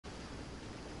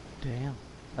Damn.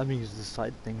 I've been using this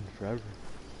side thing forever.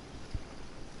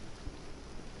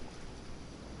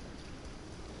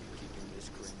 Keeping this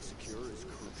crane secure is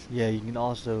crucial. Yeah, you can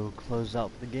also close out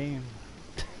the game.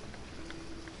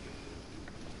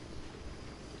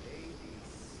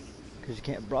 Because you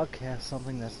can't broadcast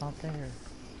something that's not there.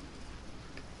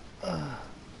 Ugh.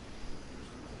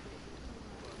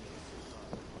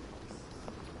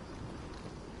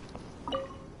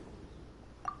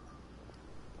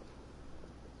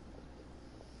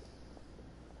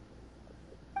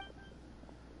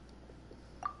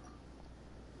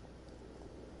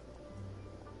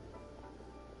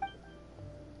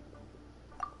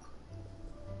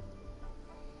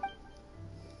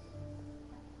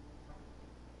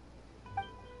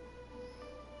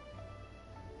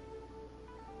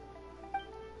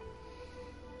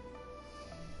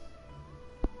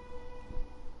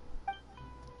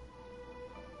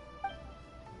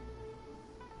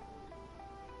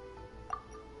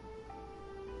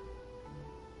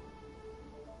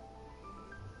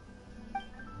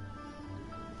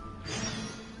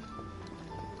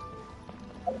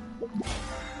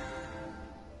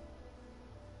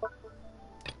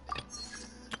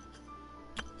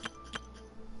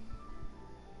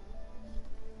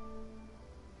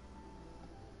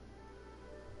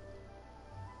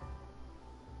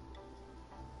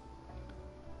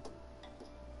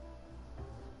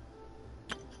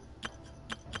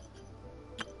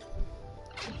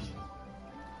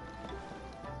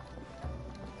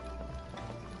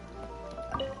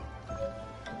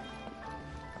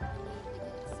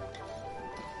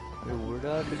 Wait, where do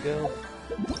I have to go?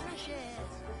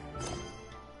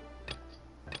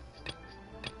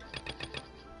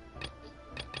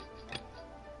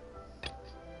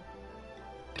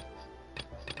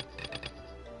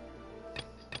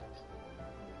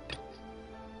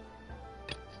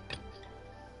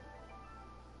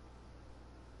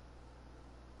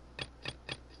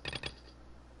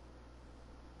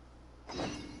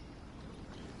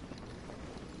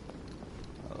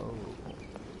 Oh.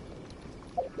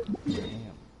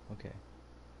 Damn. Okay.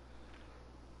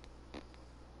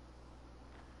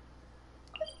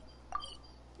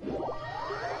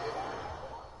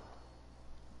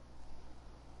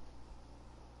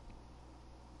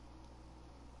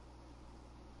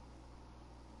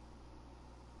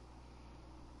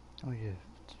 Oh yeah,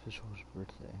 it's Fischl's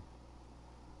birthday.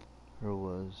 Or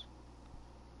was.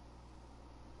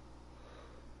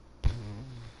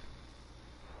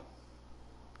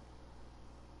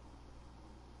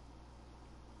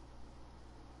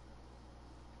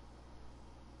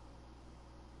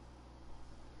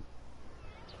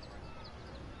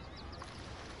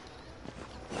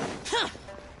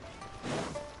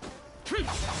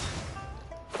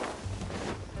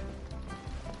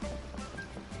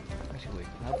 Actually, wait,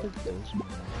 can I put those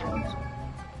motions on?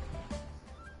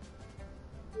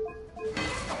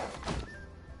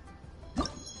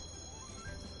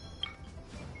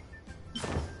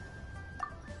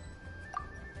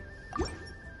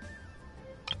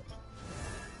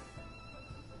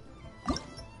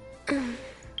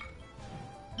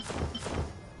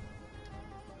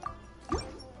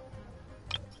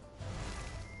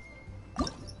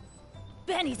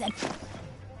 Benny's in.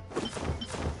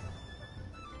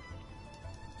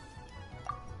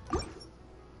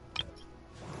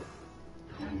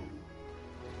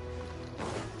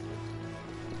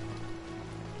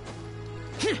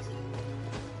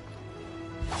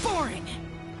 Boring.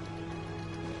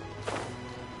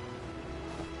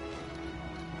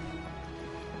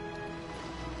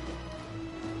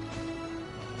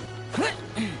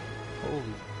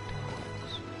 Holy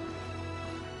dogs.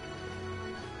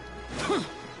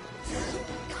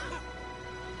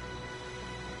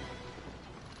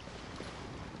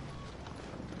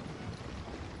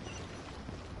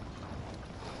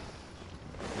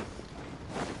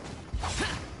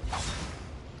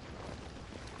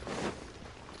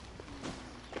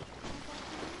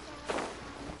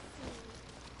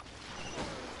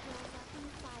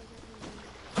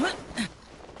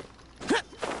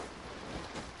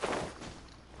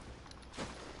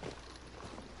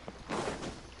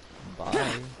 Bye.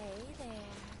 Hey there.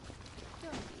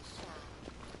 Don't be shy.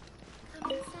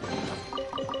 Come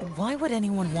inside. Why would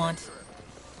anyone want...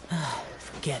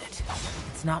 Forget it.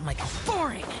 It's not my...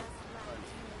 Boring!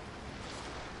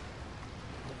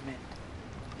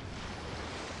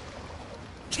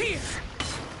 Here!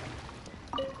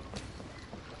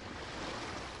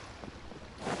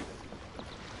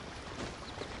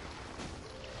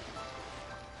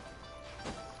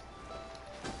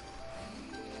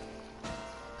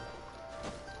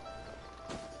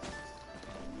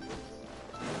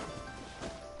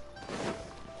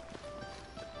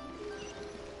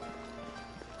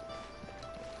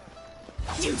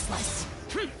 Useless.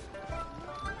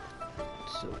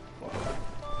 So far.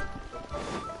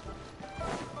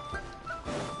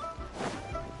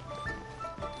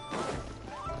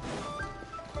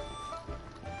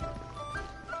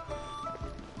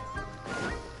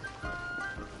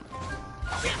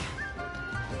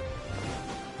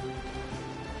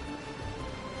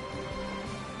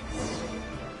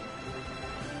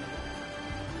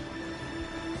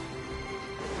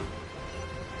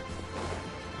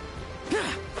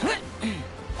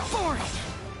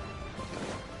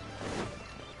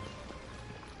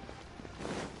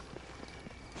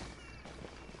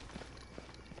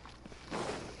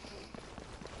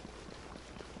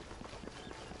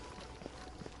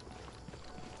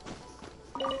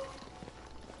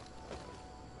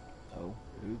 Oh,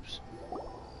 oops.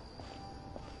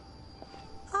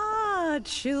 Ah,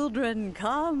 children,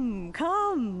 come,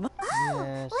 come.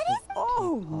 Yes, what the is-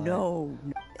 Oh, teapot. no.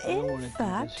 I don't wanna In do this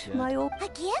fact, yet. my old... A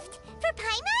gift for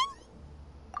Paimon?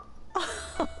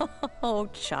 Oh,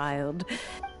 child.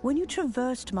 When you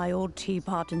traversed my old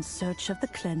teapot in search of the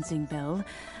cleansing bell,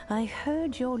 I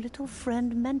heard your little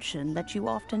friend mention that you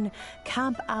often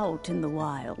camp out in the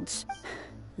wilds.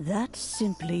 That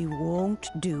simply won't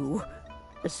do.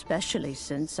 Especially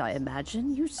since I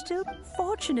imagine you still...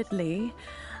 Fortunately,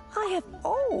 I have...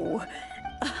 Oh!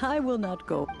 I will not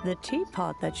go. The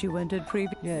teapot that you entered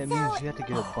previously... Yeah, it means you have to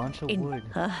get a bunch of wood.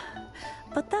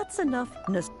 But that's enough...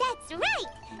 That's right!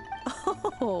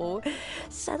 Oh,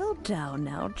 settle down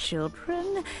now,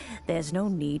 children. There's no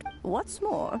need. What's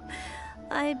more,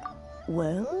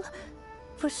 well,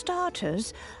 for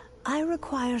starters, I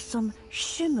require some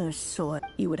shimmer soil.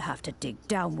 You would have to dig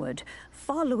downward,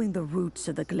 following the roots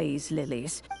of the glazed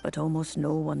lilies. But almost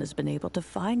no one has been able to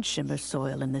find shimmer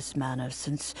soil in this manner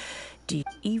since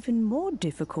even more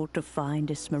difficult to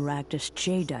find is smaragdus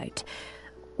jadeite,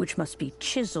 which must be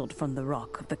chiseled from the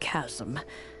rock of the chasm.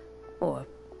 Or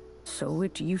so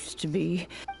it used to be.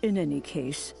 In any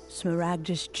case,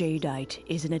 smaragdus jadeite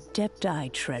is an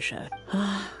adepti treasure.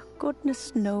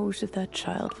 Goodness knows if that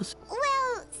child was...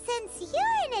 Well, since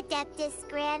you're an Adeptus,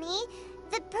 Granny,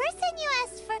 the person you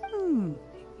asked for...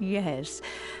 Yes.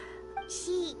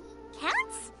 She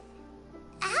counts?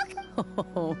 How...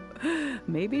 Oh,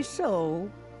 maybe so.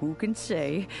 Who can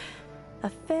say? A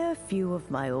fair few of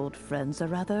my old friends are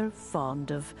rather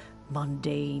fond of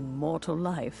mundane mortal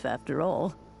life, after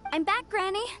all. I'm back,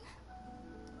 Granny.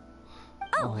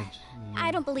 Oh, gee.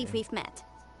 I don't believe we've met.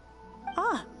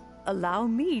 Allow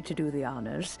me to do the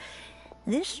honors.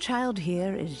 This child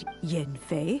here is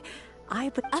Yenfei.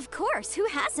 Of course, who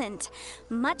hasn't?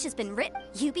 Much has been written.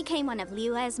 You became one of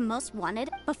Liyue's most wanted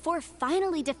before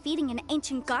finally defeating an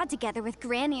ancient god together with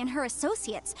Granny and her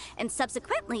associates, and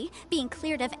subsequently being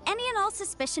cleared of any and all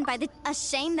suspicion by the... A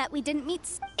shame that we didn't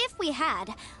meet. If we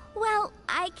had, well,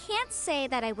 I can't say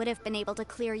that I would have been able to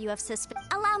clear you of suspicion.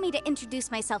 Allow me to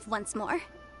introduce myself once more.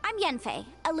 I'm Yenfei,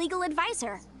 a legal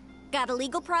advisor. Got a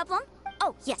legal problem?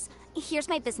 Oh, yes. Here's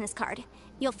my business card.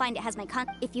 You'll find it has my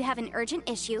If you have an urgent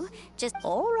issue, just...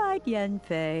 All right,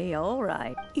 Yenfei, all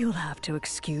right. You'll have to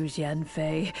excuse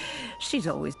Yenfei. She's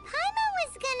always... Paimon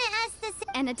was gonna ask this...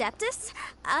 An Adeptus?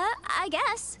 I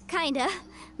guess. Kinda.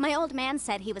 My old man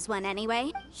said he was one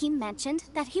anyway. He mentioned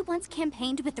that he once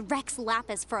campaigned with Rex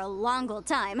Lapis for a long old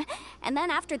time. And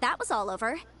then after that was all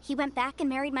over, he went back and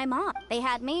married my mom. They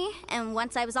had me, and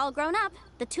once I was all grown up,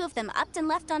 the two of them upped and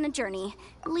left on a journey,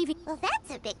 leaving... Well,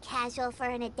 that's a bit casual for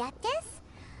an Adeptus.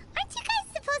 Aren't you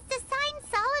guys supposed to sign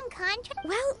solemn contracts?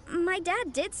 Well, my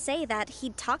dad did say that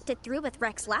he'd talked it through with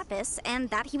Rex Lapis, and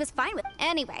that he was fine with...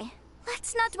 Anyway,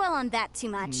 let's not dwell on that too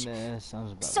much. Nah,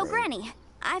 sounds about So, right. Granny,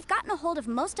 I've gotten a hold of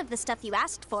most of the stuff you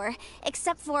asked for,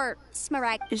 except for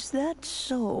Smaragd... Is that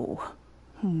so?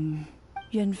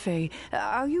 Yenfei,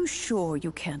 are you sure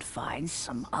you can't find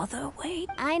some other way?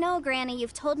 I know, Granny,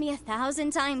 you've told me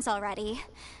 1,000 times already.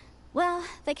 Well,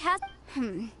 the cat...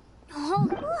 Oh,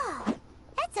 Whoa,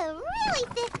 that's a really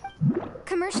thick...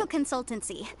 commercial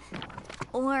consultancy.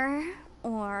 Or...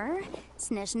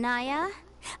 Snezhnaya?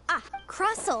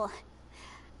 Krustle!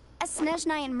 A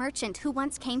Snezhnayan merchant who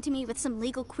once came to me with some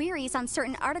legal queries on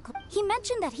certain articles. He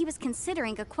mentioned that he was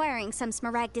considering acquiring some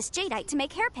smaragdus jadeite to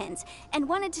make hairpins, and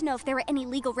wanted to know if there were any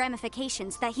legal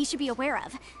ramifications that he should be aware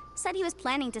of. Said he was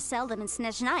planning to sell them in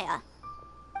Snezhnaya.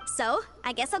 So,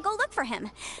 I guess I'll go look for him.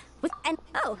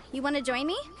 Oh, you want to join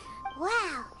me?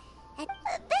 Wow. At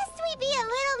best we be a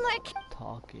little more...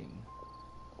 Talking.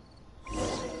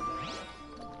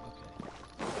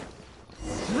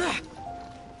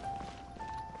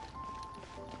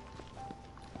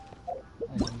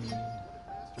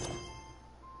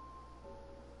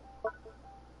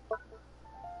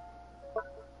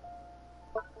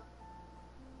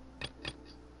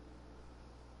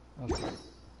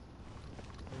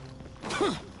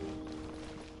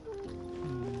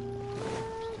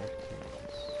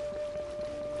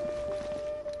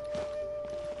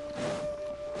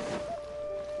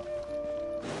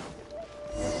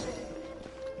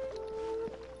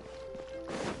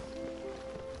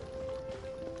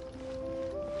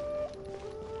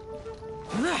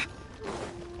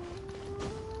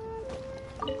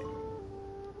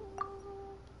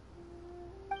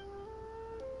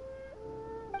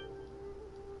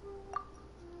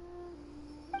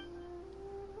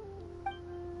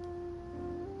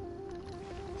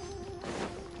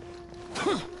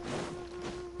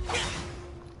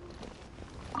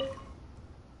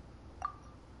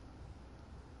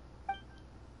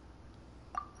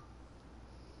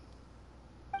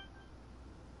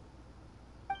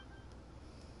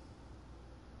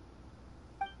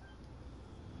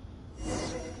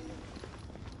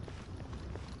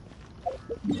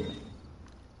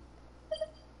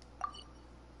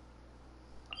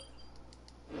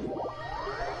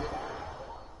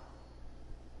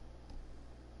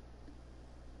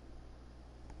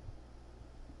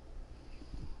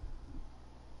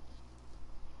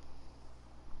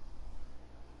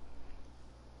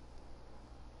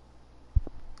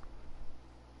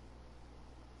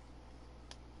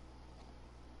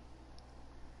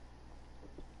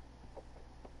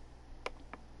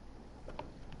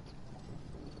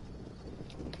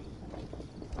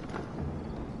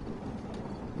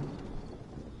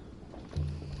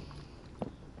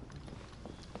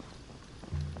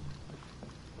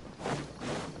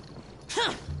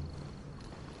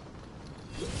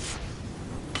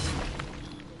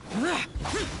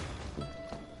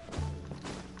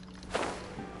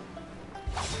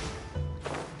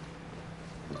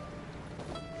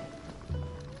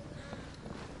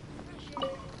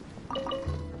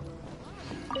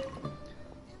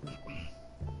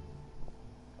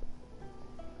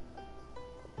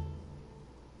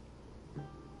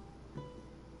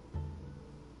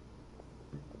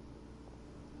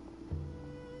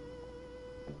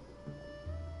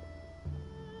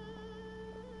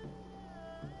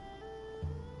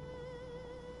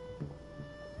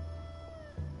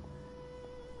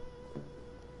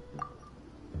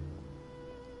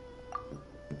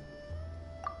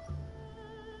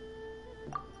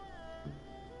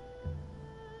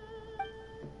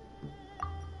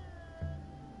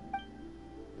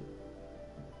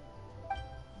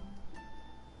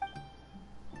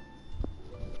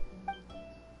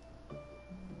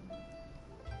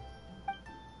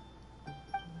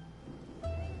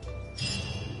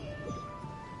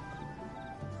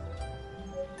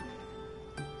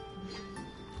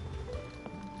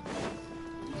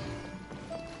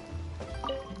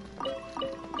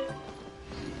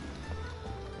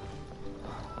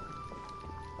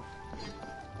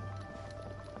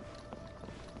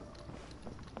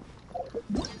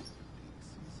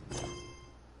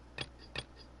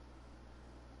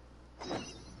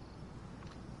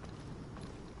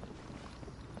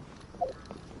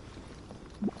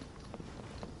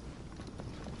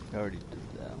 I already did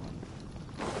that one.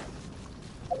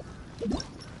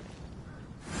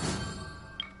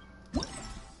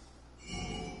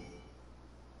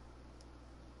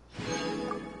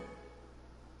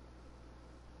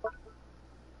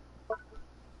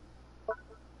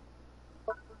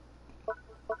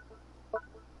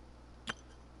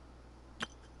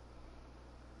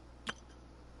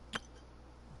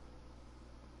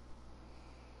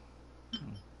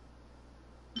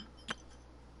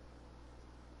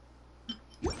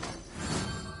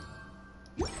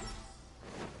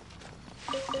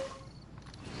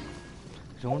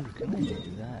 I wonder, can I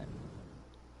do that?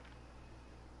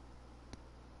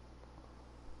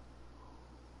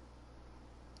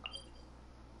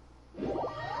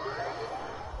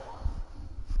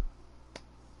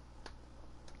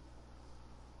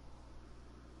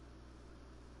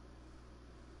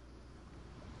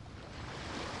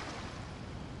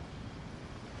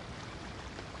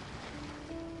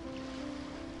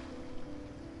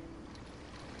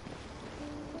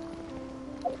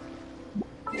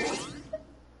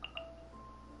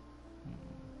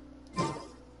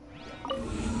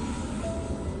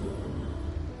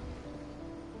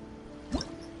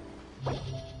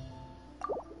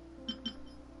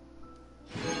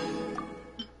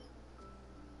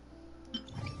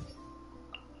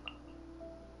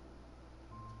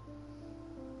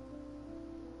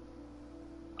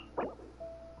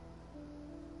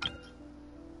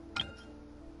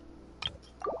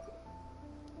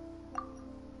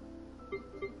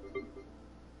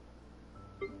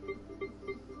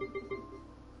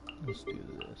 Let's do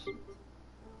this.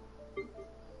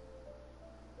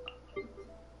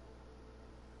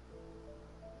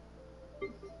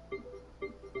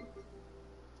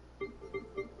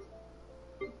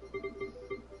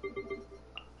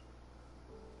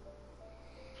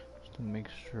 Just to make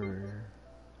sure.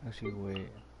 Actually, wait.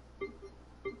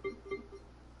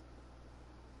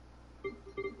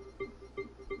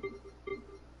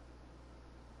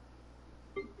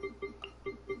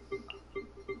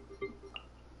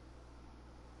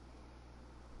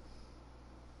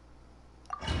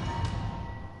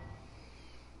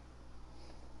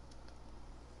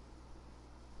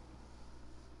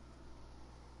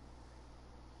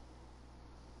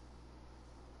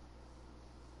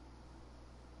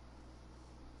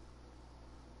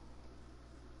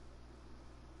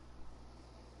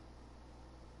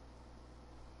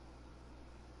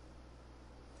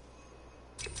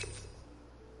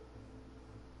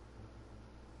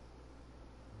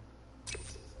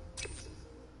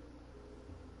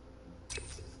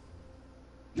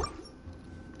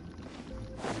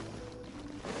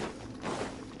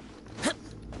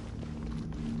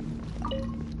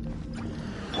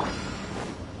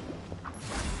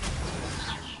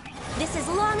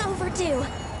 overdue.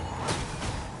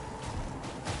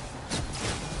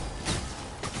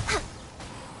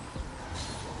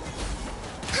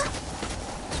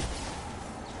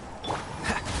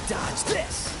 Dodge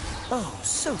this! Oh,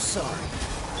 so sorry.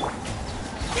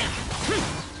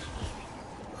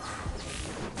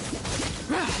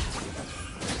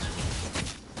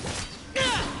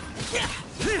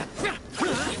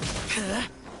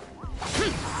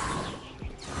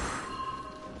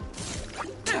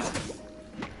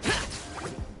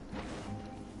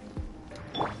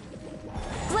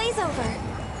 Blaze over.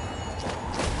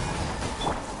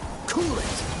 Cool it!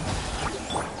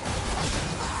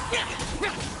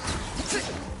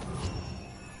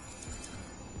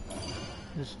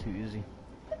 This is too easy.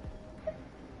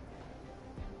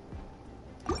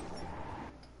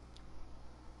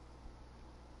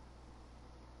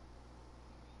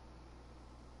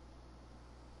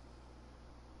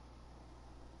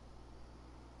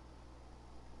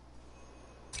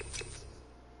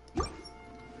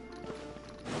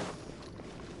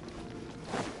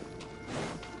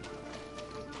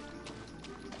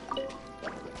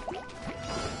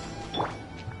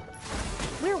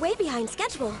 We're way behind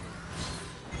schedule.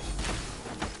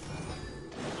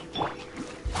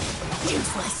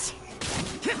 Useless!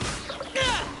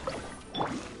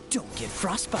 Don't get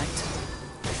frostbite.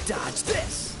 Dodge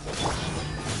this!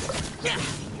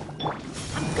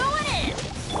 I'm going in!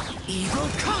 Evil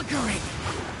conquering!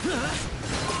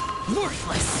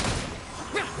 Worthless!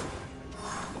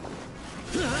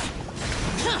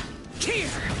 Here!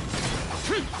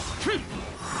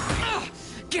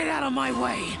 Get out of my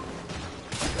way!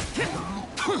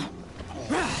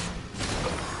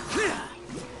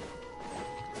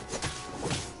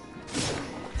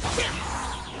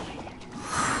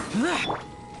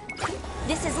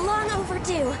 This is long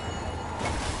overdue.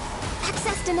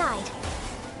 Access denied.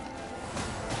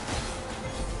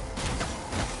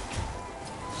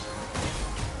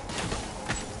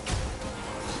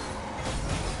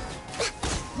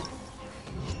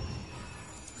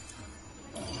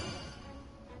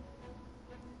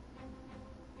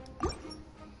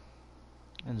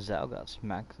 And Zhao got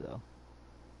smacked though.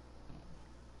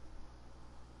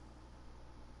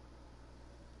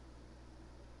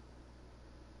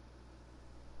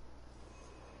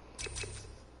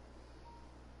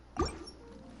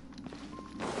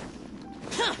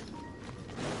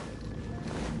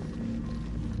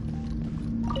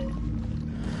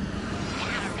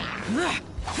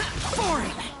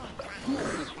 Foreign!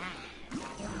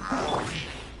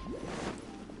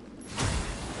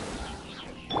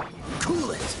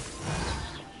 Cool it!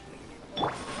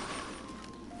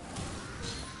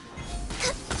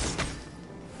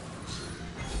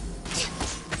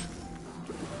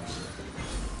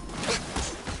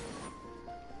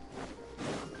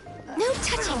 No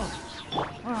touching.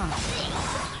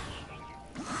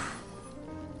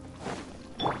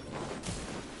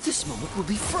 This moment will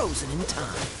be frozen in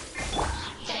time.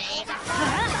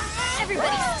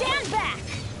 Everybody stand back!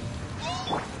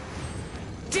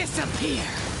 Disappear!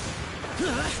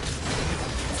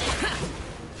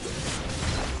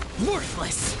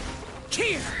 Worthless!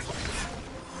 Here!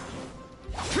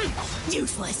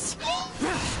 Useless!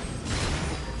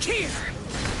 Here!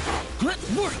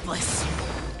 Worthless!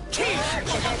 Here!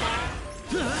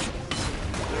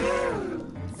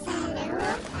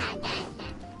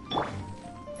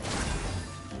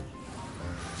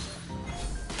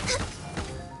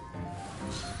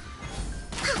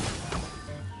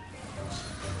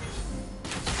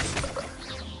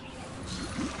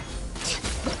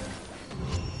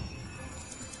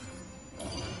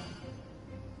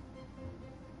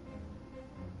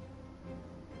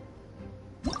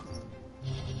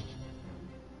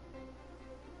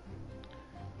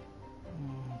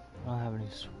 I don't have any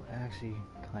actually,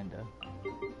 kinda.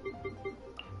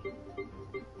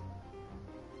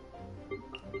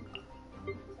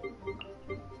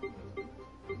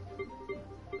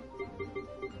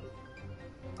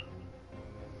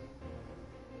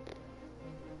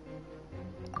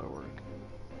 That'll work.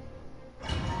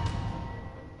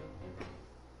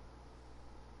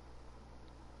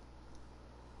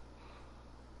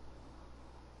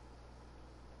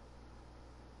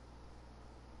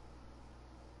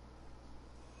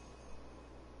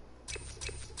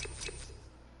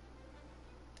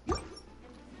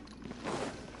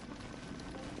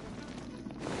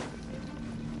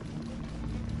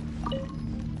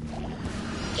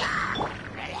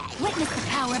 Witness the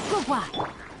power of Gugwa.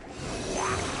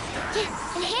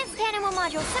 Yes, enhanced animal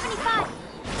module 75.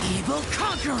 Evil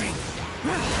conquering!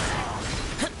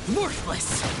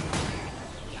 Worthless!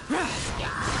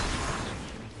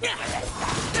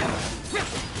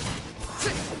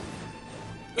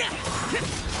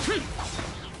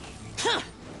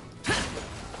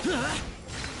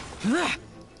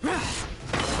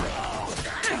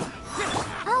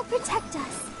 I'll protect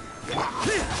us.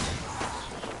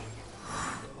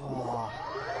 Oh.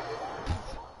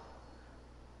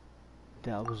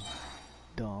 That was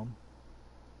dumb.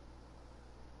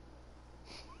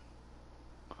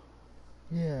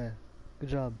 Yeah, good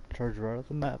job. Charge right off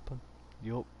the map.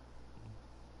 Yup.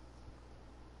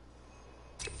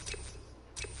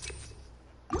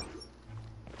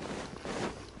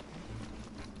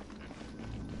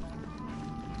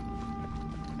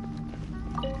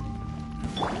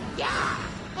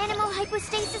 Animal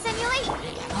hypostasis emulate.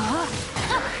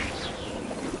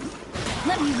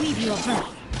 Let me leave you a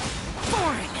verse.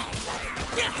 Boring.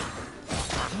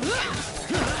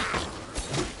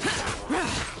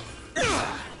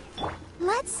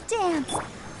 Let's dance.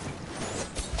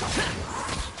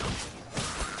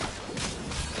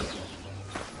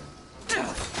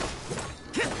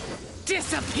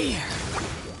 Disappear.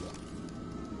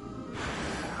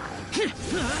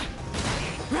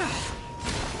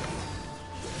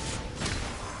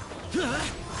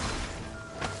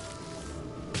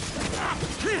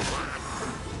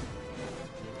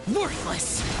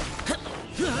 Worthless.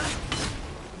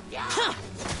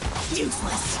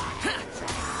 Useless.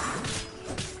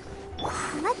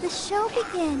 Let the show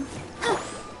begin.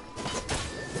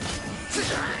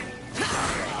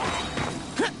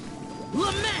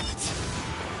 Lament.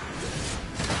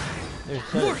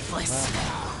 There's Worthless.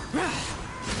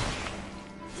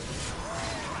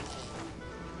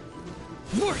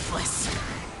 Worthless.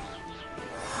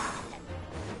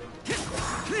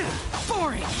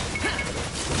 Boring.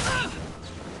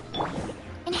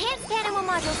 Enhanced animal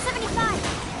module 75.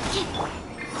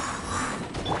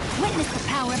 Witness the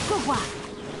power of Gugwa.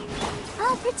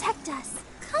 I'll protect us.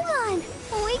 Come on,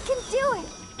 we can do it.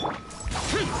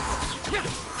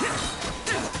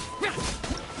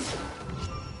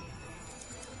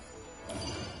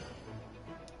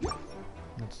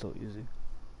 That's so easy.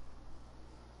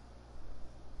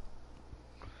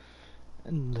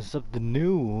 And this up the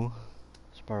new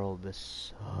Spiral.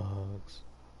 This sucks.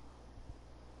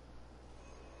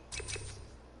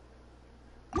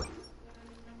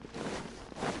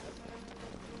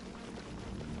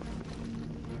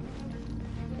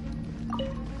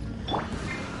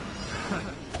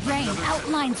 Rain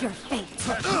outlines your fate.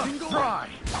 Fry!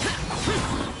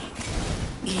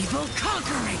 Evil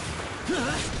conquering.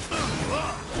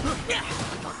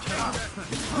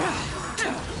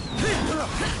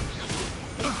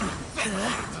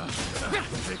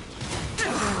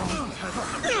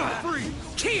 Free!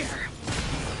 Here.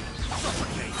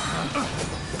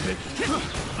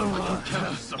 The wrong kind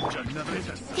of subject. Another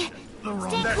test subject. The wrong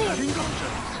Stand clear.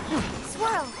 subject.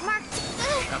 Swirl, marked.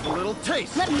 Have a little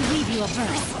taste. Let me leave you a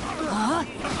verse.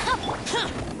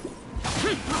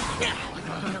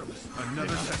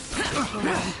 Another test subject. The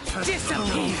wrong test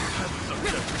Disappear.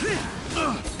 subject.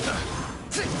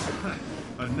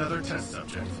 Another test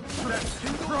subject.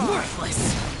 Worthless.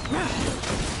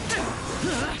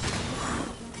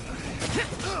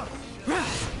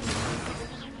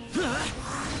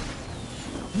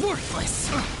 Worthless.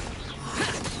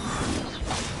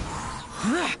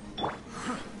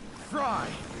 Fry!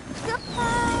 La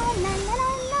la la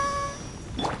la.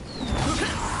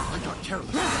 I got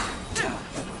careless.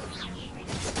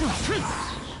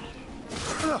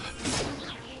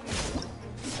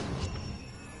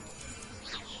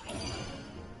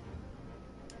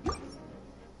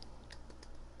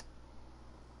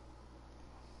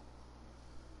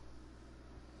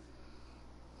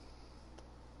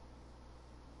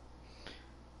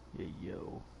 Yeah,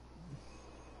 yo.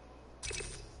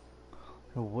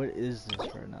 So what is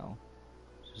this right now?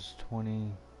 This is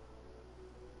 20,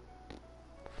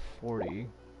 40.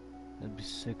 That'd be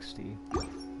 60.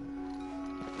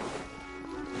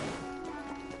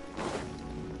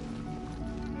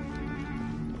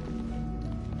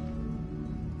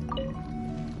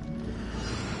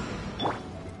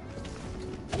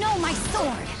 No, my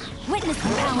sword. Witness the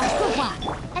power of Gugwa.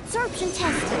 Absorption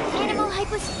test. Animal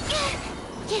hypostasis.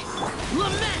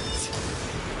 Lament.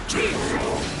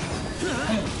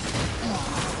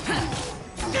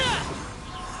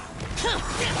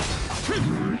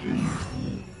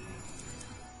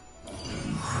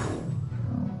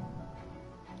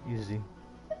 Easy.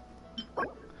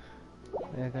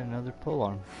 Yeah, I got another pull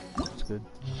arm. That's good.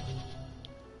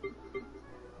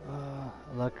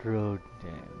 Electro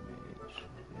damage.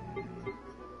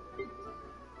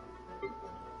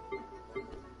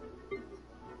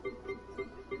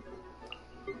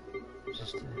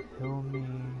 Just to heal me.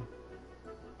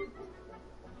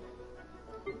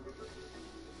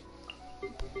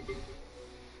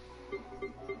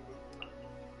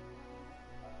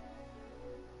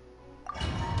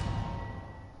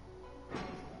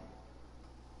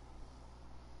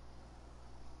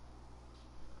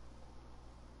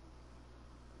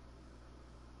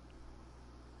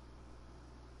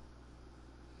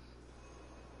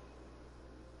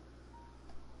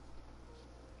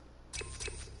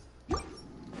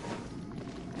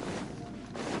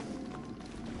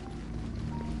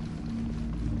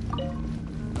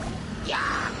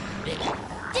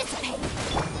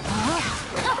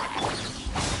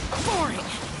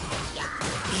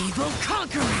 Evil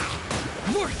conquering!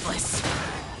 Worthless!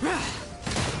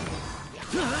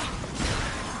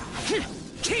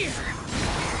 Here!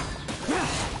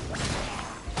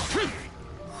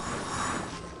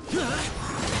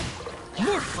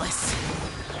 Worthless!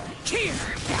 Here!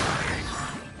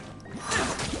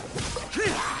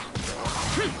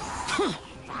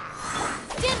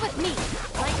 Stand with me!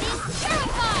 Lightning,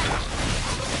 terrified!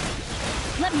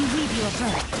 Let me weave you a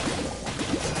verse.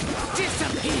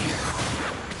 Disappear!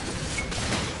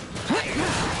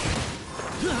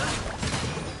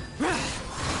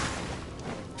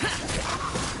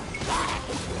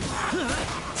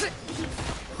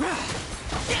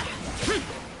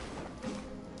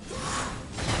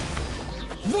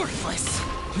 Worthless!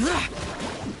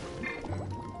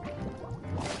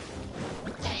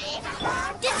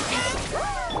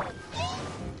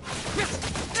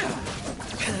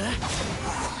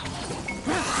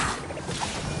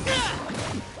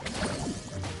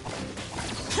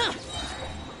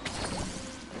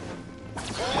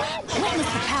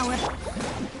 Witness the power.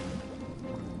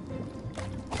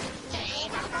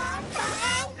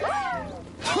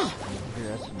 Okay,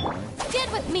 that's annoying. Stand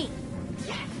with me!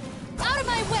 Out of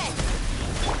my way!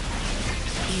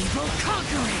 Evil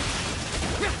conquering!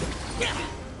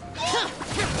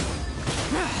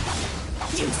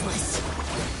 Useless!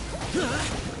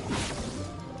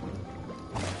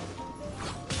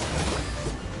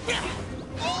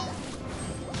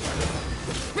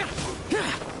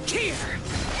 Here!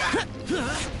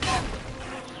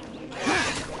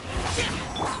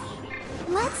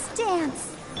 Let's dance.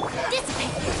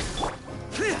 Dissipate!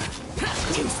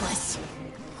 Useless!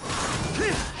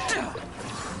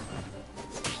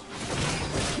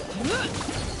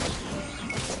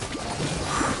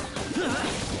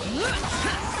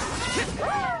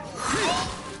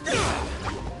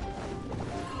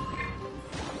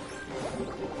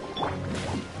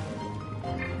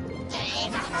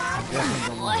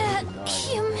 What a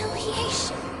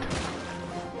humiliation.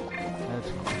 That's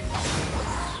cool.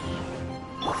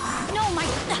 No, my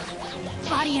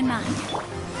body and mind.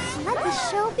 Let the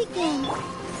show begin.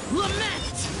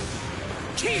 Lament!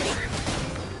 Here!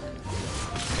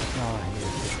 Oh, I hate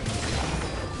it.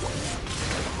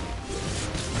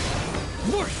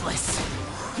 Worthless!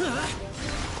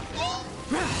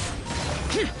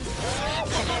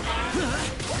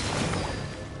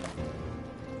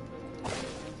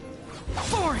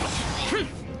 Foreign!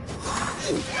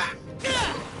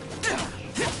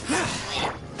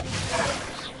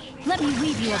 Let me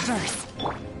weave you a verse.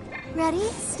 Ready,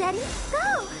 steady,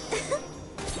 go!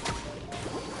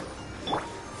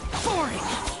 Foreign!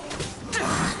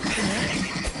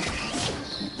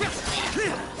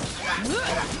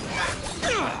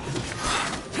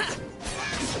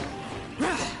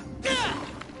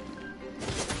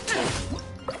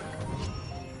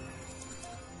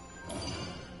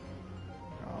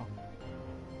 Oh.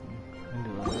 Can do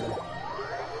that later.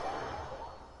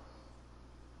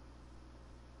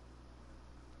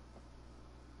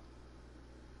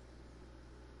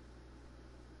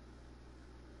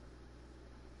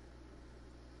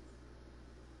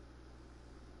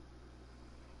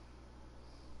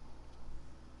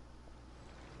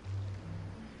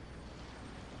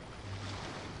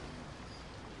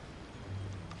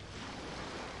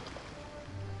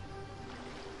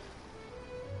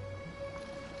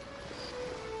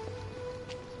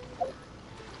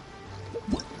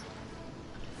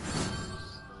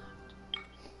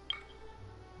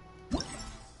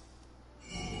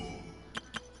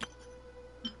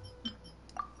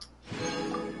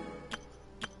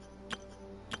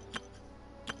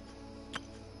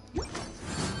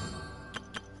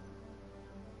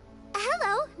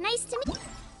 Hello, nice to meet.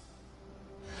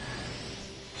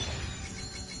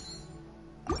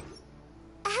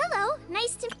 Hello,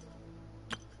 nice to.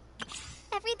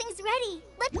 Everything's ready.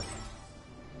 Let's.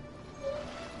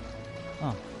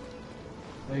 Oh.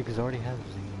 Wait, because I already have the.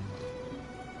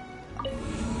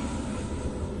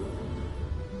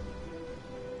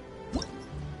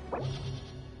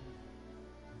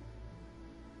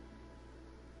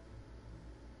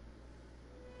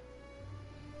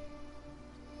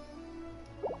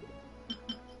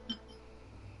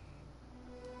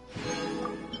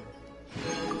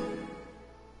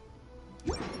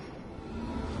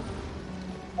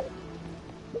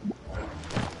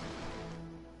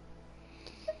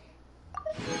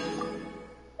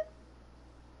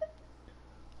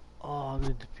 Oh, I'm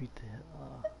gonna defeat the.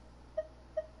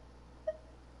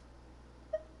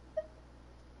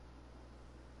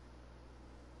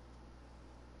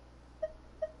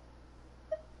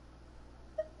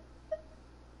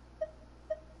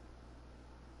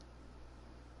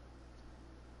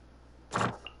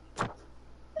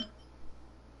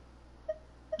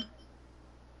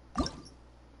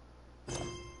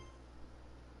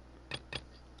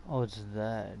 Oh, it's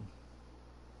that.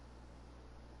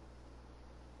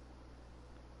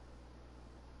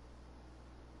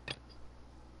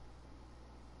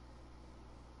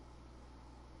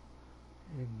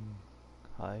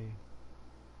 Hi.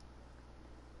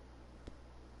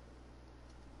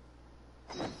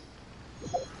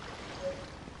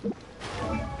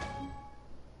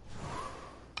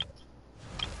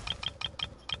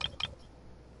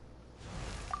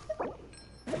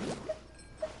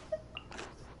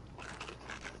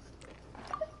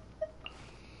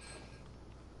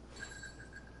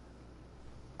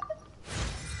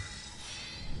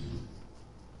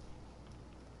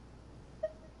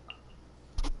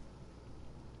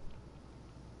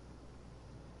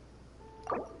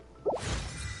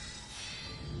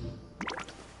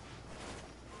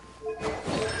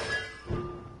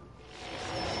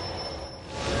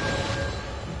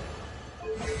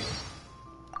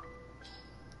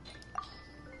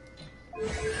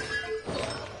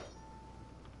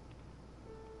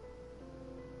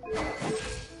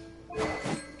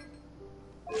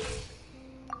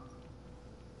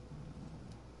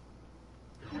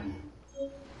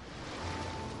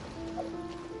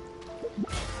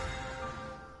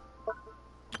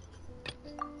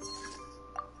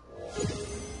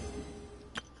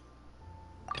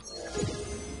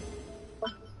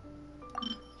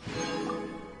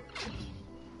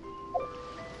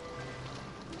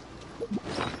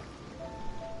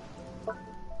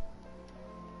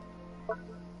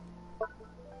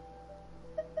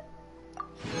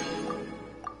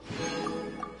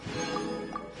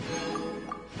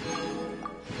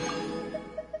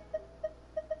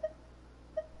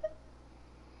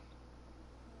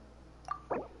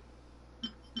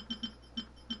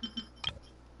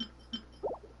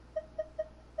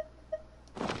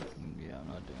 Yeah, I'm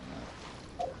not doing that.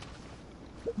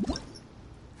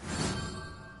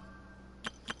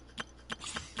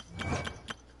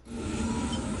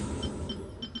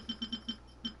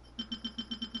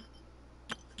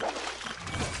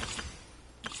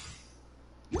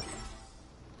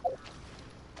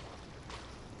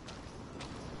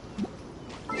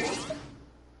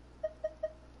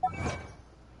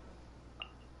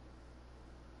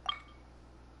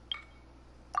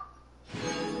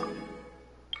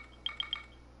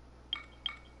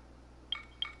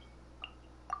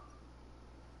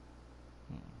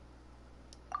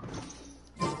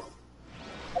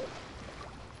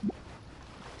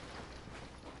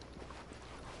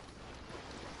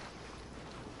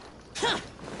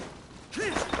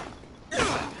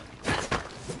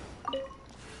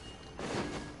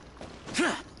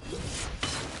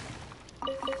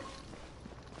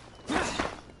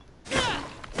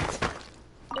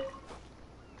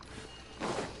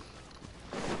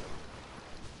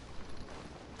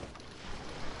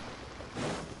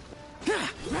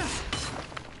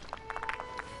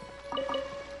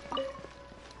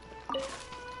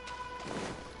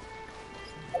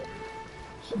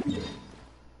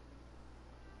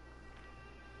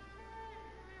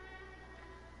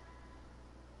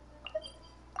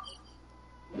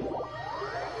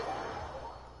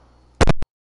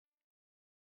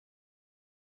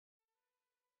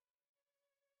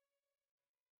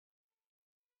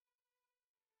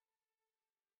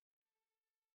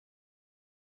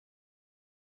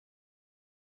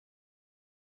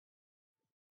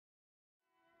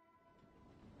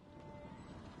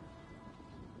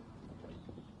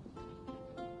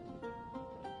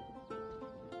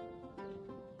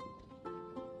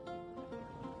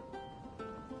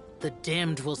 The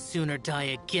damned will sooner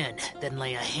die again than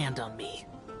lay a hand on me.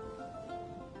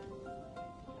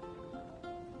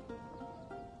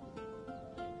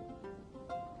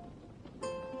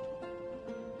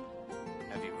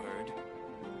 Have you heard?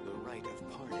 The rite of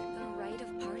parting. The rite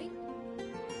of parting?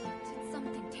 Did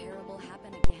something terrible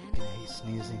happen again? He's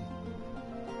sneezing.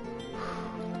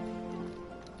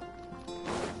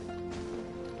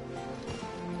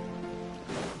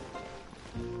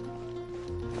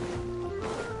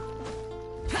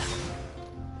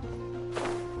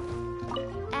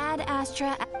 Add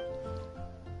Astra.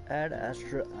 Add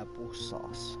extra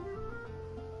applesauce.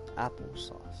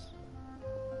 Applesauce.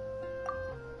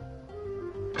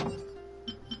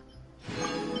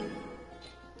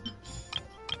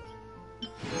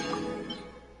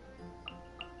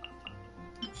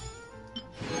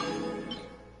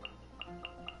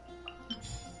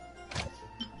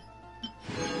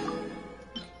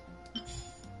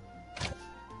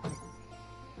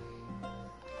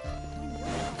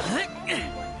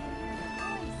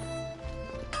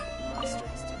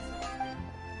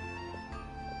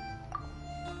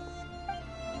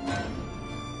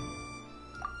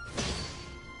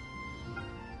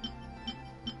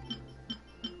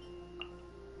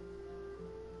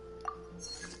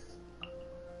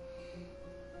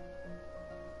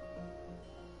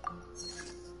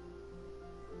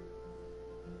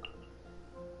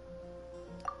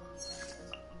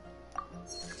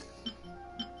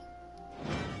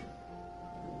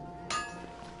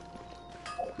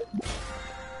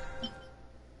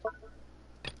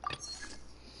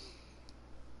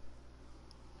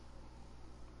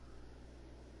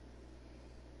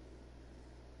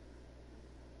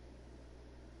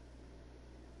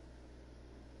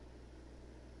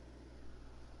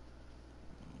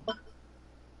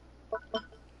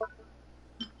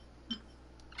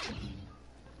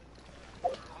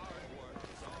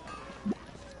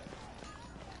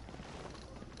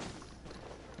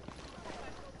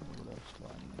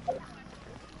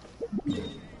 Yeah,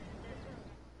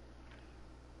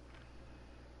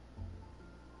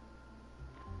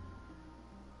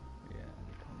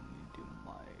 I can only do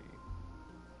my.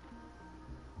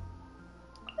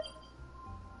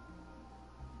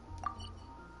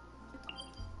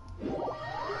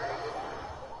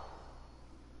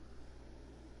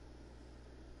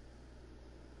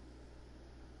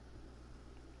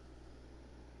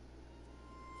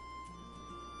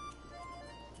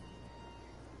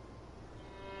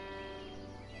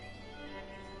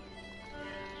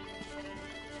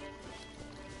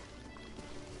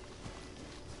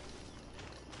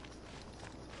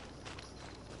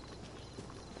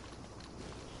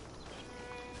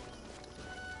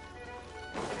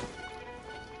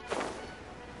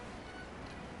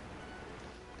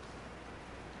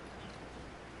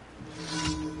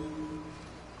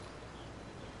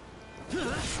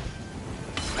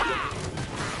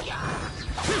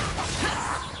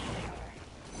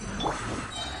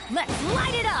 Let's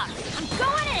light it up! I'm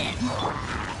going in!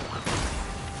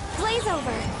 Blaze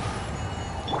over.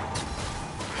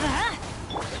 Huh?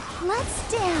 Let's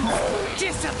dance.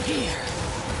 Disappear!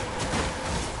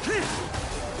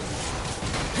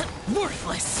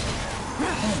 Worthless!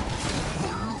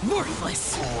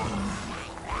 Worthless!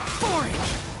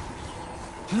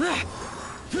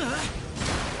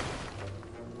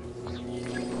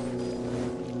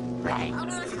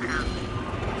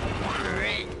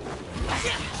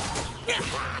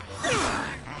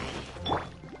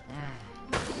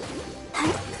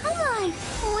 Come on,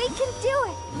 we can do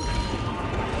it.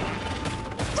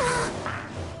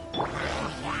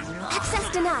 Access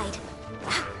denied.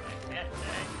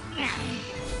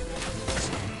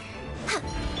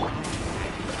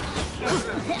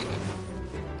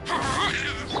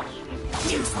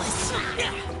 Useless!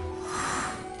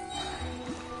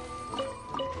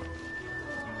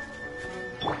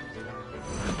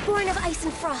 Born of ice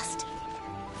and frost.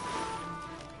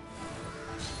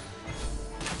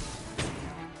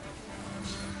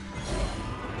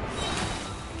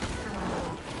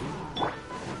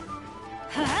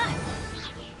 Huh?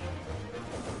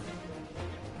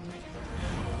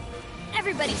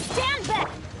 Everybody stand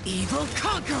back! Evil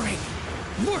conquering!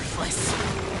 Worthless!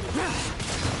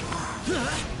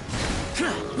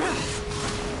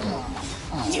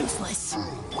 Useless!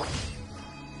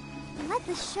 Let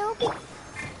the show be.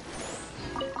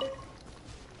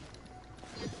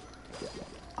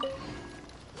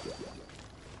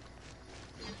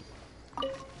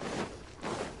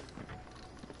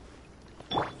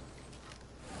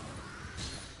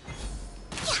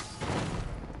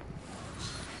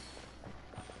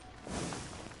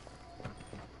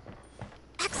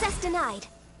 Access denied.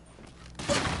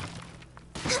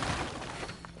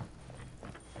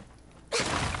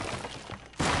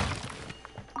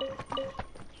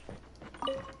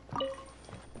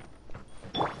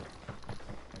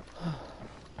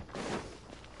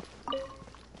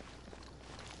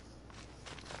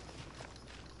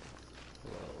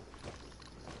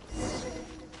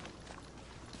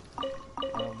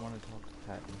 I don't want to talk to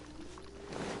Patton.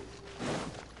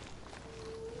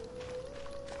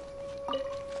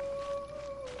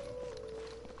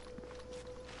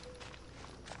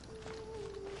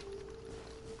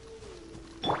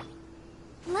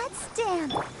 Let's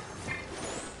dance.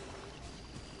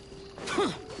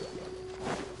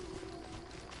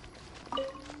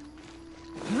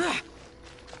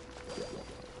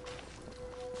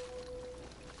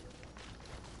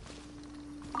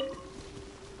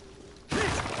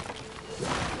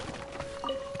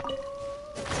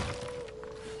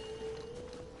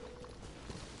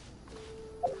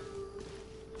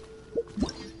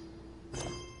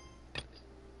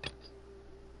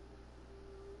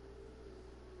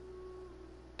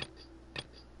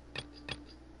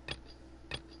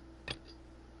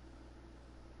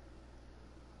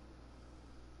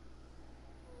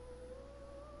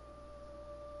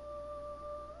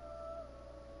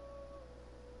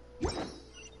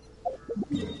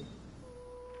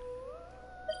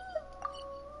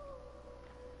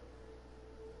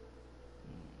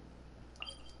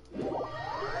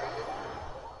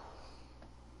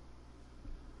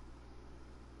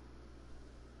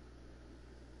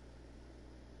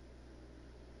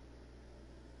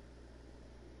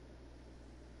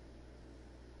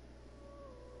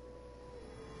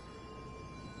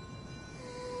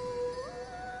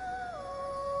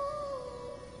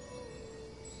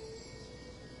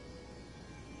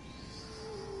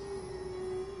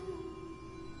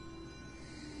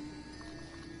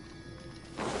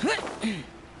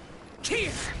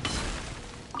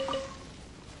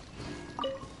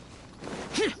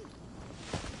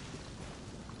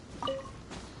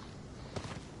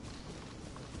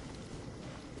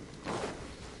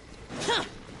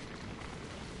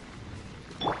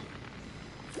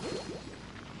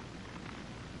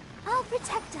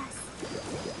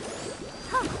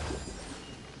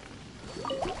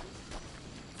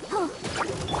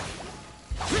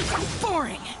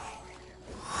 boring.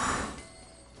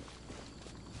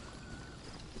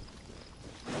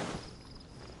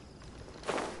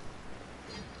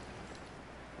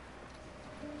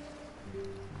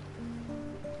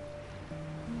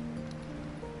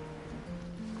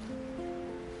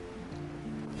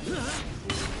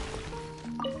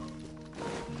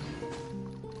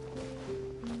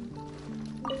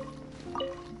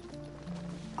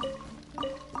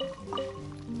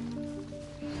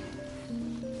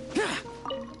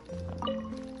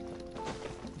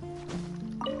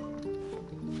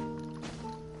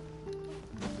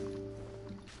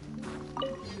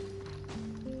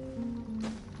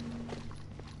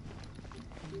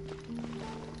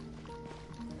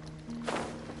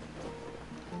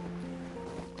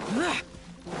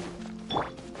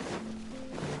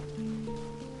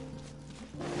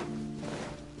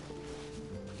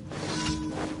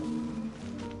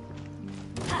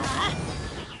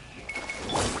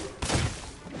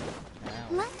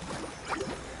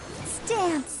 Let's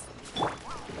dance.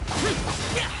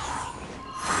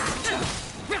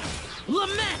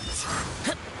 Lament!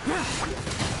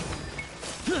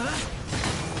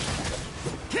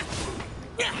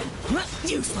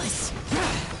 Useless!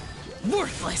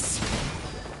 Worthless!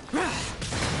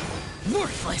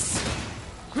 Worthless!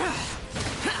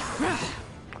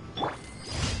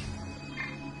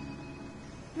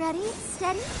 Ready,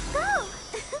 steady, go!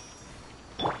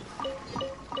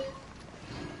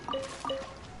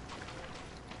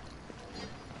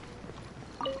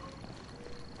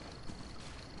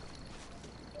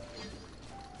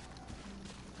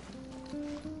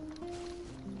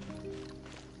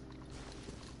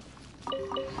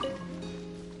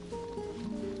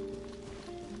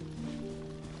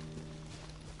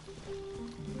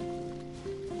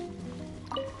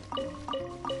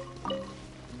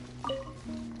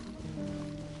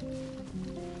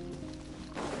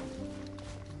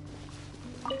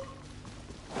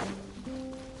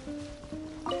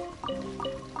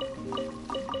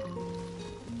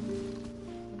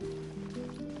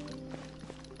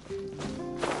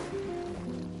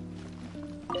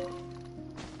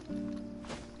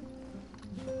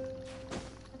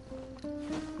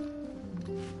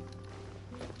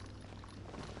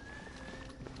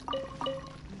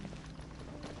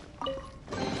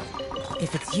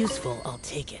 If it's useful, I'll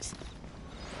take it.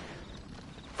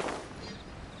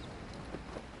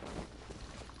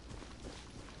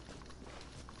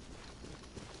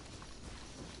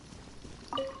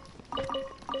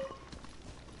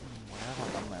 Wow,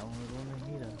 I got my own little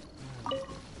Nahida.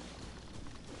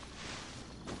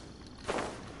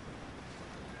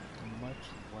 Much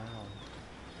wow.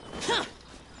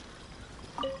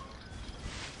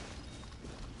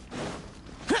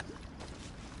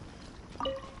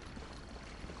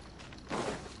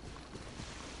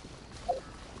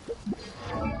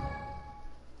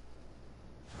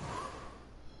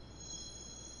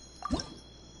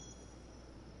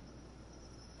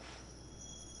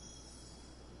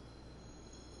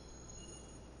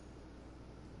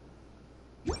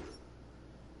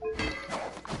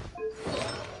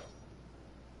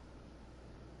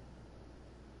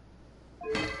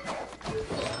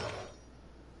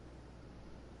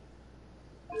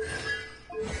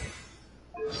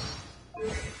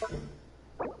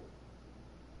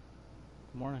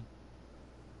 Good morning.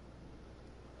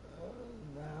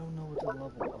 I don't know what to level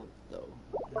up though.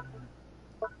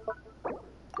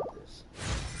 This.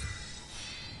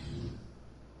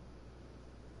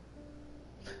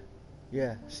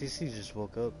 Yeah, CC just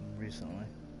woke up recently.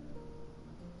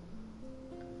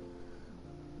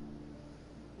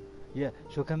 Yeah,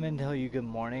 she'll come in and tell you good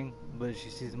morning, but if she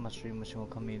sees my stream, she won't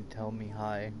come in and tell me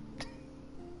hi.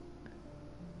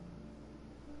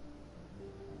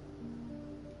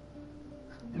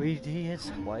 Wait, did he hit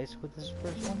twice with this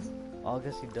first one? Oh, I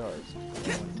guess he does.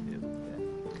 One, two.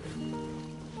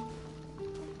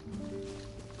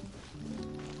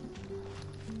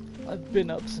 Yeah. I've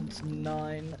been up since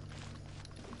 9.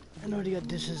 I already got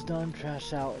dishes done,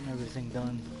 trash out, and everything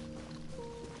done.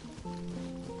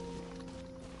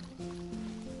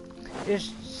 Yeah,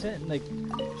 she said, like,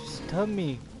 just tell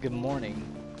me good morning.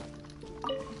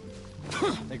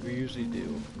 Like we usually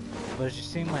do. But if she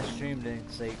seen my stream,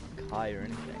 didn't say hi or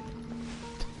anything.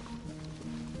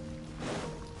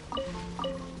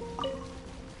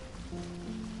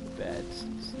 Bad,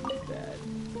 bad.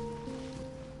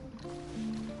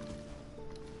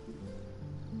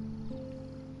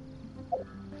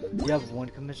 You have one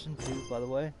commission too, by the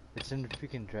way. It's in the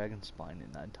freaking Dragon Spine,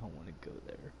 and I don't want to go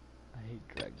there. I hate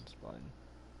Dragon Spine.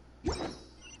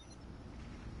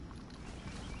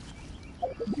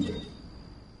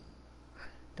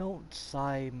 Don't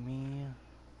sigh me.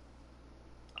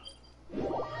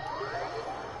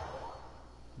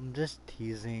 I'm just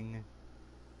teasing.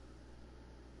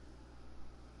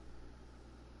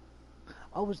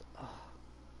 I was.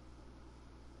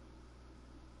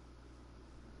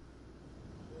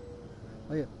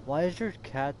 Oh yeah, why is your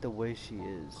cat the way she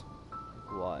is?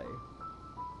 Why?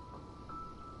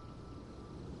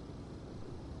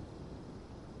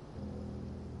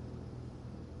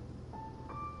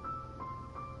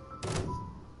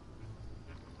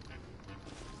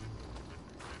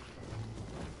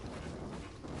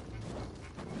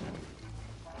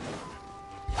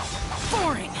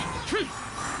 Boring!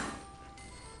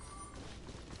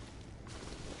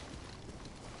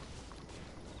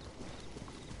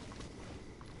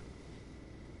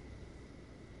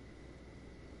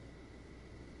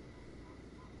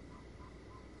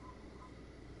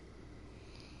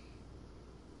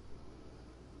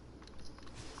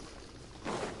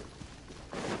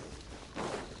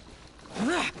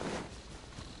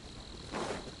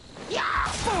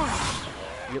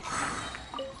 Yep.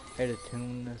 Had a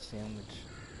tuna sandwich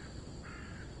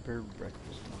for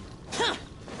breakfast.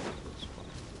 That's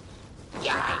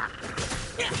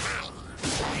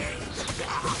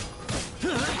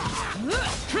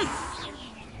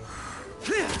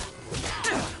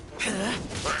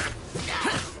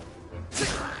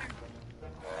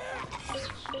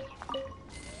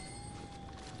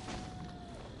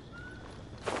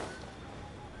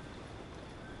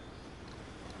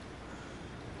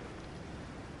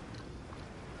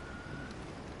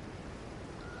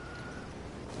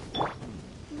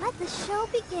Let the show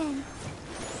begin.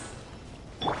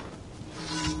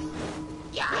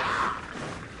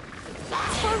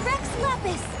 For Rex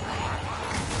Lapis!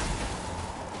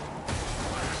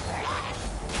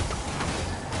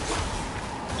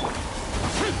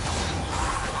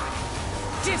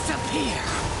 Disappear!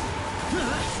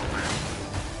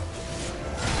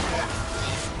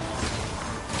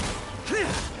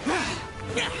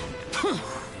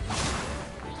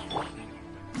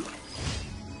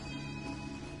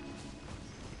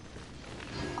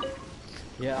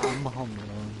 yeah, I'm home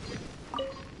alone.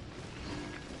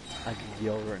 I could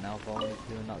yell right now if I wanted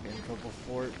to and not get in trouble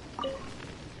for it.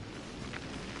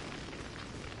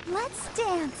 Let's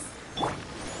dance!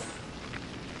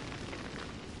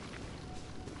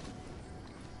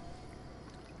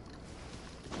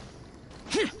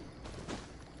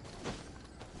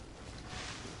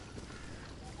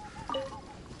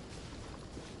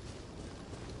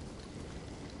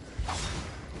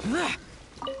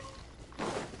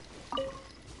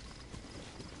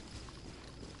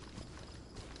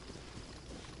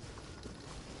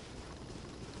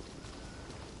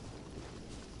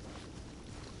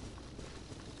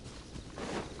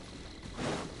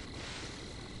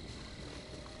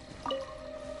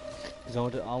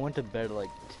 Cause I went to bed at like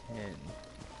 10.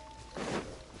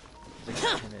 It's like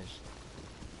 10ish.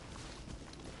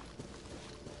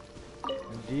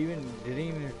 And didn't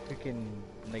even freaking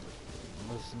like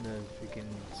listen to freaking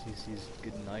CC's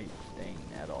good night thing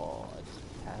at all. I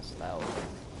just passed out.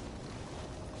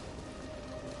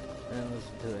 And then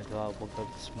listened to it until I woke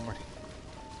up this morning.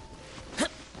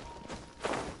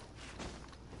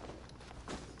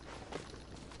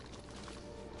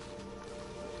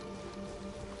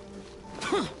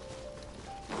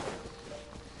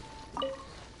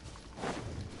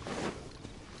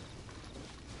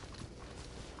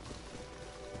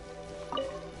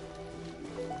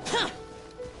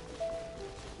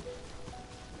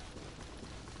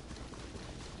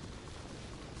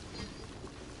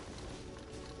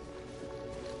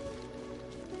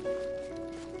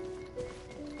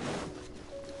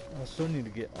 I still need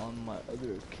to get on my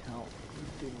other account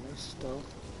and do my stuff.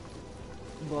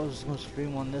 But I was just gonna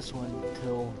stream on this one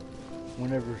until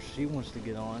whenever she wants to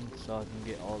get on, so I can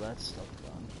get all that stuff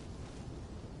done.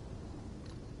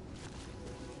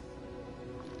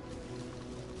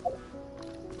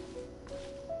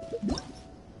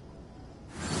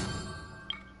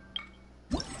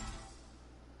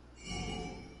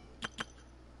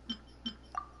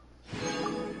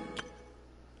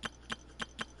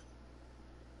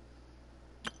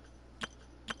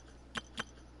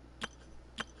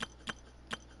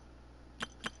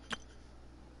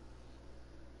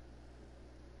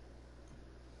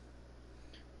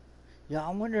 Yeah,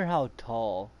 I wonder how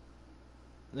tall.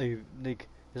 Like,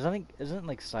 isn't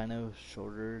like Sino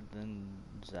shorter than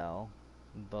Zhao,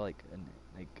 by like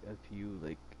a few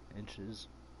like inches.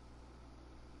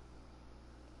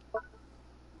 Or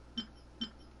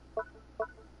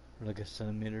like a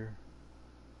centimeter.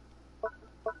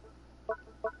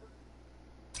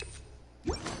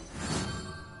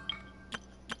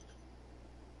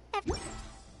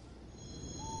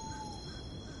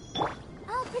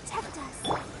 I'll protect us.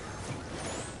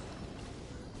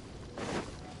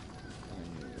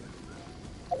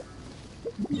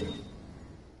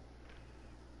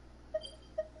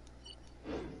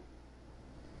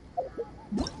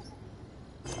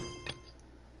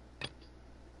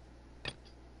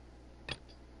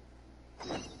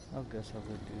 guess I'll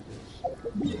go do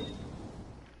this.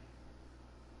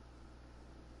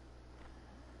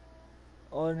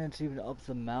 Oh, and it's even up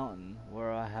the mountain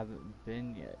where I haven't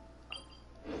been yet.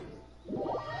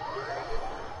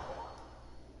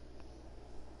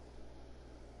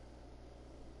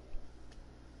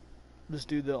 This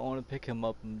dude that I want to pick him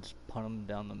up and just punt him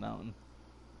down the mountain.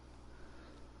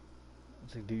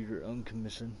 It's like, do your own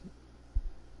commission.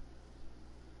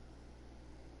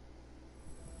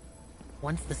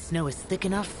 Once the snow is thick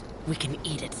enough, we can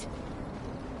eat it.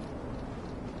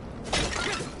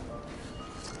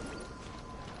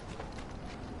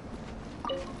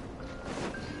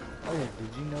 Oh yeah,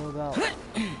 did you know about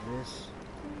this?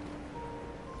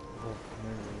 Oh,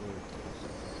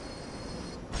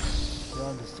 they're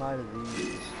on the side of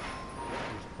these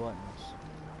buttons.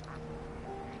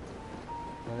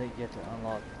 I think you have to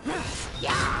unlock.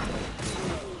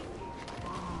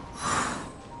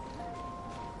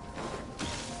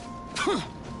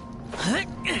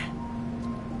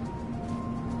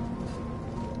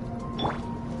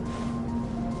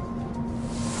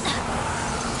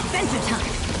 Adventure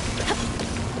time!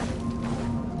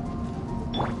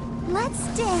 Let's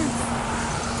dance!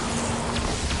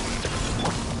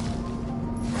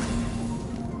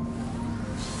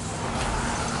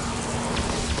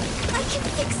 I can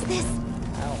fix this!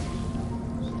 Ow.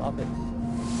 Stop it.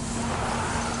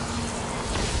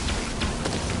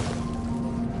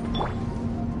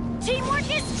 Teamwork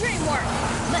is dreamwork!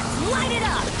 Let's light it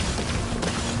up!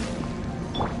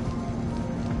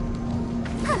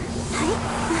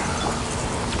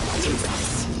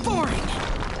 Boring!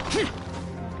 Get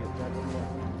that in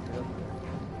there. Get up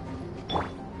there.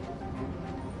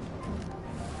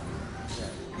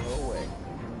 Yeah, go away.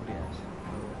 Yes.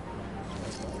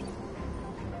 Down here.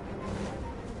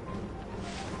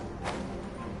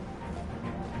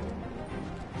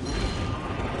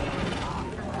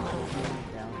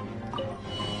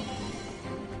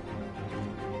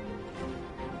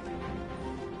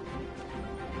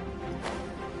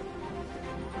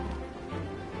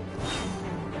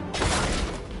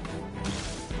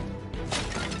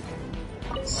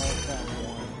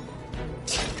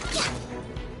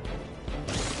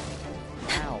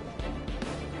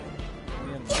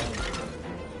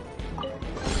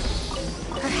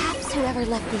 Perhaps whoever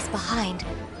left these behind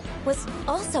was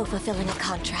also fulfilling a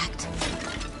contract.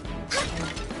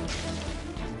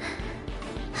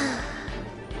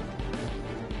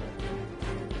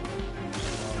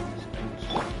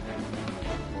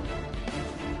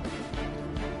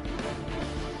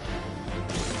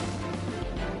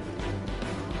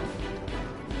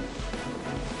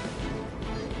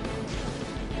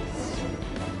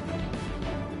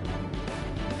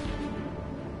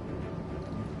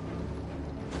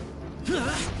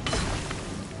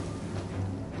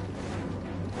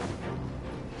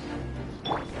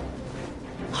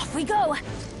 Off we go!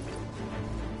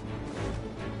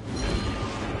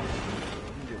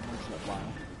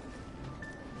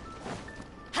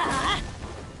 Ha!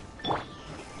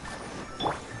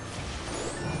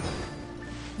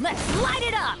 Let's light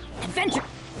it up! Adventure!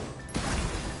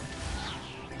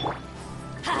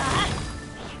 Ha!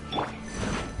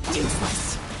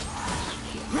 Useless!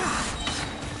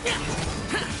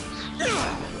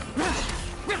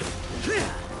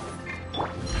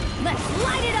 Let's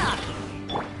light it up!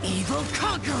 Evil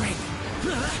conquering!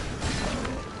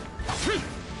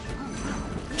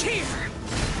 Here!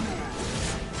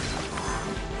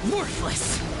 Worthless!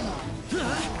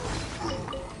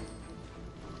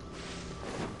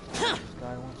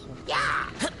 Guy wants some.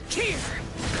 Here!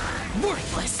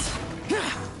 Worthless!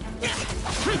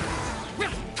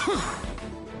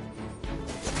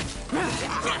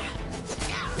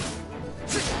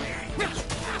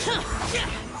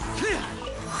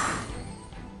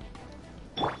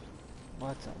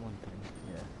 What's that one thing?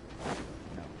 Yeah.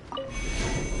 No.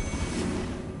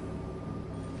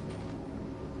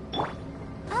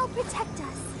 I'll protect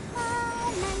us. La,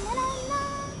 la, la, la.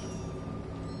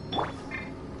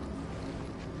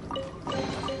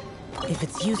 If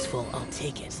it's useful, I'll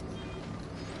take it.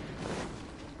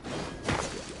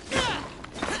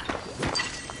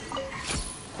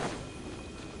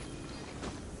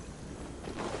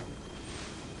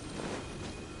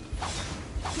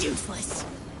 Useless!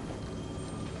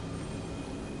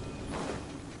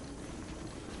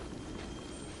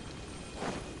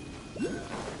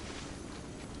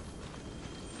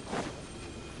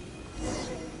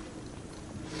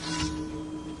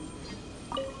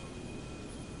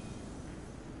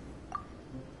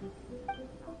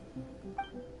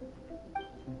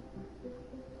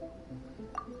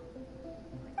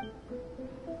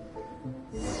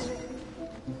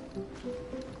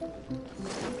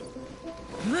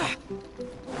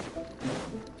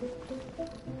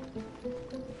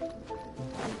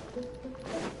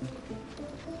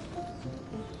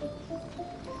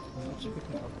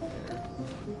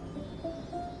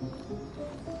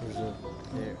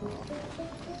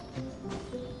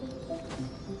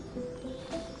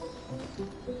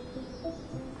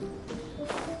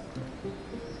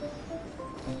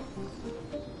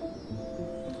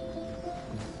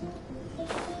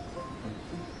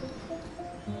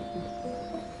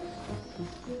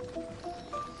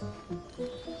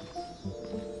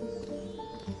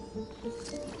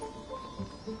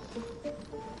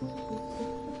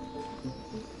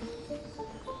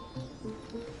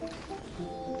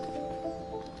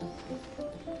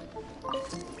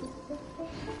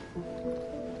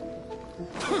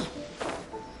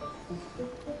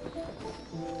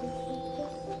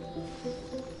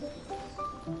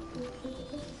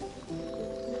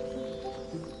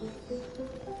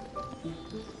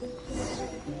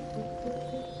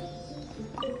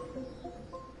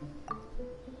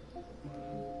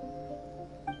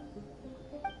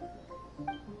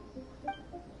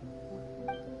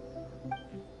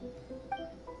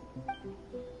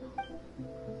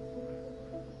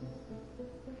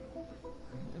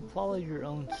 Follow your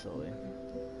own silly.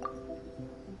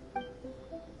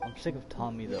 I'm sick of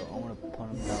Tommy though. I want to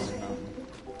punt him down the mountain.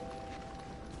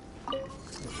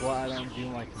 That's why I don't do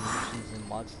my conditions and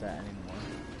mod stat anymore.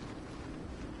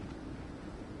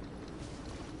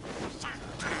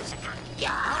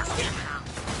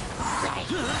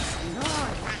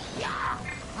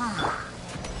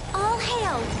 All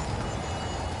hail!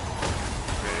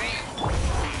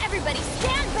 Everybody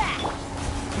stand back!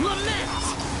 Lament!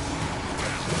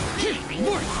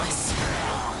 Worthless!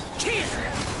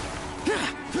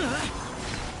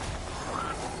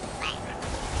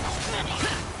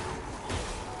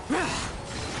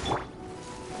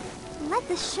 Let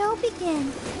the show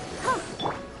begin. Huh.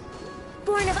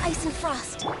 Born of ice and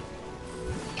frost.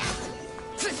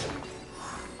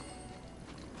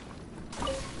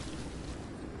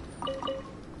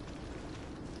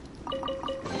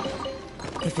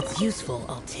 If it's useful,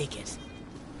 I'll take it.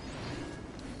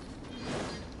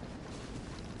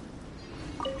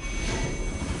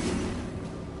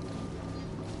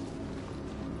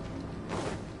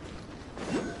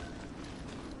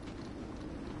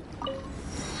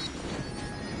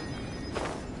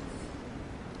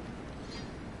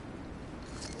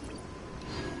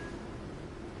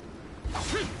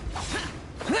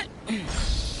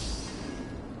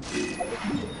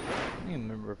 I don't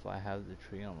remember if I have the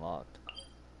tree unlocked.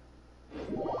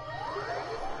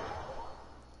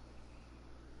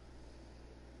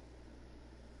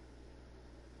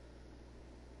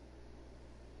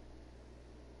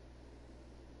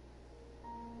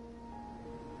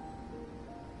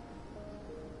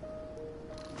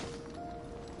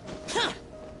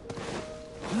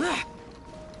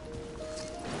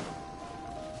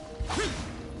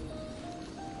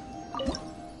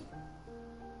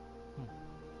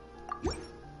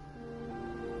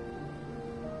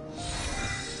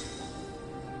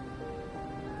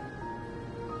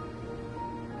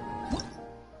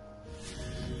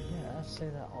 Say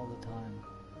that all the time.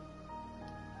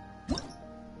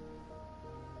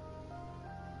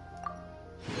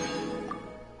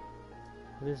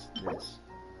 What is this?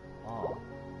 Oh.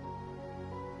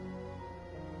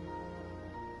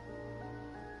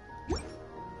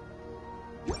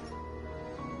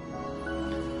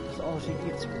 That's all she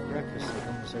gets for breakfast like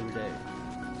almost every day.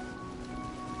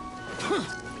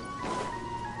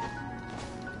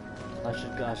 I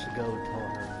should go tell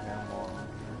her grandma.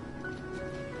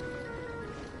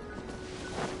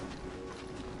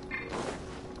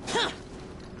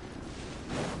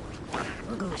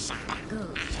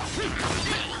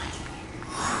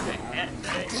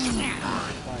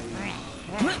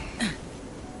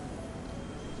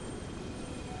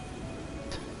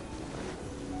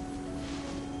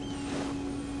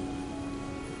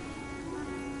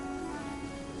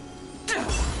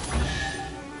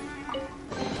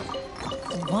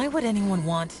 Why would anyone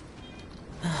want...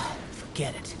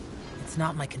 Forget it. It's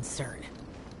not my concern.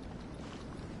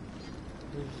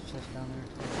 There's a chest down there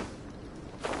too.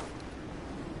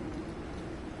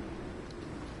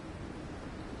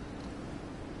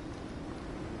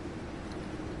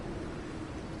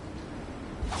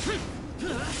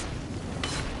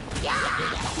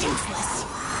 Useless.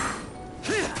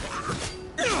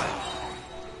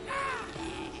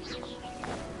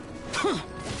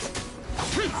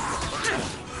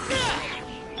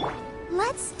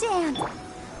 Let's dance.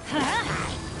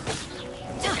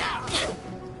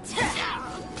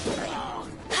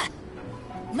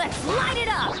 Let's light it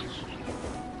up!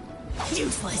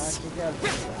 Useless.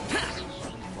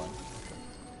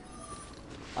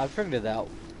 I figured it out.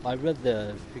 I read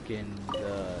the freaking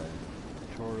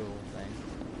tutorial thing.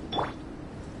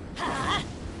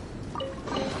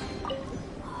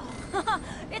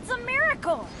 It's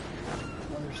Critical!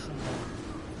 Oh, there's somebody.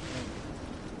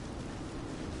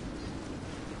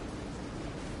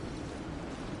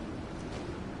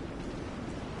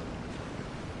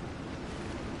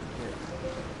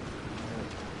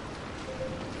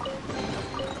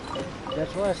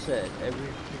 That's what I said every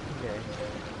freaking day.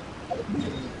 I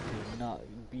need to not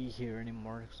be here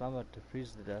anymore because I'm about to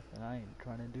freeze to death and I ain't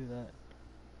trying to do that.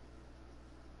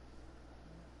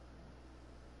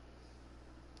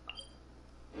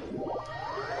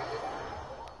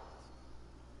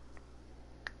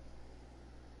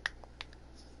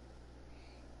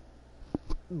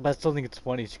 But I still think it's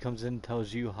funny. She comes in,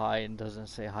 tells you hi, and doesn't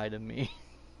say hi to me.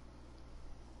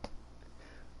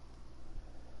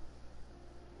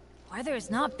 Weather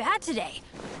is not bad today.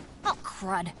 Oh,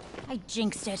 crud. I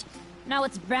jinxed it. Now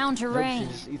it's bound to Nope, rain.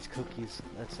 she just eats cookies.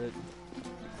 That's it.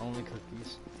 Only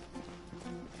cookies.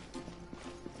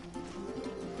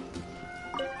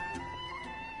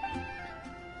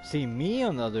 See, me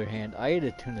on the other hand, I ate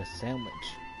a tuna sandwich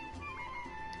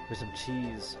with some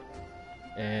cheese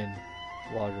and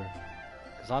water,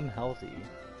 because I'm healthy.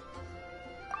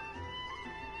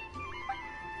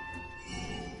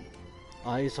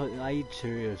 I eat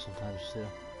Cheerios sometimes too,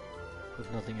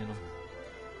 with nothing in them.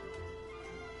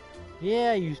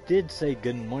 Yeah, you did say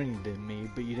good morning to me,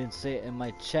 but you didn't say it in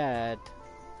my chat.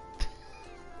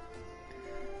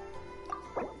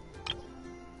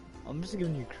 I'm just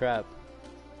giving you crap.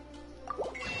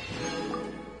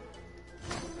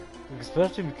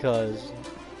 Especially because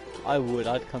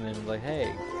I'd come in and be like,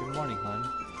 hey, good morning, hon.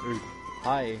 Or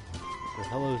hi. Or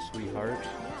hello, sweetheart.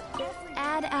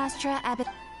 Ad Astra Abbott.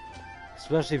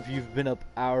 Especially if you've been up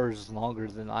hours longer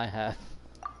than I have.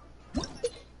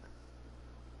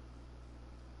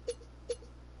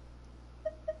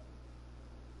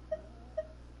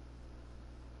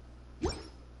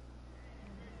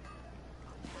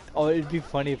 Oh, it'd be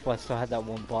funny if I still had that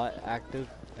one bot active.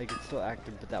 Like, it's still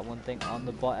active, but that one thing on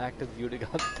the bot active, you would've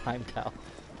got timed out.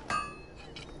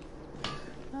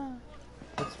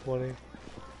 That's funny.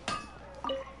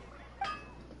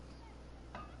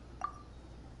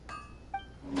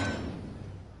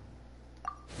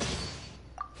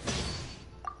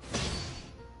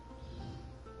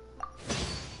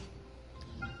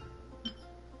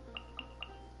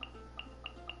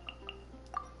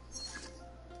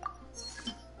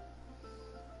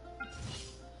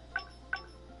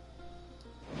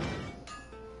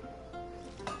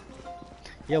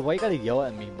 Yeah, why you gotta yell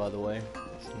at me, by the way?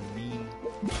 It's mean.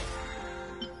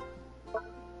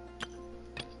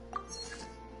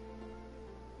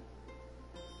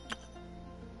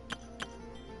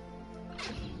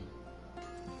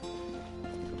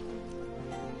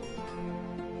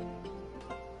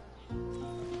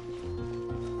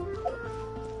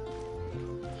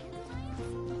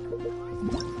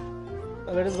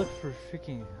 I gotta look for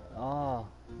freaking... Ah,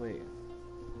 wait.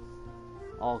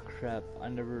 Oh crap, I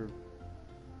never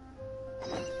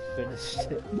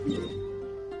finished it.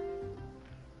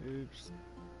 Oops.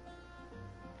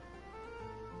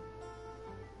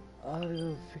 I gotta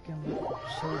go freaking look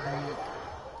so deep.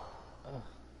 Ugh.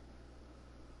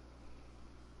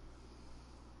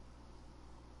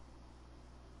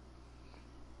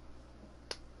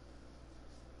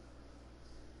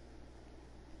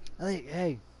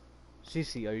 Hey,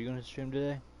 Cece, are you gonna stream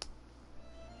today?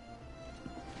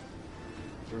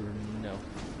 Or no?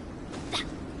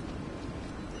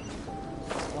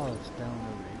 Oh, it's down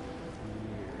over here.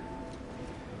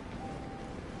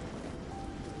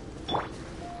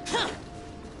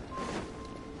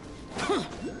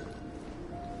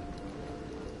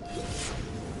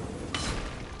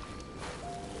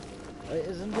 Wait,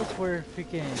 isn't this where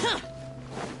freaking...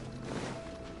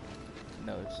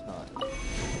 No, it's not.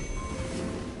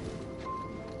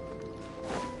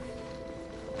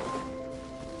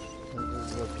 This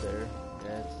is up there.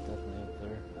 Yeah, it's definitely up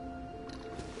there.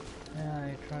 Yeah, I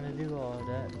ain't trying to do all of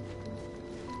that.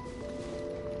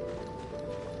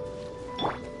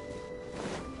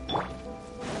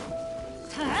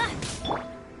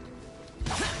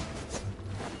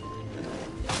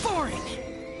 Boring!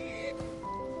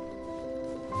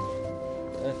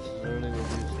 That's literally what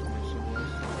this mission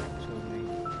was. Showed me.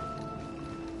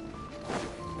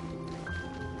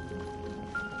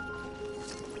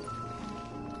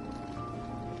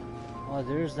 Oh,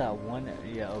 there's that one.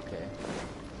 Yeah, okay.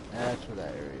 That's where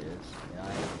that area is. Yeah, I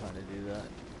ain't trying to do that.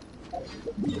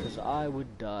 Because I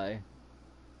would die.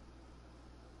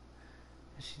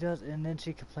 She does, and then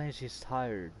she complains she's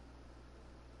tired.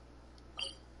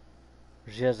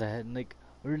 Or she has a head, like,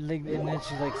 or like, and then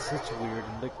she like sits weird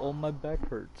and like, oh, my back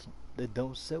hurts. They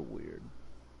don't sit weird.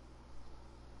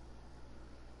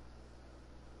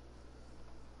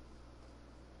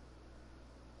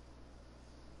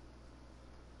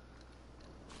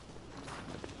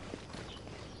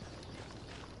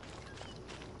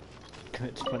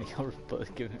 it's funny how we're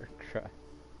both giving her crap.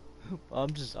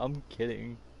 I'm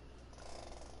kidding.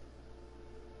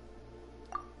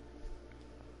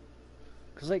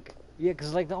 Cause like, yeah,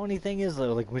 cause like the only thing is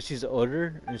though, like when she's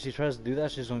older and she tries to do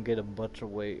that, she's gonna get a bunch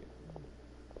of weight.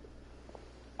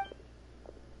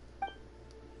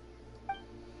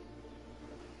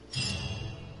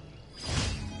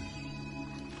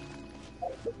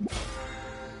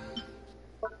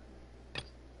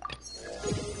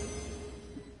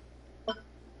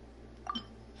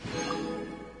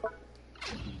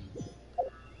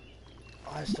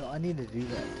 I need to do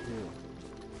that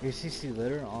too. ACC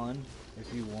later on,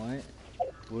 if you want,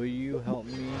 will you help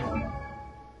me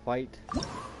fight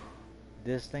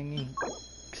this thingy?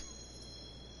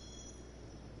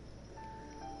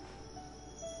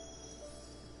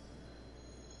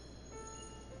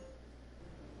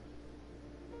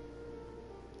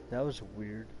 That was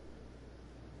weird.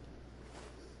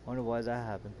 Wonder why that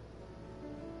happened.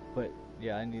 But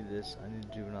yeah, I need this. I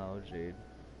need juvenile jade.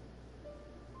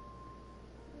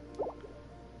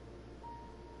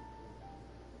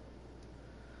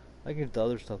 I can do the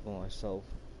other stuff by myself,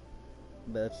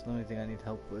 but that's the only thing I need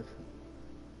help with.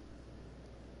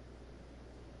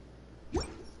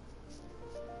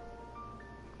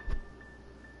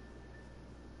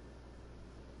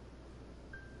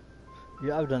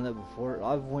 Yeah, I've done that before.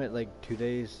 I've went like 2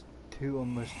 days,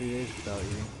 almost 3 days without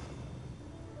eating.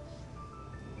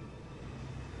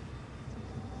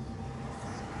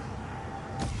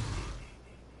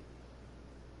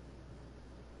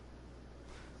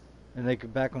 And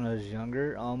like back when I was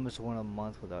younger, I almost went a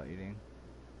month without eating.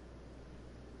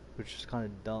 Which is kind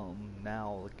of dumb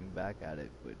now looking back at it,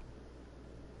 but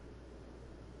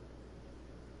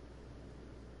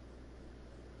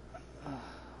I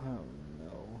don't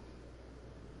know.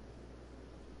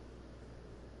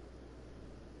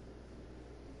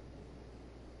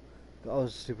 But I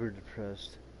was super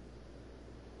depressed.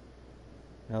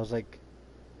 And I was like,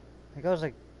 I was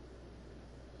like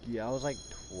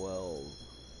 12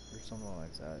 or something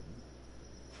like that.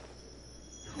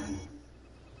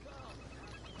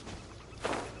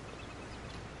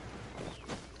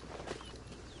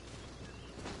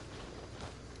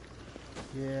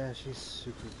 Yeah, she's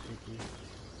super picky.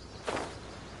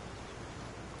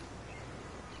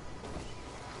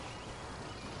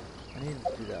 I need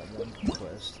to do that one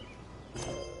quest.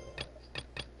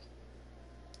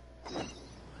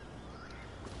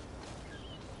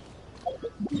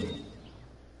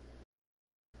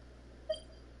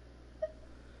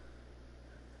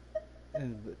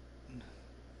 But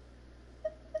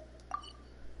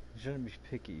you shouldn't be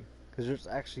picky, because there's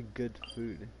actually good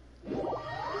food.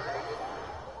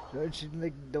 Don't you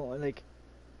don't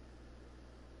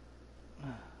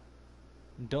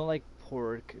like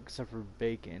pork except for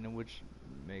bacon, which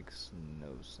makes no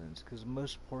sense because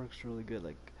most pork's really good.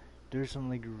 Like there's some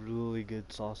like really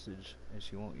good sausage and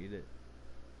she won't eat it.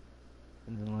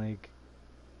 And then like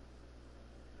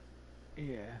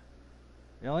yeah.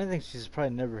 The only thing she's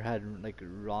probably never had like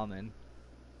ramen,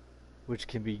 which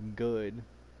can be good.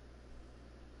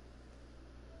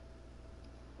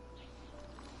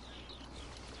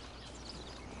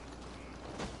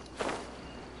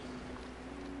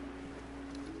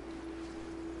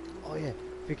 Oh yeah,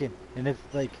 freaking. And if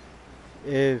like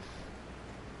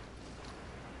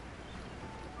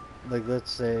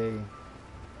let's say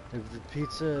if the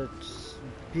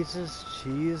pizza's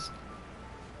cheese,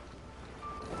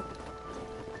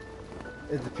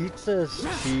 if the pizza's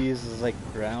cheese is like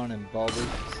brown and bubbly,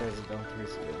 she says it don't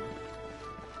taste good.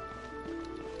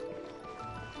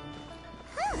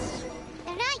 Huh,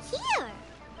 they're not here.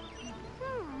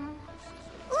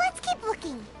 Let's keep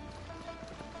looking.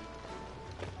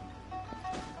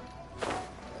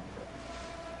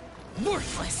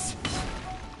 Worthless!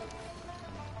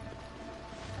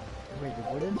 Wait,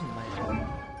 what is my...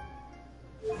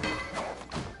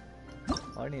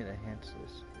 Oh, I need to enhance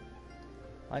this.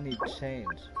 I need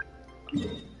change.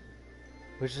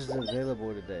 Which is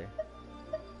available today.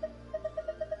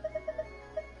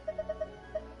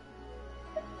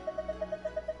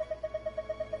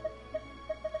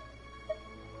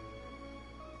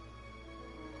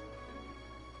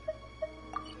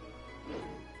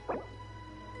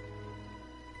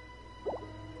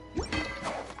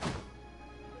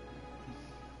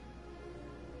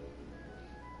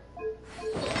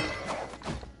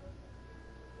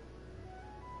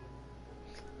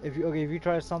 If you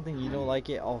try something you don't like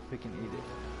it, I'll freaking eat it.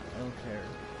 I don't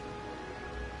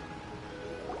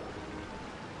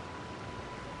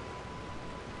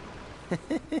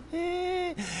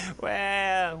care.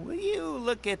 Well, will you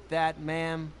look at that,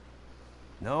 ma'am?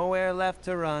 Nowhere left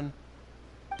to run.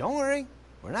 Don't worry,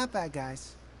 We're not bad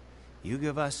guys. You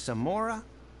give us some mora,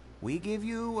 we give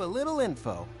you a little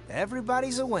info.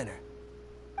 Everybody's a winner.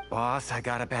 Boss, I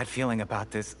got a bad feeling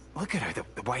about this. Look at her,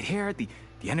 the white hair, the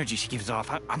energy she gives off.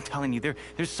 I'm telling you,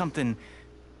 there's something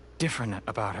different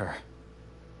about her.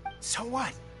 So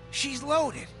what? She's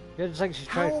loaded. Yeah, it's like she's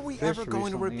How are we ever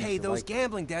going to repay those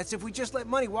gambling debts if we just let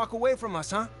money walk away from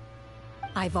us, huh?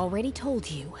 I've already told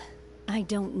you. I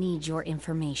don't need your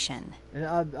information. And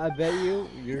I bet you,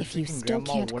 if you still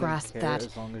can't grasp that,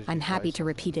 I'm happy to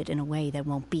repeat it in a way that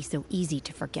won't be so easy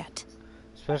to forget.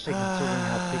 Especially considering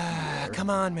how picky you are. Come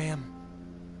on, ma'am.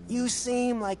 You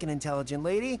seem like an intelligent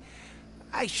lady.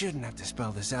 I shouldn't have to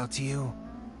spell this out to you.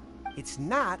 It's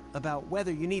not about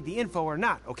whether you need the info or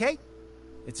not, okay?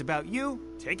 It's about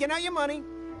you taking out your money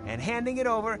and handing it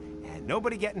over and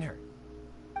nobody getting hurt.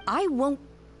 I won't.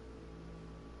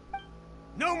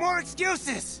 No more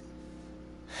excuses!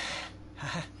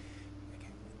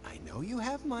 I know you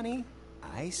have money.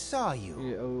 I saw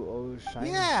you.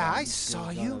 Yeah, I saw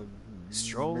you.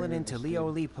 Strolling into Leo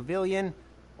Lee Pavilion,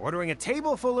 ordering a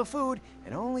table full of food,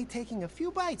 and only taking a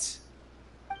few bites.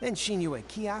 Then Shinyu at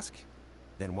kiosk,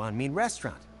 then Wanmin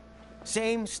restaurant.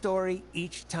 Same story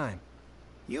each time.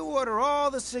 You order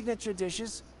all the signature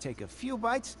dishes, take a few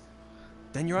bites,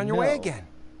 then you're on your way again.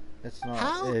 It's not,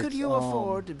 How could you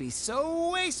afford to be so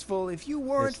wasteful if you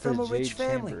weren't from a rich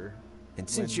family? And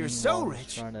since you're so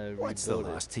rich, what's the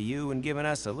loss to you in giving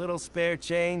us a little spare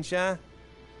change, huh?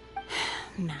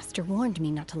 Master warned me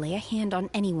not to lay a hand on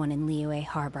anyone in Liyue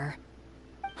Harbor.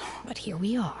 But here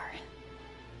we are.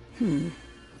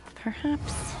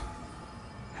 Perhaps...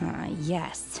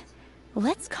 yes.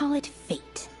 Let's call it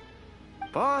fate.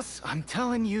 Boss, I'm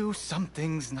telling you,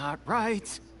 something's not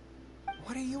right.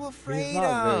 What are you afraid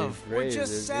of? We're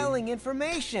just selling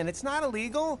information. It's not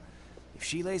illegal. If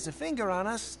she lays a finger on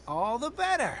us, all the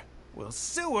better. We'll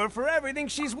sue her for everything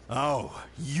she's... Oh,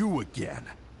 you again.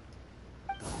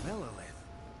 The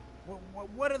Millilith.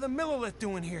 What are the Millilith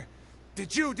doing here?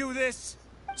 Did you do this?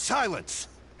 Silence!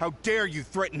 How dare you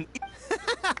threaten...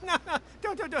 No,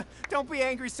 don't be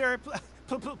angry, sir.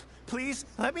 Please,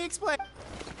 let me explain.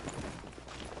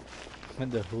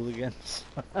 And the hooligans.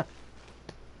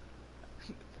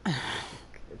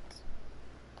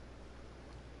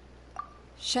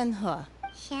 Shenhe.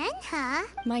 Shenhe?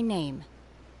 My name.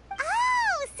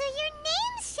 Oh, so your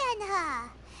name's Shenhe.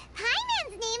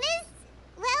 Paimon's name is,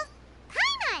 well,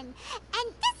 Paimon.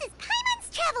 And this is Paimon's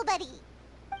travel buddy.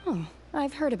 Oh,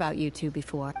 I've heard about you two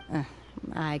before.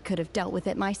 I could have dealt with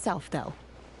it myself, though.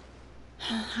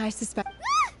 I suspect...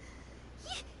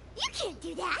 You can't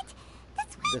do that.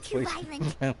 That's way too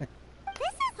violent. This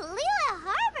is Liyue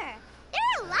Harbor. There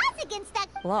are laws against that.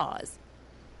 Laws?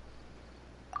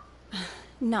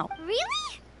 No.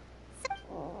 Really?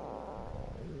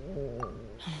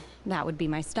 That would be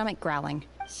my stomach growling.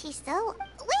 She's so...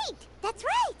 Wait, that's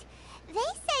right. They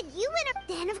said you went up...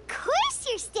 Then of course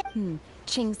you're still...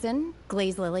 Chingson,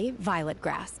 glaze lily, violet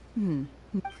grass. Kinda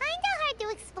hard to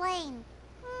explain.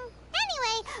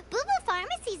 Anyway, Boo Boo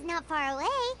Pharmacy's not far away.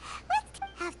 Let's...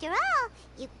 After all,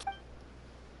 you...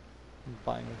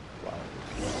 Buying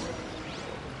flowers.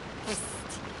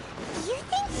 Do you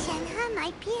think Shenhe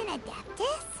might be an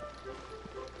Adeptus?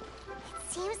 It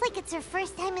seems like it's her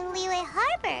first time in Liyue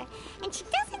Harbor, and she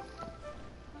doesn't...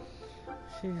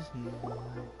 She's not.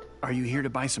 Are you here to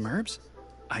buy some herbs?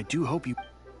 I do hope you...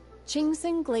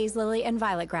 Chingson, glaze lily, and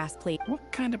violet grass, please.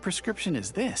 What kind of prescription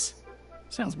is this?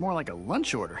 Sounds more like a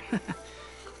lunch order.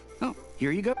 Oh,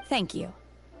 here you go. Thank you.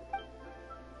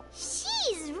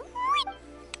 She's...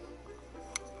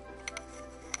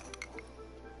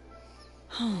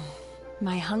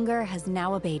 My hunger has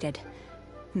now abated.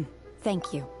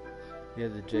 Thank you. Yeah,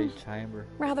 the Jade Chamber.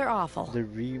 Rather awful. The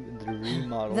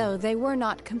remodel. Though they were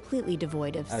not completely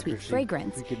devoid of sweet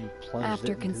fragrance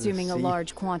after consuming a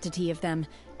large quantity of them.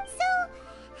 So,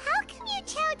 how come you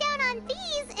chow down on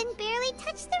these and barely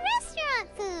touch the restaurant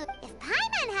food? If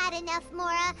Paimon had enough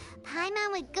mora,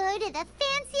 Paimon would go to the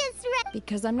fanciest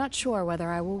Because I'm not sure whether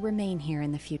I will remain here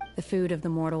in the future. The food of the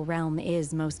mortal realm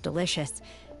is most delicious.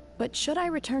 But should I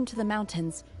return to the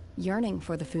mountains, yearning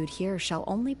for the food here shall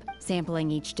only... Sampling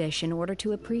each dish in order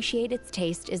to appreciate its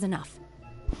taste is enough.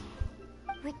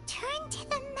 Return to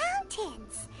the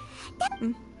mountains.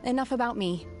 Enough about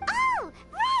me. Oh,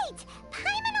 right!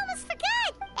 Paimon almost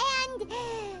forgot!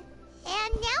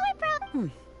 And now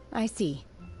we're I see.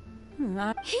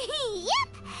 Yep!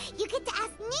 You get to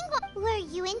ask Ningguang. Were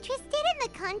you interested in the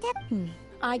contest?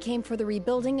 I came for the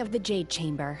rebuilding of the Jade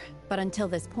Chamber, but until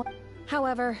this point...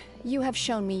 However, you have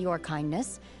shown me your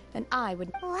kindness, and I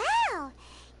would... Wow!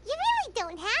 You really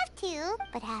don't have to.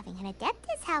 But having an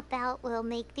Adeptus help out will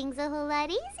make things a whole lot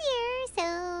easier,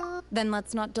 so... Then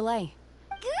let's not delay.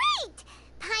 Great!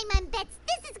 Paimon bets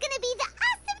this is gonna be the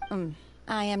awesome...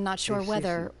 I am not sure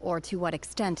whether or to what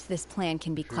extent this plan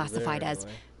can be classified as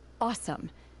awesome.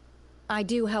 I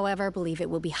do, however, believe it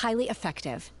will be highly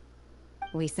effective.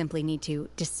 We simply need to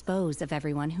dispose of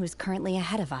everyone who is currently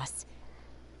ahead of us.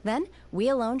 Then, we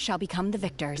alone shall become the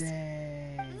victors.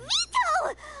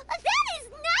 Veto! That is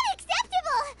not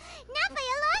acceptable! Not by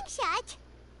a long shot!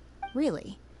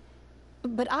 Really?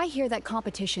 But I hear that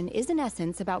competition is in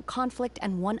essence about conflict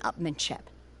and one-upmanship.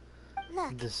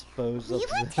 Look, dispose we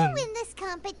of want them. to win this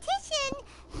competition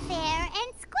fair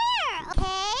and square,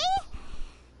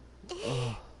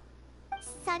 okay?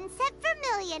 Sunset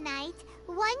Vermilionite,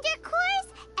 Wonder Course,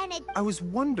 and a... I was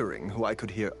wondering who I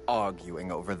could hear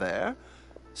arguing over there.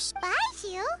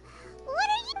 Baiju? What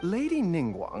are you... Lady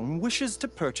Ningguang wishes to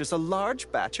purchase a large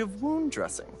batch of wound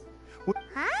dressing.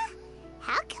 Huh?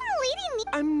 How can Lady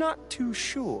I'm not too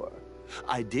sure.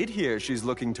 I did hear she's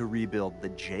looking to rebuild the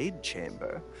Jade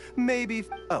Chamber. Maybe...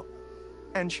 Oh,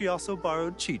 and she also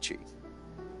borrowed Chi-Chi.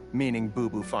 Meaning Boo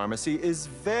Boo Pharmacy is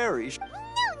very...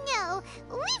 No,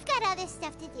 we've got other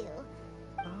stuff to do.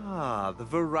 Ah, the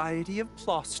variety of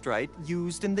plostrite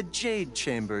used in the Jade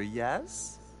Chamber,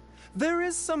 yes? There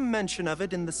is some mention of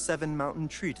it in the Seven Mountain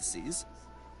Treatises.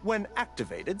 When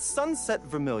activated, Sunset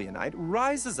Vermilionite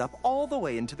rises up all the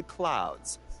way into the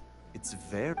clouds. It's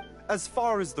very... As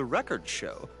far as the records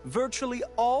show, virtually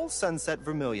all Sunset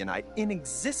Vermilionite in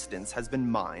existence has been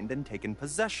mined and taken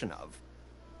possession of.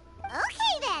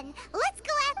 Okay then, let's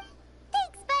go out.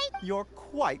 Thanks, Bite. You're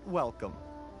quite welcome.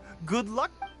 Good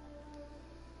luck.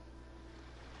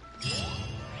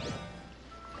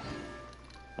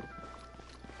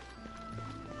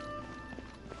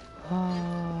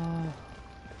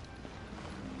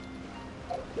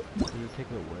 Did you take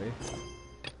it away?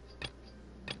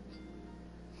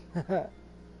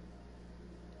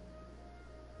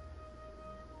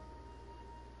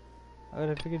 Alright,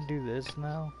 if we can do this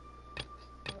now.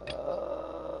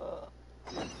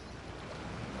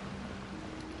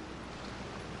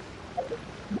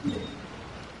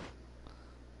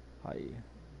 Hi.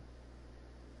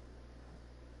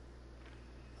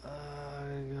 Go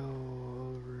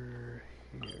over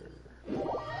here.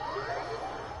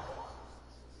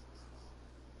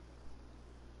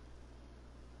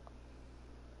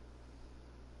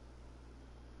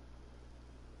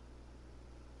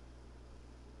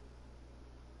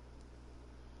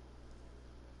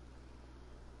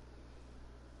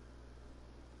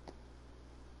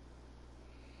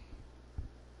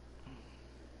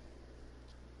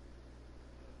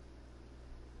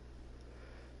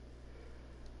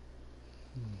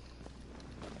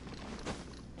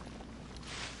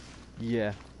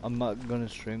 Yeah, I'm not gonna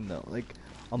stream though. Like,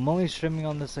 I'm only streaming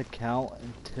on this account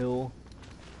until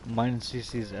mine and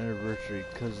CC's anniversary,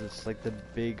 cause it's like the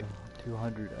big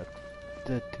 200th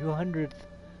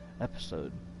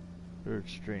episode or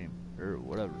stream or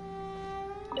whatever.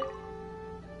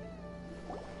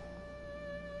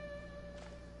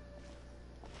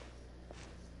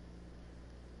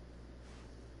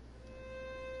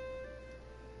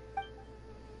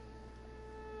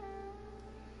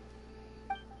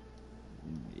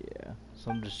 So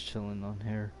I'm just chilling on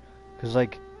here, cause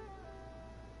like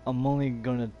I'm only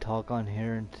gonna talk on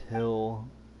here until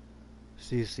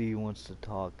CC wants to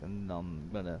talk, and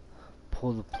I'm gonna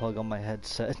pull the plug on my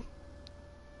headset,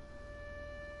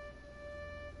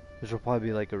 which will probably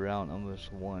be like around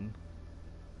almost 1,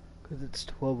 cause it's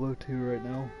 12:02 right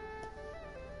now.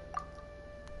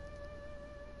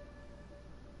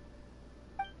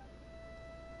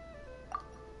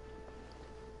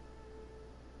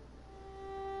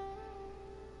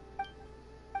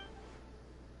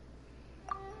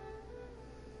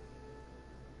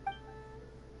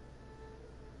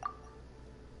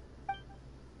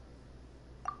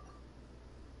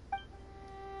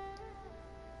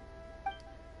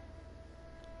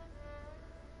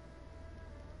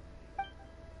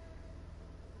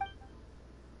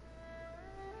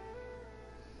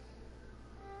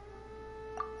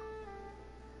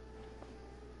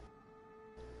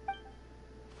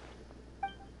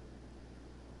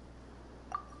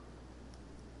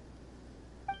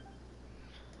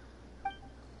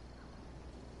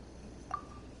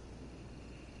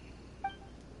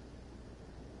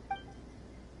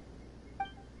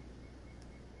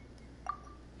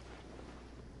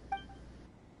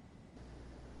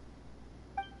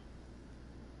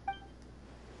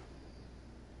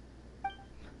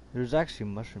 There's actually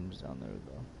mushrooms down there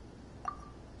though.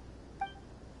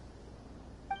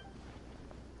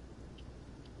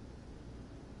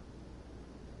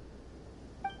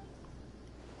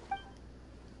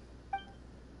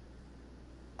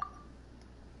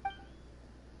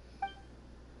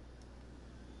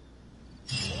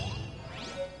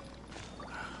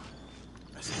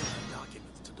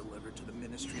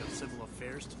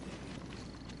 fares to me.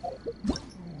 Oh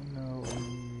no.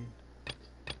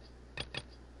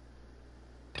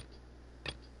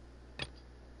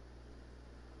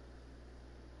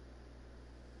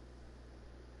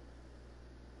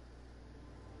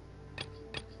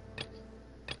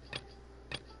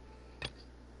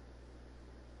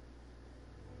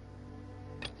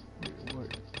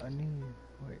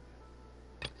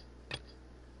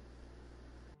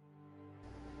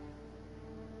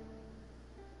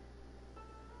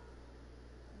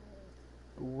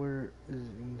 Where is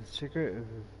the secret of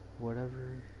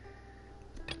whatever?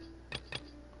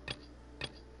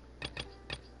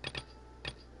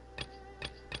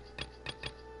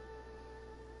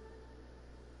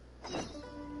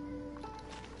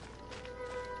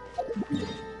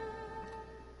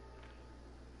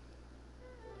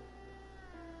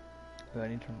 But I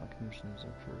need to turn my commissions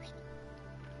up first.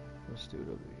 Let's do it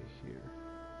over here.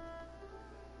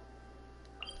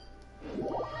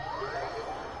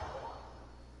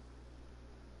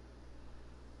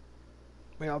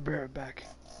 Wait, I'll be right back.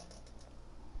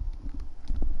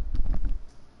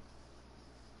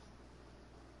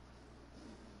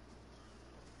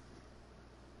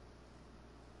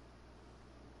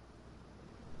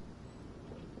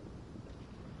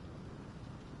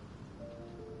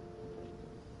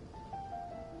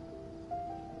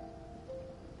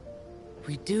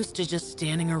 Reduced to just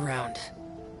standing around.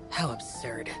 How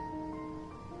absurd.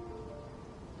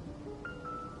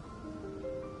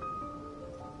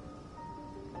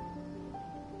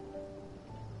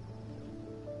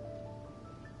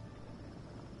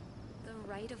 The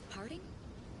rite of parting?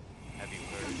 Have you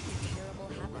heard? Something terrible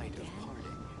happened Rite again. of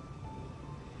parting.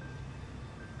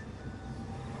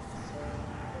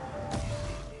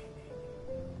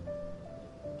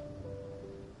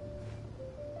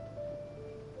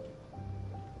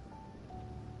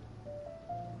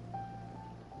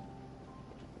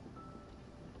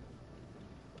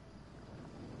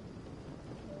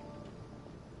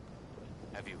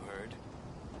 Have you heard?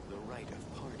 The rite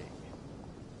of parting.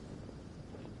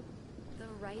 The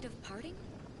rite of parting?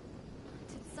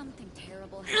 Did something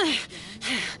terrible happen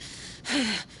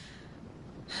again?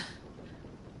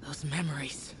 Those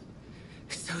memories.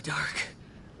 So dark.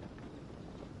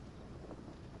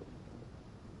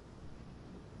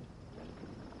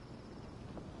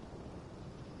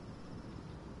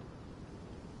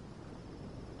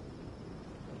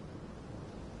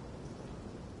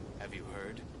 Have you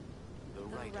heard? The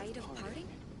Rite of parting?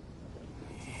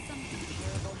 Did something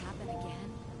terrible happen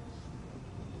again?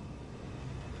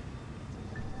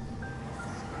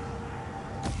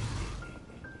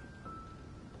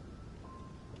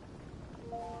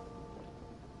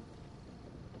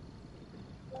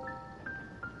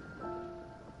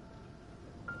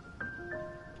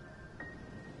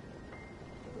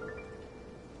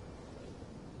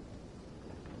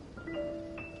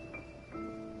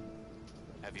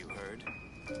 Have you heard?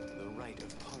 The rite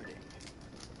of parting.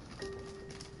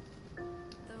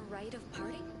 The rite of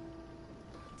parting?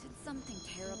 Did something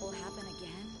terrible happen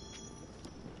again?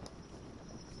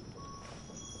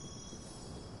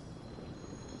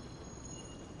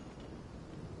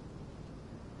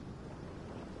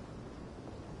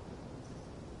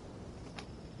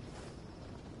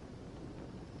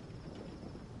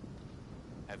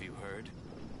 Have you heard?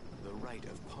 The rite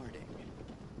of parting.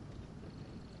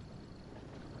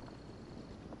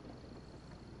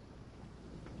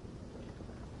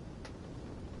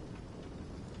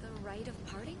 The rite of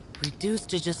parting? Reduced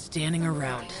to just standing Something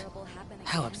around. terrible happened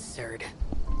How again? absurd.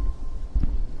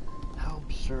 How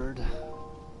absurd.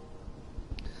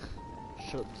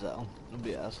 Shut up, Zal. Don't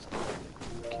be asked.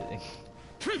 I'm kidding.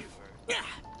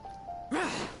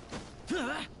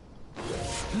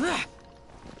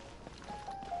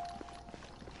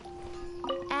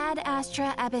 Ad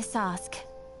Astra Abyssosk.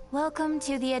 Welcome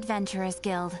to the Adventurers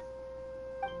Guild.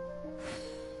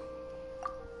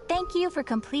 Thank you for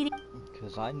completing.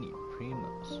 Because I need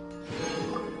primos.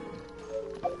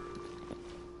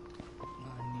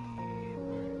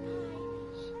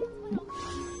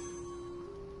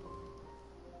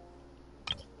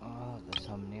 That's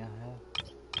how many I have.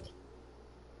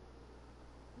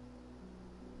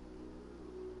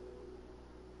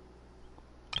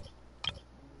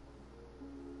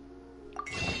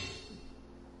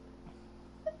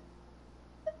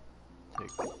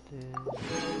 Take this.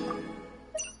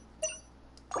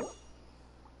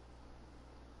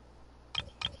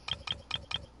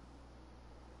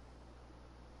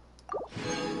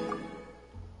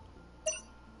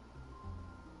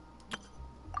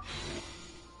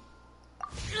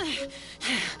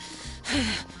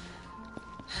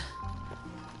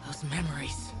 Those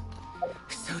memories.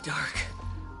 So dark.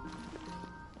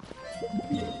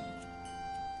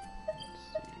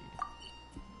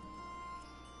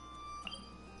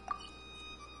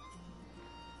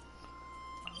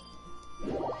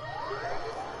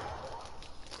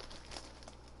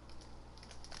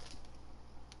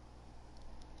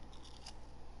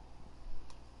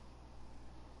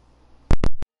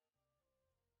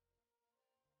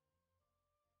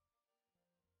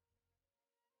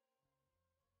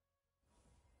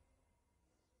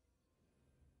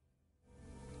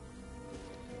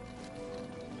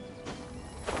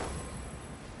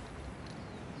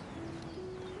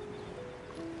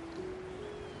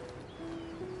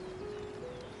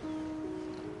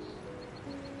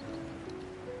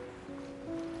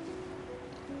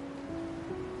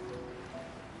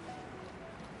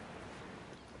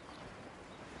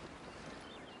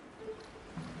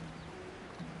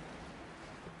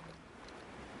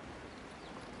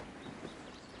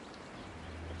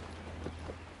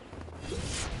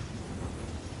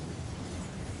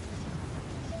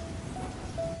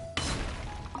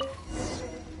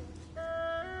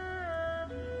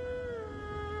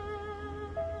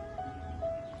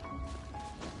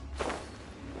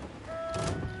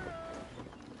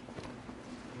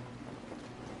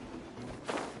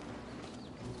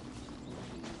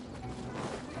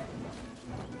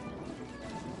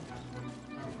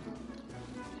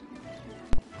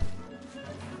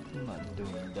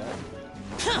 that.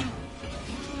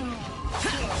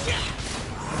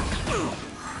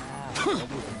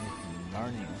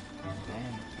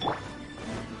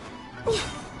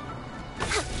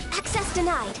 Access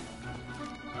denied.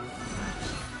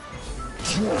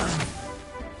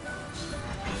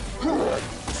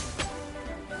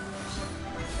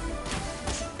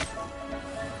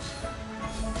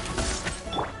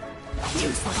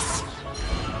 Useless.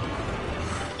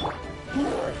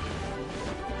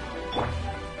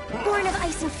 Born of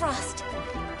ice and frost.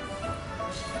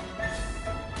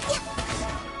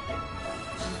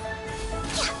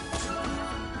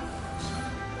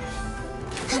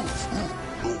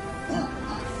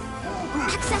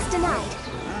 Access denied.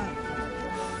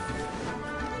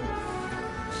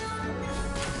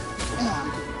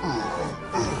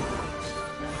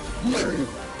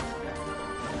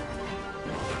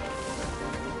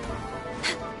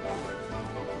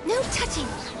 No touching.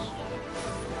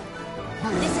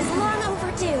 This is long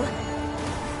overdue.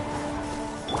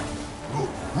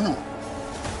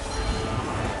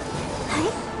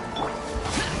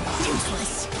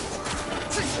 Useless.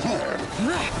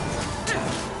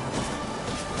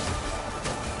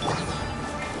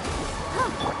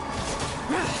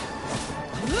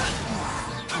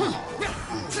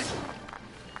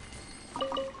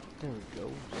 There we go.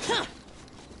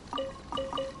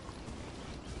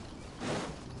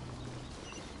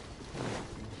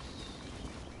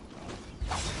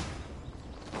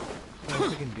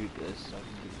 I can do this. I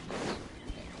can do this.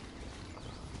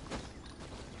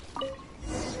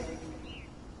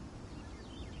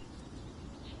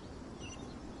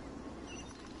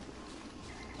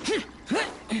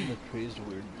 The tree is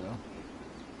weird though.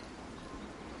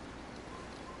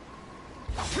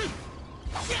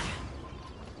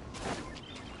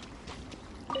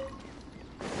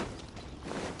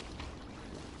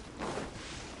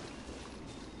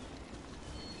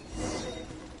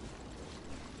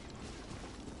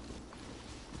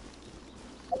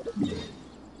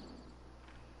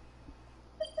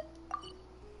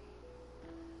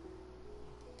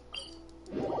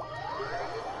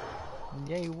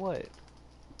 Yay, what?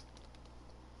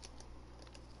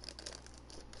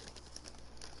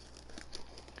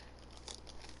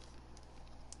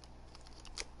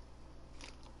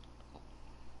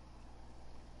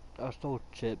 I stole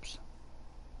chips.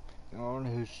 I don't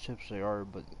know whose chips they are,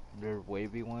 but they're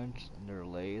wavy ones, and they're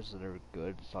Lays, and they're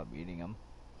good. Stop eating them.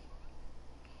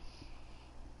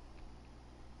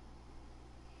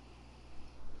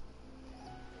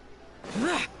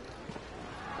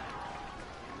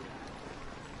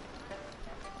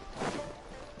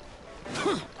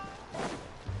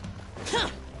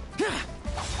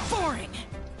 Boring.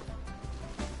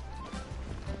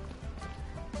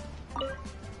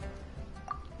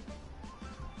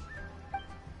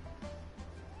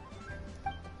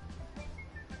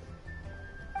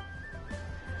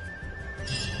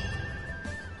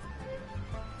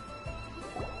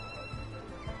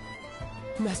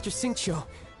 Master Xingqiu,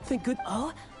 thank good.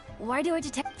 Oh? Why do I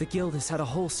detect? The guild has had a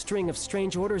whole string of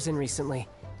strange orders in recently.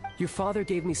 Your father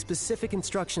gave me specific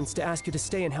instructions to ask you to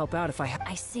stay and help out if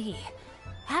I see.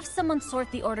 Have someone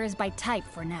sort the orders by type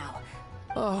for now.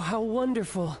 Oh, how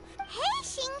wonderful. Hey,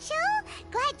 Xingqiu!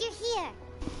 Glad you're here.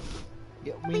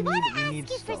 Yeah, We want to need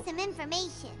ask you stuff. for some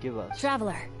information. Give us.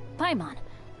 Traveler, Paimon,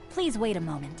 please wait a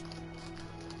moment.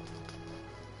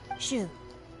 Shu,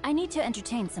 I need to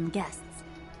entertain some guests.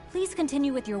 Please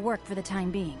continue with your work for the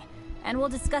time being, and we'll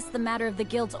discuss the matter of the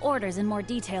guild's orders in more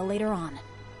detail later on.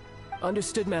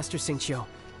 Understood, Master Xingqiu.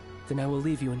 Then I will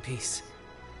leave you in peace.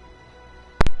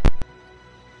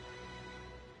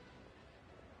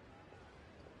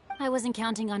 I wasn't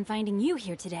counting on finding you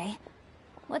here today.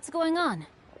 What's going on?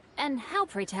 And how,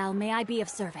 pray tell, may I be of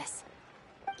service?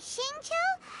 Xingqiu,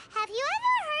 have you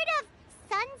ever heard of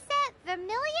Sunset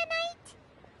Vermilionite?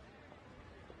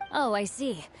 Oh, I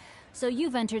see. So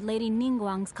you've entered Lady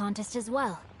Ningguang's contest as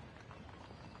well.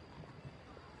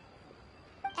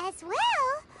 As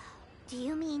well? Do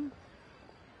you mean...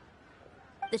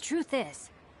 The truth is,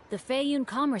 the Feiyun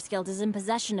Commerce Guild is in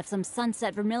possession of some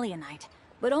Sunset Vermilionite,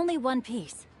 but only one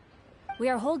piece. We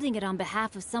are holding it on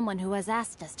behalf of someone who has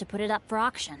asked us to put it up for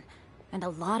auction, and a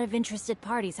lot of interested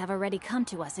parties have already come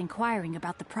to us inquiring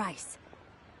about the price.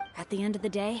 At the end of the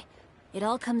day, it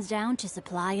all comes down to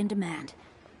supply and demand.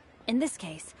 In this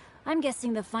case, I'm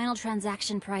guessing the final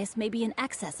transaction price may be in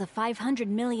excess of 500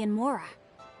 million mora.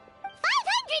 500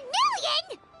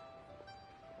 million?!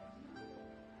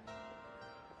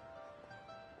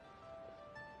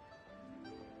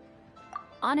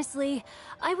 Honestly,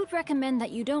 I would recommend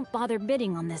that you don't bother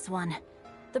bidding on this one.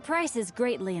 The price is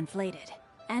greatly inflated,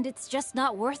 and it's just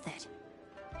not worth it.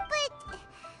 But...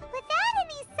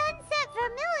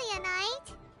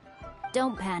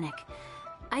 Don't panic.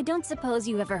 I don't suppose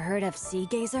you ever heard of Sea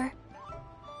Gazer?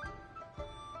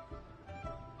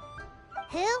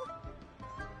 Who?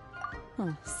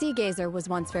 Sea Gazer was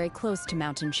once very close to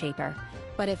Mountain Shaper,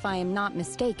 but if I am not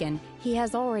mistaken, he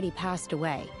has already passed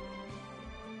away.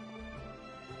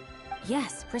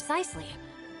 Yes, precisely.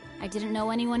 I didn't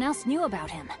know anyone else knew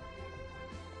about him.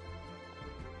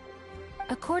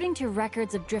 According to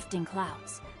records of drifting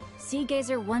clouds, Sea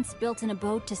Gazer once built an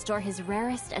abode to store his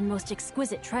rarest and most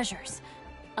exquisite treasures,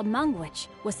 among which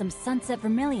was some sunset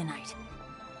vermilionite.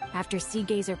 After Sea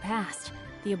Gazer passed,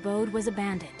 the abode was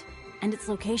abandoned, and its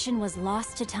location was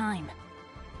lost to time.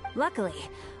 Luckily,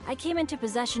 I came into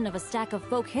possession of a stack of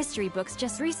folk history books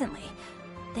just recently.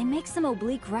 They make some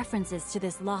oblique references to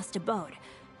this lost abode,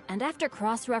 and after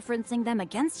cross-referencing them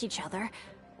against each other,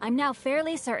 I'm now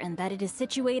fairly certain that it is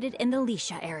situated in the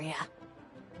Lisha area.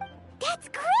 That's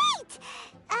great!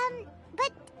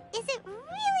 But is it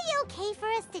really okay for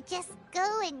us to just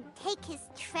go and take his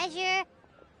treasure?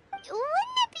 Wouldn't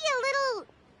it be a little,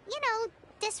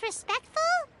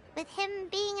 disrespectful? With him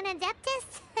being an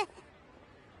Adeptus?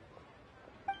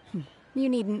 You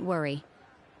needn't worry.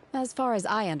 As far as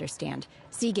I understand,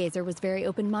 Sea Gazer was very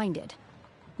open-minded.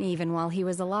 Even while he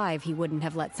was alive, he wouldn't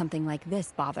have let something like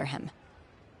this bother him.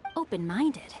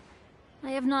 Open-minded?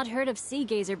 I have not heard of Sea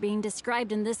Gazer being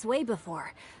described in this way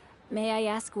before. May I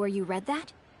ask where you read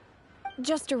that?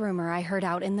 Just a rumor I heard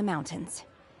out in the mountains.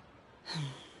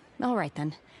 All right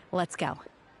then, let's go.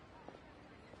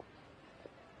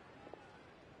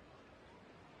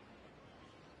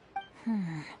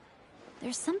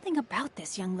 There's something about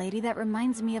this young lady that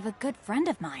reminds me of a good friend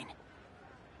of mine.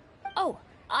 Oh,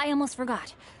 I almost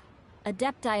forgot.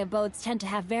 Adepti abodes tend to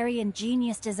have very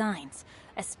ingenious designs,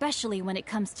 especially when it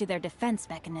comes to their defense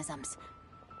mechanisms.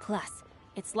 Plus,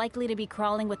 it's likely to be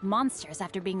crawling with monsters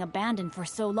after being abandoned for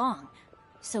so long.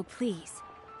 So please,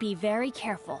 be very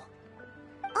careful.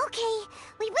 Okay,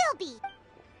 we will be.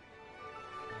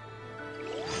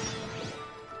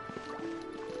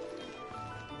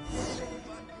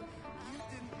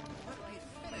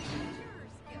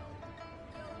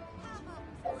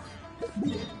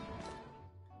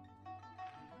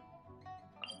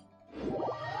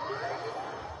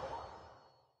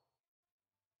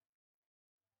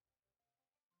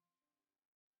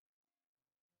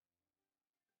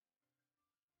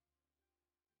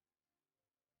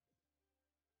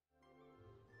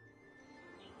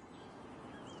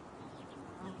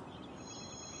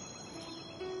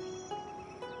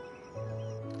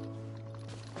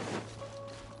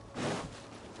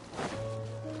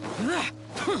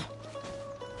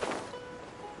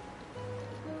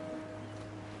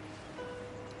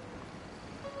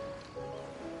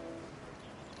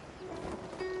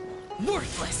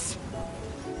 Worthless!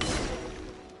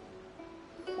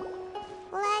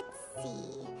 Let's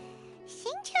see.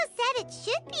 Shincho said it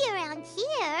should be around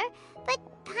here, but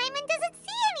Paimon doesn't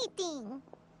see anything.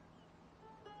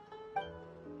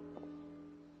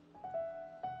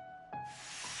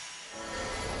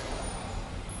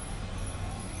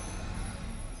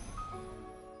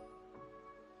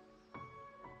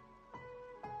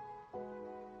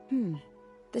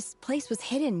 This place was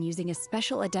hidden using a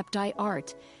special Adepti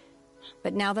art.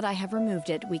 But now that I have removed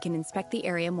it, we can inspect the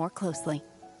area more closely.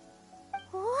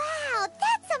 Wow,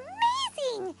 that's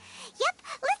amazing! Yep,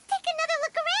 let's take another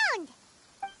look around.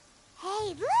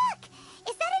 Hey, look!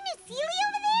 Is that a new Sealy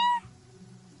over there?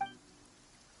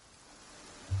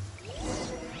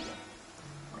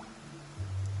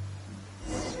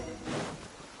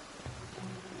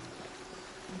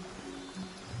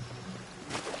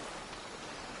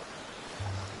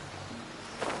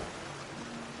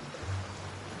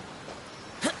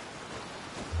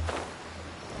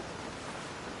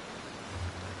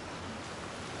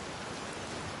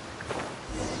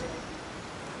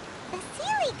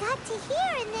 Got to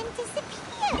here and then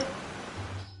disappear.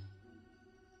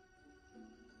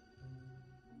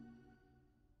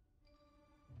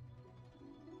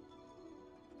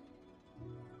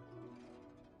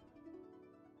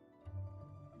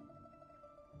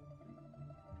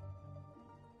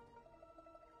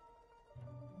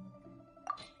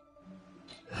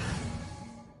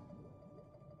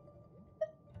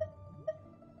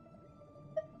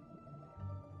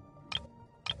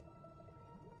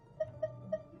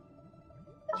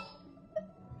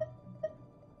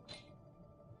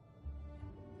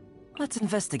 Let's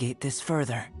investigate this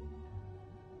further.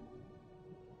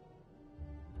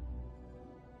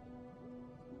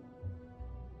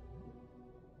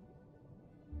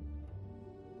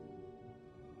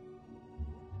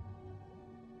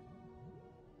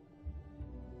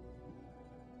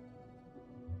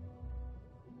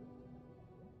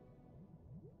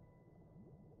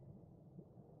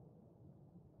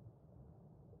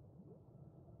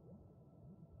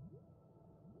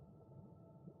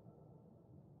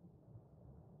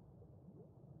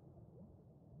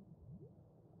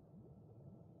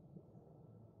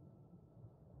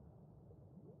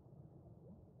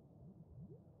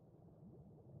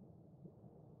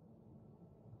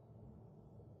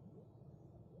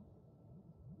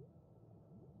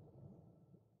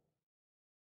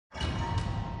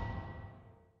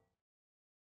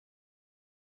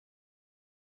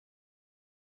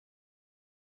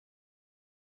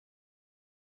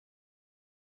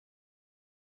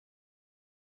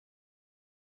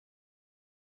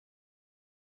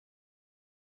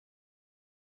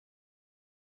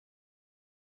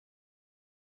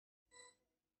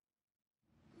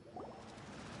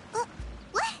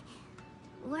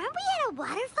 a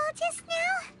waterfall just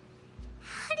now?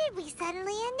 How did we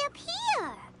suddenly end up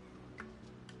here?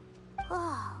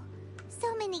 Whoa,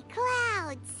 so many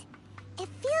clouds. It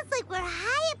feels like we're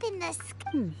high up in the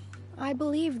sky. I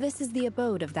believe this is the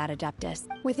abode of that Adeptus.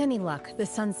 With any luck, the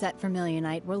sunset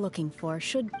vermilionite we're looking for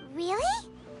should... Really?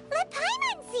 Let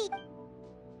Paimon see!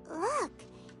 Look,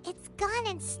 it's gone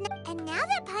and and now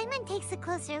that Paimon takes a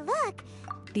closer look...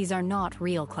 These are not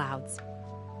real clouds.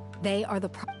 They are the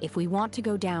If we want to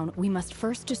go down, we must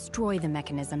first destroy the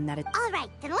mechanism that it... Alright,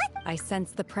 then what? I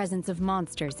sense the presence of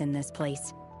monsters in this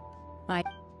place.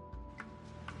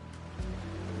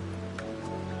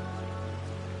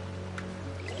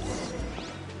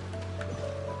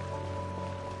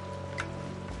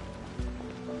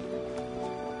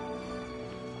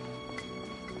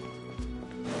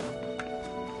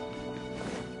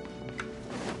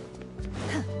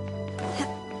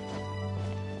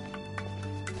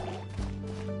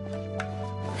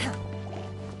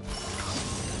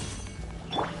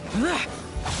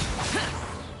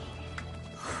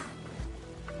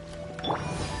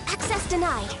 Access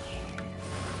denied.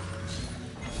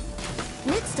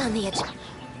 Next on the agenda.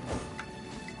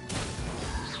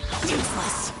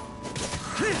 Useless.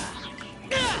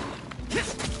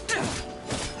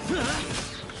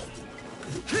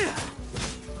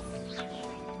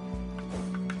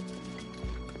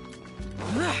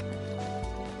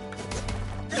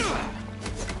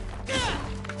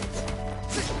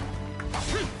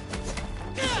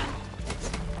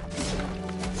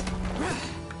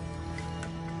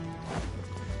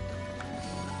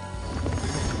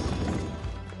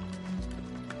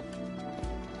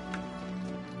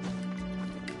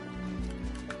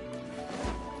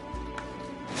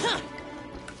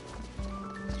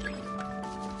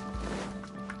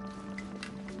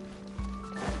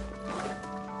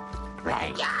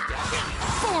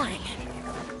 Boring!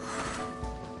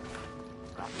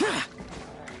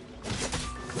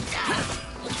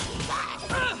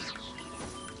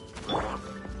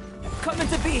 Coming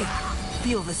to be!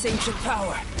 Feel this ancient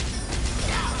power.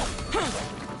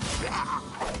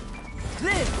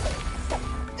 Live!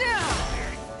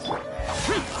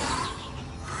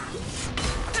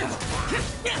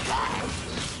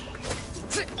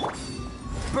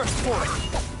 Burst forth!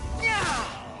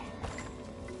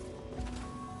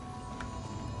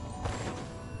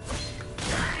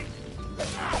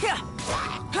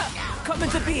 Coming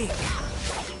to be!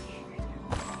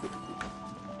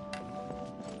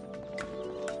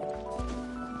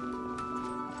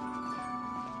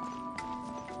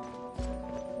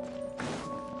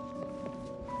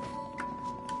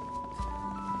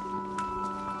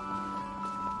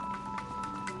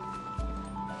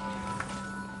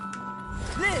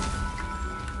 Live!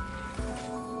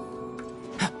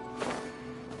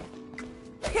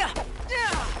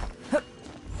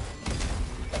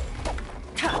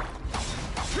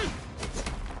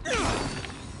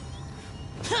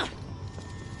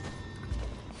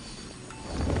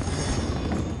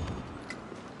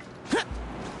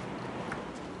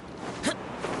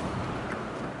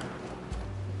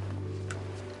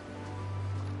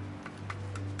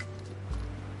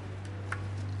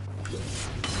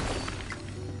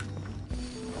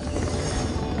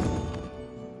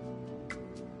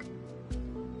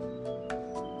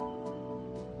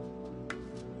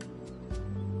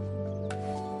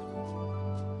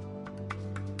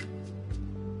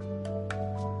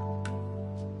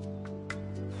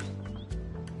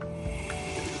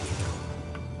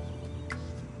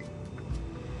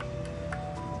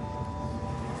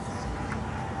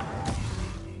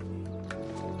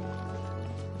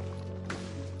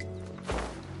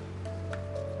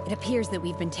 It appears that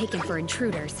we've been taken for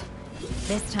intruders.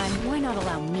 This time, why not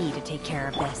allow me to take care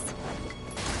of this?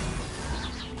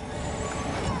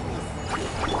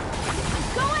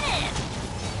 Going in!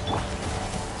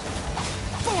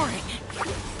 Boring!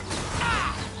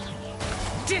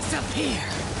 Disappear!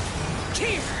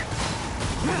 Here!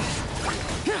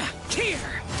 Here!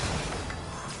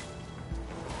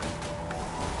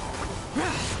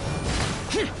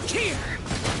 Here!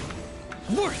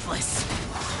 Worthless!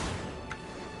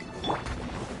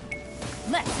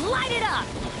 Let's light it up!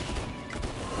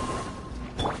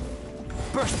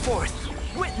 Burst forth!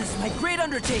 Witness my great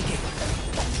undertaking!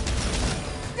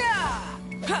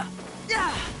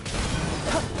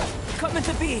 Coming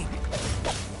to be!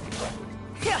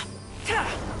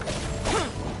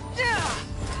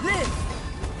 Live!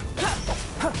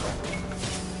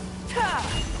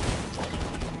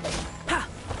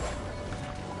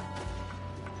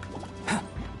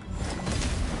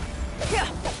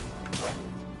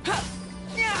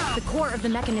 The core of the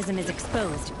mechanism is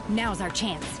exposed. Now's our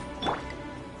chance.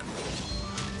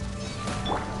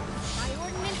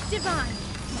 Divine,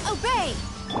 obey!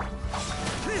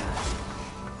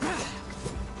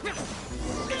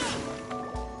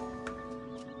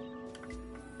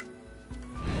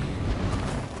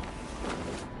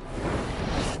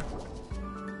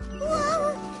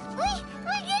 Whoa!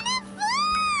 We're gonna fall!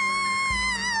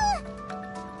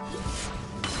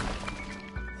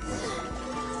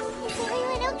 Is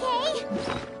everyone okay?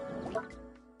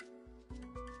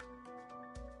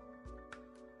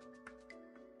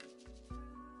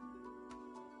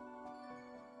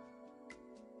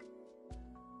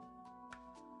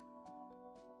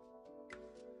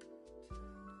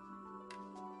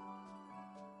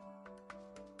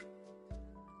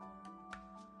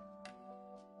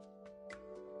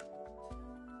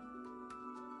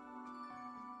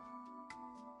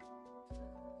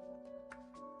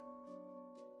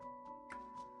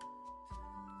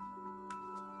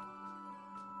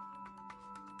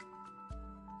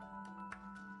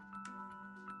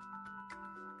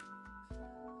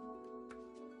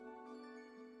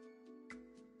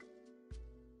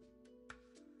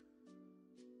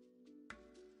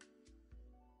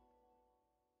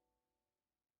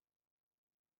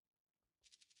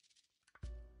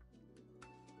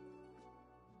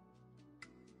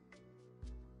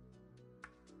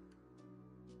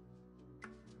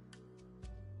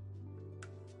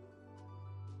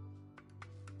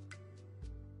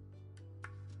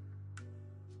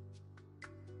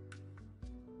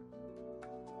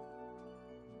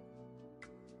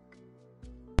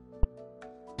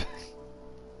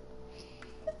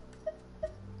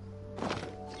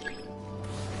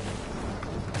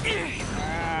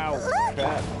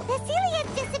 Crap. The Celia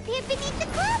disappeared beneath the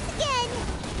glass again!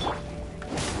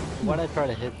 Why'd I try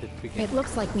to hit the freaking... It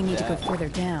looks like we need to go further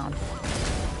down.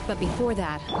 But before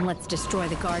that, let's destroy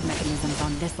the guard mechanisms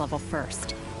on this level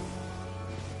first.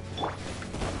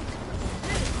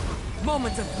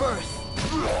 Moment of birth.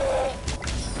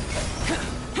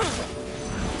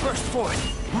 Burst forth.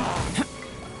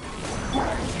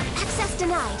 Access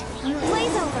denied.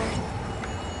 Blaze over.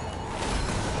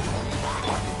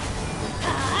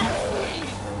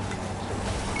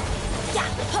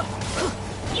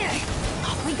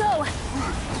 Off we go.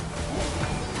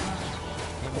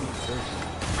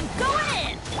 I'm going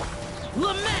in.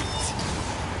 Lament.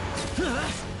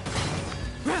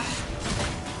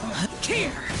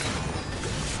 Here.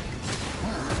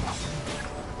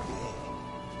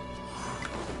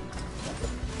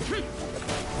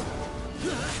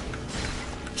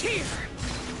 Here.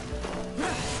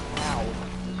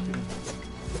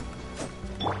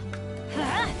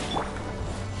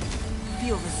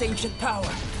 Feel this ancient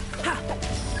power. Ha!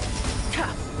 Ha!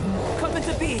 Come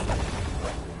into being.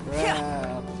 Crap.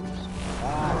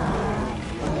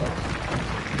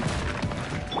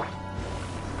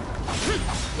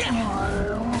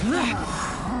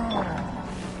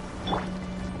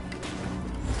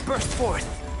 Burst forth.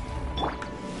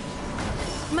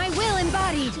 My will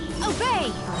embodied.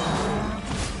 Obey.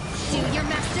 Do your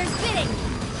master's bidding.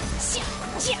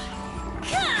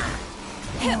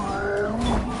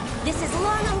 This is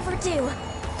long overdue.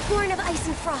 Born of ice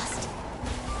and frost.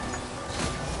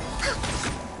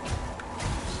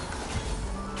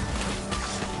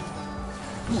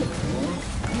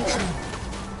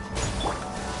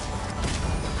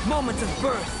 Moment of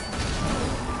birth.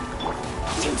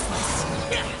 Useless.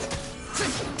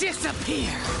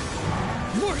 Disappear.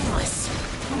 Worthless.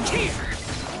 Here.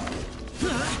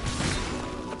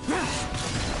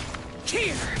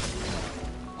 Here.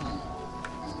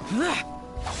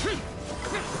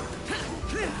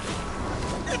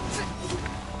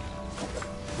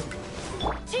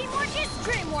 Teamwork is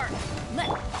dreamwork.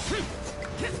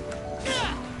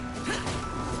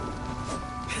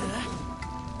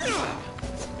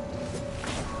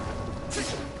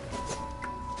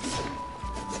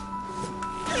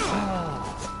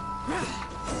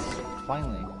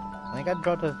 Finally. I think I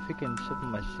dropped a freaking chip in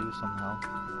my shoe somehow.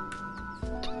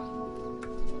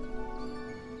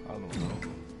 I don't know.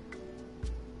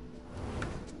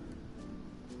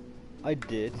 I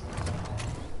did.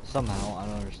 Somehow. I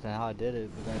don't understand how I did it,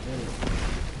 but I did it.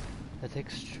 That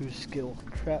takes true skill.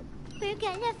 Crap. We're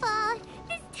gonna fall.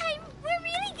 This time, we're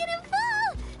really gonna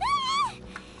fall. Ah!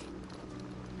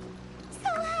 So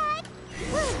hot.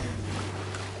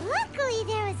 Luckily,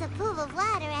 there was a pool of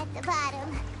water at the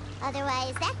bottom.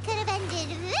 Otherwise, that could have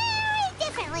ended very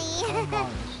differently.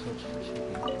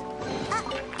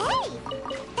 Hey!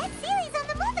 That Sealy's on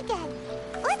the move again.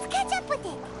 Let's catch up with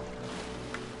it.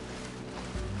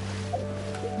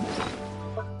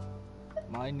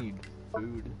 I need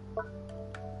food.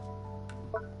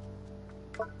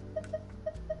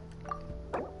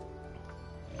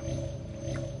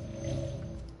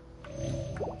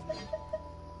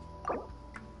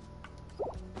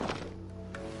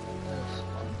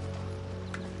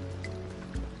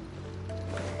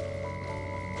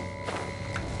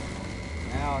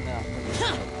 now.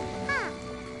 Huh.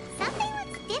 Something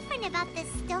looks different about this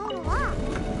stone wall.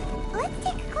 Let's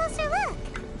take a closer look.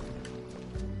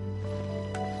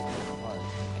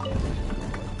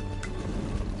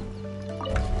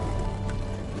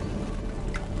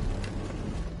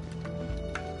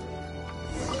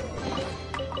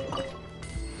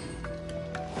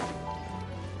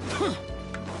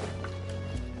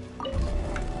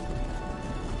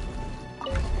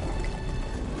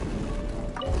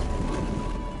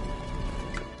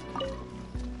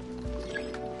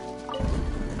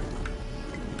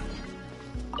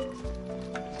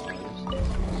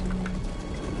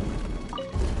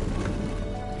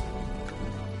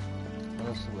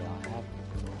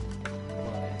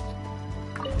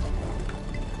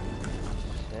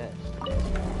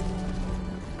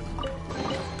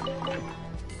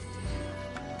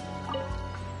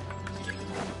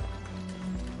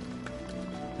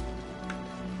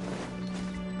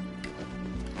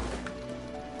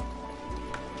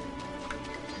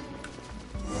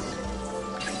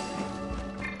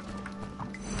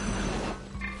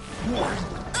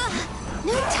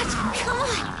 No touching, come on!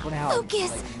 Funny how,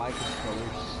 Focus! like, my controller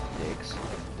sticks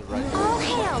the right All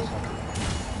hail!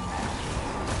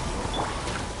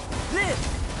 Live!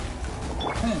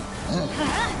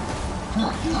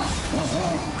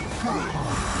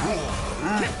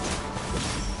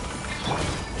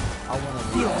 I wanna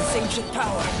feel this ancient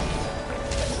power.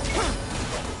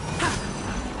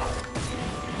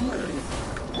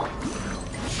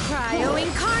 Cryo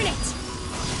incarnate!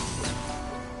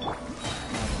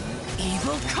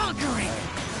 Evil conquering!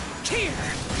 Here!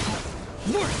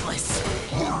 Worthless!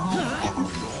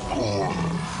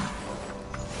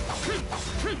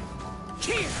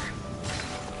 Here!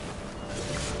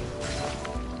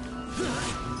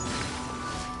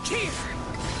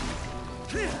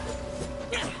 Here!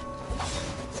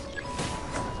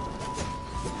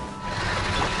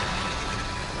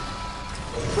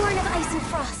 Born of ice and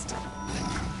frost.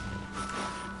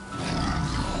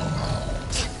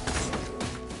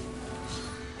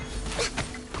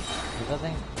 I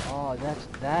think, oh,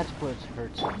 that's what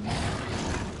hurts me.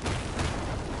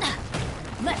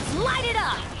 Let's light it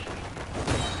up!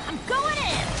 I'm going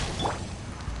in!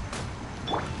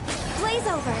 Blaze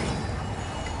over.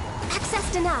 Access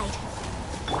denied.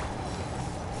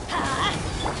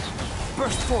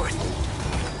 Burst forth!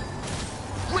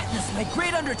 Witness my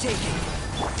great undertaking!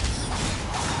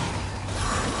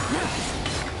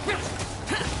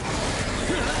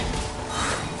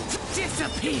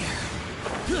 Disappear!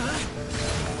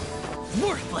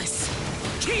 Worthless!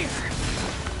 Here!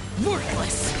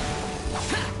 Worthless!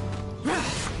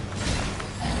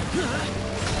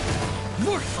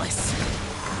 Worthless!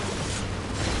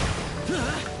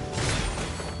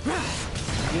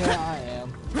 Yeah, I am.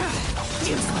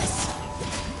 Useless!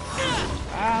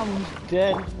 I'm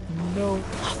dead. No.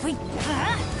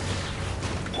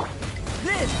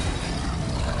 This!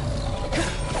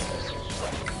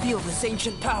 Feel this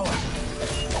ancient power!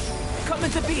 Come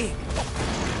into being!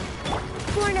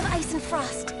 Born of ice and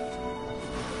frost.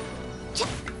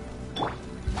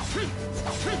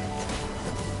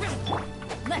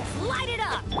 Let's light it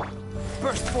up!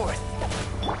 Burst forth!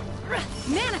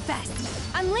 Manifest!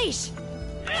 Unleash!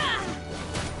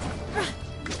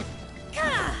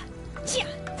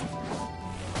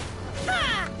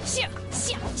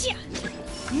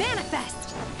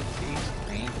 Manifest!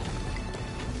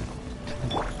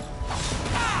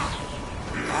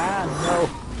 Ah, no.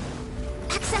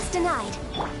 Access denied.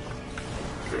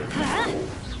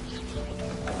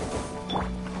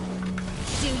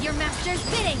 Do your master's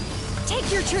bidding!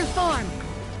 Take your true form!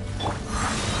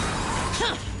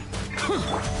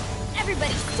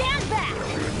 Everybody stand back!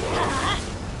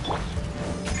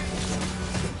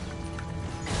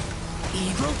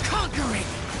 Evil conquering!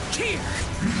 Here!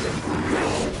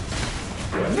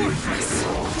 Worthless!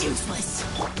 Useless!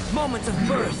 Moment of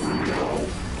birth!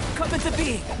 Come into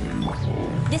being!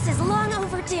 This is long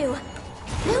overdue.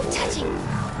 No touching.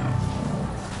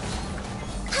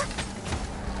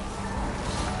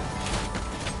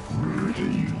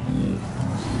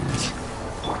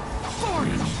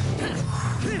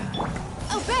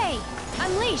 Obey!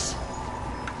 Unleash!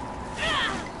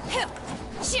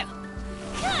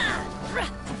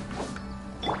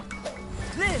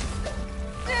 Live!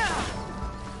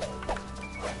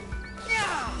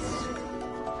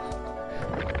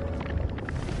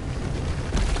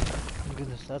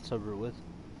 Goodness, that's over with.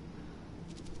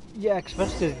 Yeah,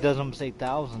 especially if it does almost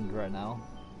 8,000 right now.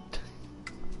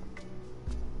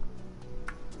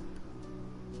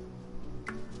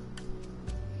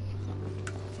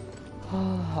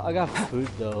 I got food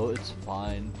though, it's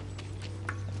fine.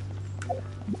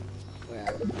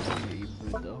 Yeah.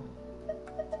 good though.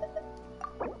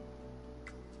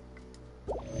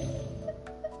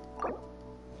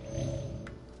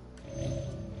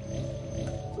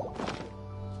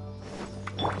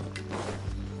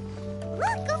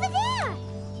 Look, over there!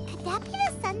 Could that be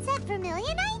the sunset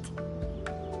vermilionite?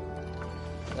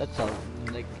 That's a,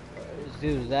 like, it's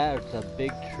either that or it's a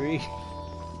big tree.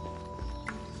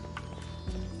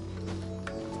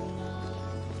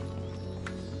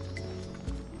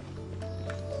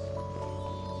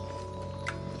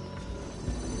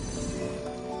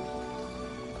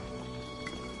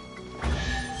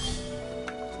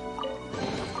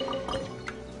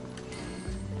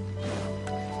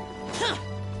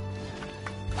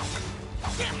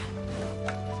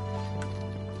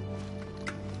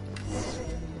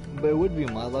 But it would be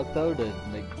my luck though to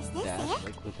like dash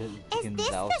like with his freaking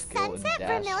Zao skill and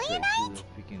dash straight to the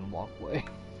freaking walkway.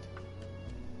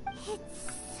 It's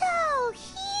so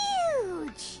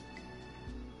huge!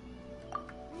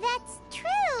 That's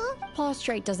true!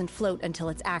 Plaustrite doesn't float until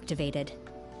it's activated.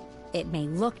 It may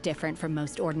look different from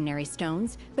most ordinary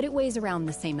stones, but it weighs around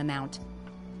the same amount.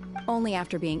 Only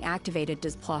after being activated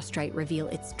does Plaustrite reveal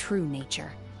its true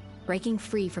nature, breaking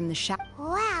free from the shadow.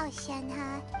 Wow,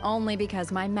 Shenhe. Only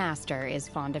because my master is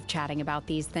fond of chatting about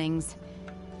these things.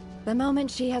 The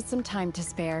moment she has some time to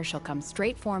spare, she'll come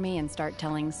straight for me and start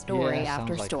telling story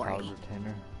after story.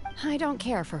 I don't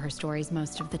care for her stories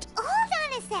most of the time. Hold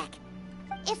on a sec.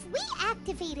 If we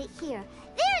activate it here,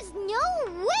 there's no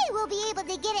way we'll be able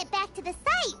to get it back to the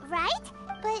site, right?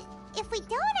 But if we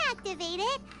don't activate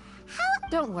it, how...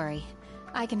 Don't worry.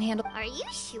 I can handle... Are you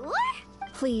sure?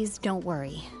 Please don't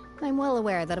worry. I'm well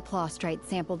aware that a Plaustrite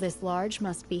sample this large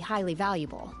must be highly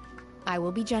valuable. I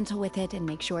will be gentle with it and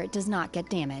make sure it does not get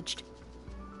damaged.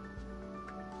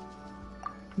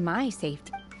 My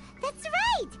safety. That's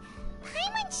right!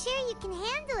 I'm unsure you can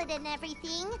handle it and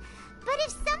everything, but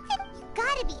if something, you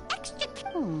gotta be extra...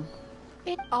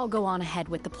 I'll go on ahead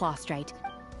with the Plaustrite.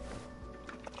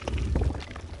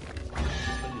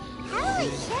 How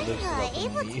is Shenhe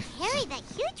able to carry that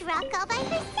huge rock all by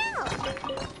herself?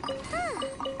 Huh.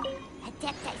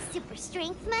 Adepti super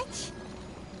strength much?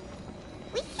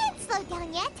 We can't slow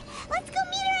down yet. Let's go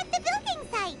meet her at the building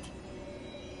site.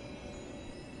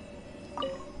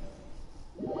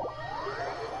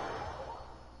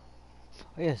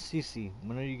 Oh yeah, Cece,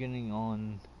 when are you getting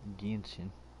on Genshin?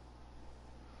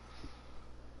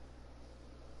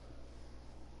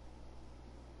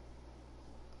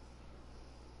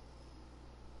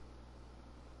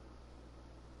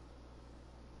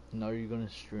 And are you gonna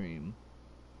stream?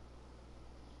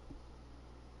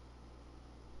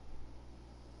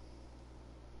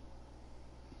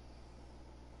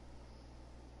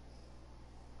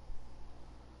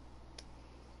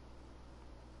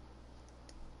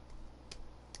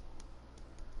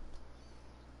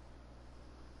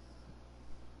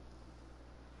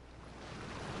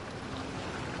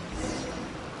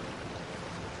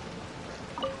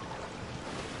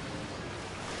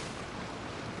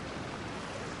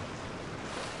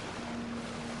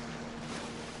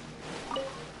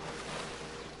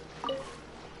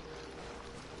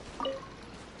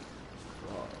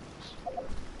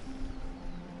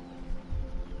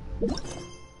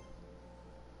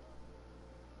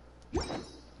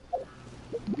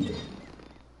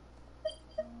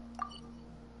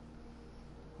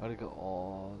 Gotta go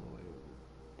all the way over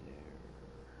there.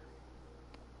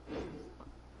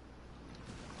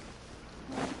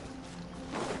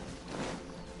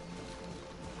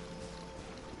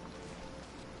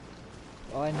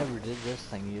 Oh, I never did this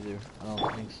thing either. I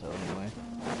don't think so anyway.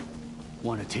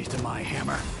 Want a taste of my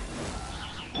hammer?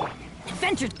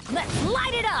 Adventure, let's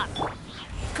light it up!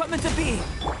 Come into being!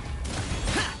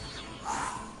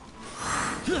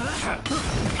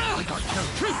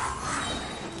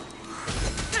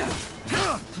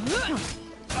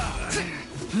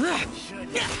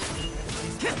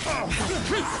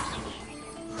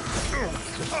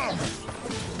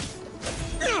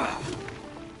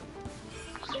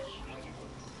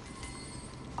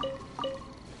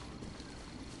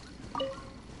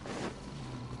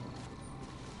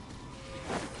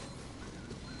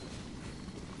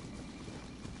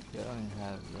 Yeah, I don't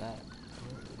have that.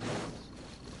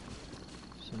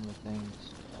 Some of the things.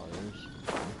 Oh, there's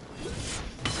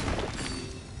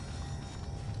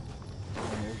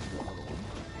the other one.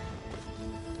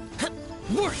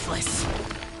 Worthless!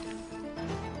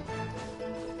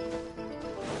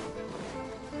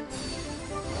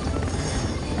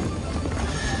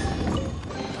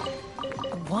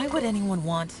 Why would anyone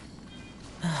want...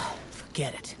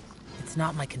 Forget it. It's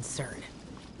not my concern.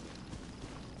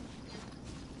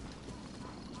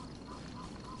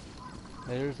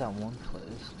 Hey, there's that one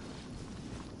place.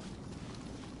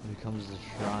 It becomes the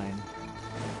shrine.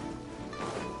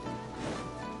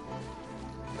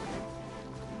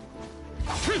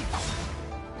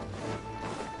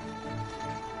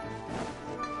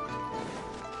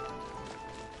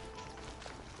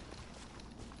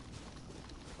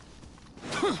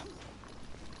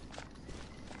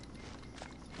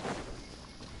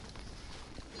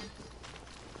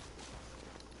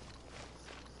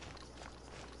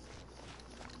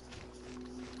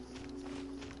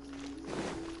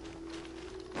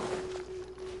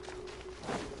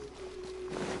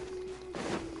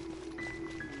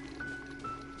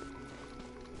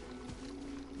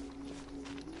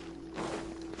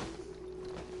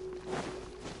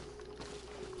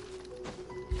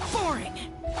 Boring!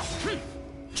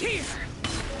 Here!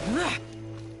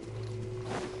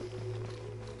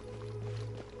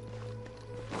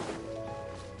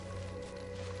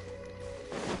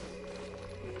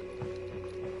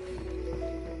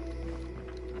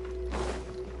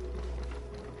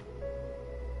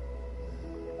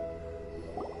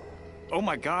 Oh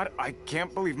my god, I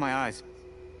can't believe my eyes.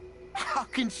 How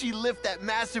can she lift that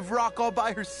massive rock all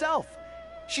by herself?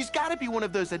 She's gotta be one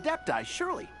of those Adepti,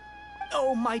 surely.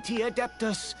 Oh, mighty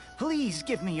Adeptus, please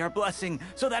give me your blessing,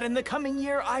 so that in the coming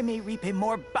year I may reap a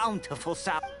more bountiful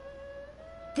sap.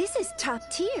 This is top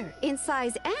tier in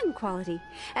size and quality,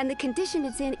 and the condition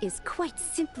it's in is quite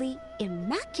simply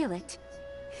immaculate.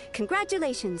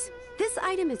 Congratulations, this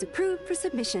item is approved for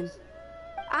submission.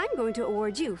 I'm going to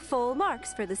award you full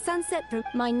marks for the sunset room.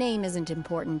 My name isn't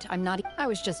important. I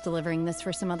was just delivering this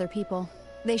for some other people.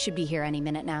 They should be here any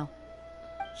minute now.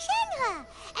 Shenhe! And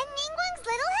Ningguang's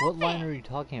little helper! What line are you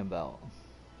talking about?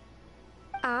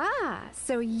 Ah,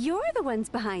 so you're the ones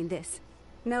behind this.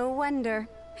 No wonder.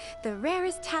 The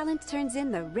rarest talent turns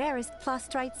in the rarest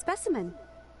Plostrite specimen.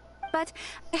 But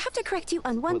I have to correct you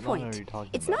on one point.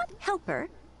 It's not helper.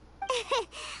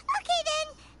 Okay then,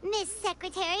 Miss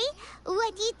Secretary,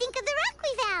 what do you think of the rock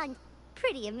we found?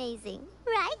 Pretty amazing,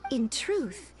 right? In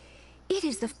truth, it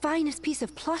is the finest piece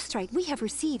of Plostrite we have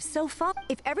received so far.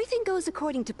 If everything goes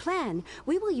according to plan,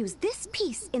 we will use this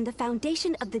piece in the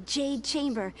foundation of the Jade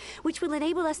Chamber, which will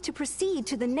enable us to proceed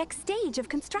to the next stage of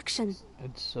construction.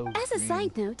 It's so As a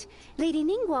side note, Lady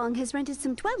Ningguang has rented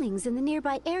some dwellings in the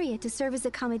nearby area to serve as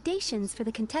accommodations for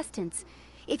the contestants.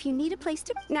 If you need a place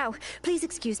to... Now, please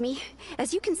excuse me.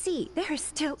 As you can see, there is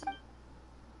still...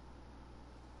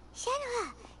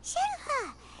 Shenhe!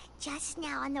 Shenhe! Just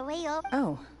now on the way over...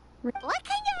 Oh. What kind of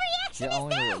reaction yeah, I is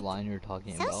only know that? what line you're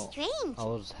talking So about. strange. I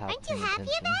was half Aren't you paying happy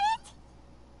attention. about it?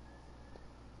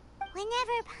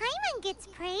 Whenever Paimon gets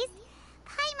praised,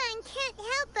 Paimon can't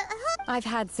help but hook. I've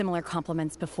had similar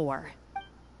compliments before.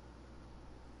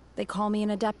 They call me an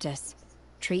Adeptus,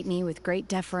 treat me with great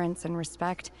deference and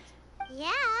respect.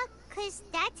 Yeah, 'cause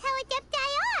that's how Adepti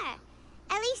are.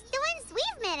 At least the ones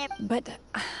we've met are... But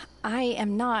I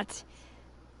am not...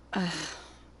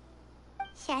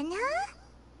 Shenhe?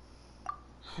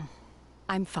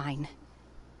 I'm fine.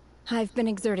 I've been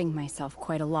exerting myself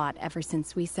quite a lot ever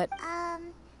since we set...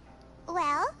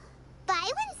 Well,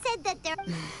 Byron said that there...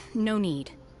 No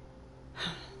need.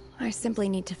 I simply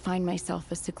need to find myself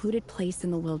a secluded place in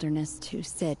the wilderness to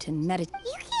sit and meditate.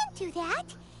 You can't do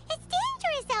that. It's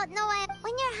dangerous out in the wild.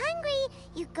 When you're hungry,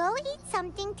 you go eat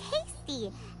something tasty.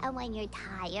 And when you're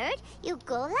tired, you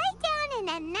go lie down in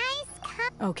a nice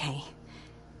cup. Okay.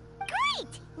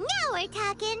 Great! Now we're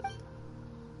talking.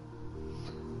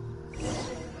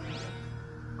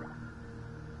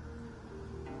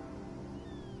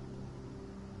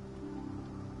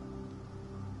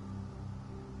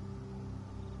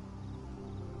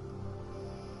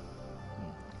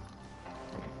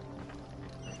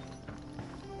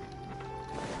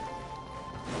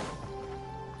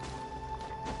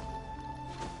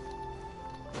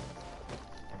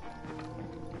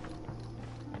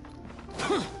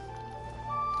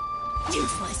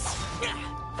 Useless.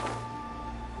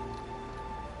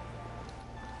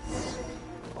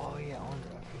 Oh yeah, I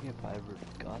forget if I ever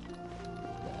got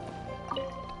that.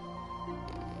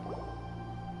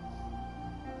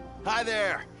 Hi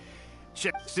there!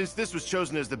 Since this was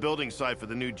chosen as the building site for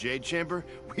the new Jade Chamber,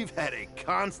 we've had a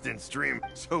constant stream,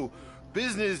 so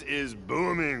business is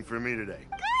booming for me today.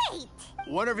 Great!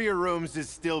 One of your rooms is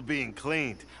still being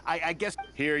cleaned. I guess...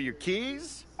 Here are your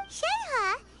keys?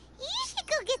 Shenhe, you should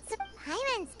go get some...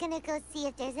 Paimon's gonna go see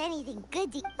if there's anything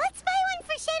good to... Let's buy one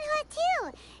for Shenhe,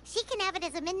 too. She can have it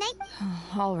as a midnight...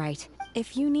 All right.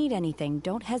 If you need anything,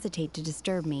 don't hesitate to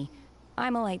disturb me.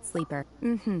 I'm a light sleeper.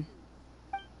 Mm-hmm.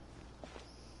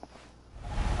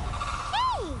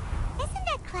 Hey! Isn't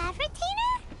that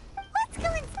Claveratina? Let's go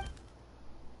and...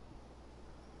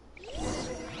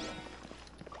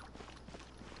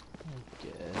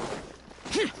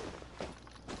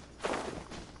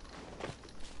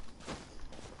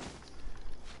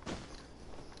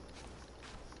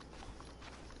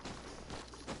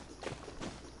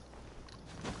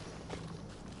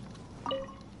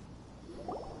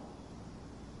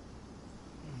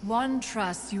 One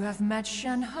trusts you have met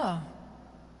Shen-He.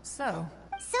 So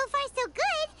far so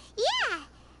good, yeah.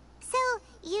 So,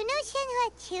 you know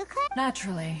Shen-He too, Claire?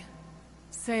 naturally.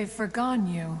 Save for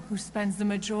Ganyu, who spends the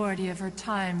majority of her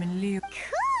time in Liu.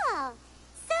 Cool!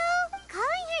 So,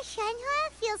 calling her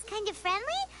Shen-He feels kind of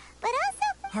friendly, but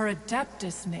also... Her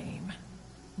Adeptus name.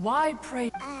 Why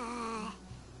pray...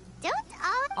 don't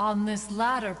all... On this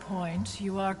latter point,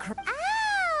 you are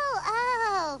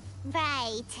Oh,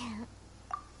 right.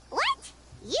 What?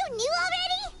 You knew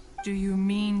already? Do you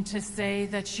mean to say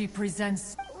that she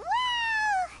presents... Well,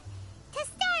 to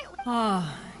start...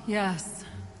 Ah, yes.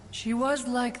 She was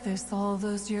like this all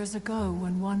those years ago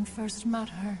when one first met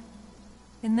her.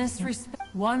 In this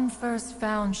respect, one first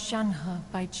found Shen-He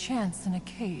by chance in a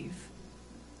cave.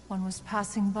 One was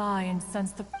passing by and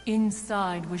sensed the...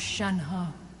 Inside was Shen-He,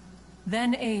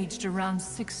 then aged around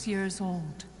 6 years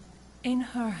old. In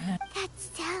her hand... That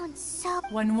sounds so...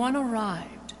 When one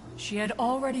arrived, she had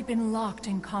already been locked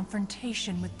in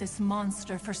confrontation with this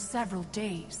monster for several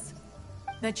days.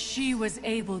 That she was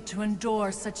able to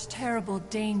endure such terrible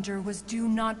danger was due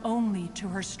not only to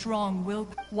her strong will.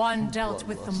 One dealt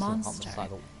with the monster,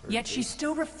 yet she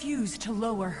still refused to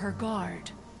lower her guard.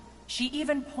 She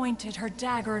even pointed her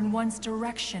dagger in one's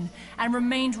direction and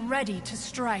remained ready to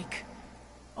strike.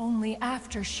 Only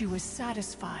after she was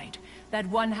satisfied that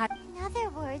one had... In other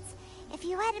words, if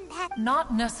you hadn't had...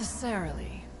 Not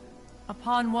necessarily.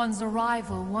 Upon one's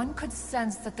arrival, one could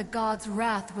sense that the god's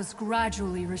wrath was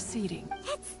gradually receding.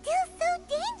 That's still so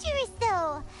dangerous,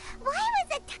 though. Why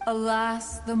was it...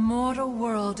 Alas, the mortal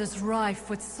world is rife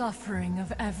with suffering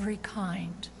of every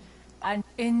kind. And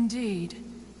indeed,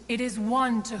 it is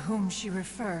one to whom she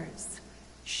refers.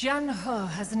 Shen-He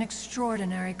has an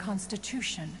extraordinary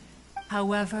constitution.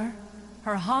 However,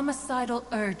 her homicidal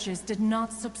urges did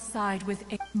not subside with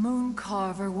a...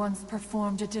 Mooncarver once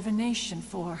performed a divination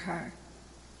for her.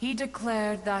 He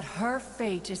declared that her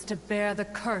fate is to bear the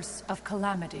curse of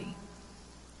calamity.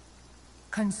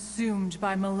 Consumed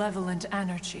by malevolent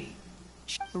energy,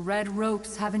 the red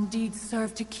ropes have indeed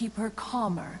served to keep her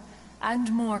calmer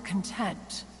and more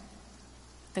content.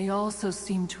 They also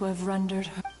seem to have rendered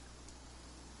her...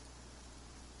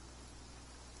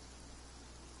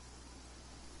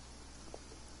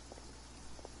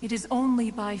 It is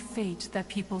only by fate that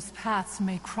people's paths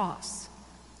may cross.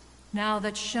 Now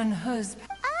that Shen-He's...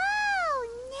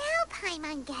 Oh, now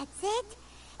Paimon gets it.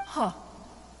 Huh.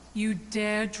 You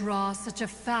dare draw such a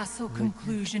facile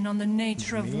conclusion on the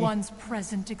nature of one's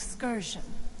present excursion?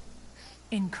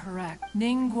 Incorrect.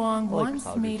 Ningguang once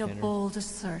made a bold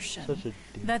assertion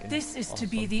that this is to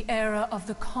be the era of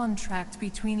the contract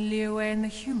between Liyue and the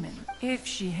human. If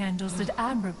she handles it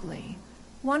admirably,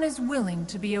 one is willing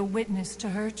to be a witness to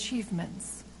her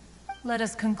achievements. Let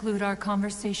us conclude our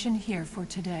conversation here for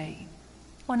today.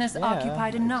 One has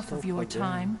occupied enough of your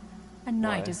time, and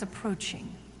night is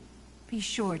approaching. Be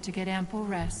sure to get ample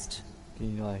rest.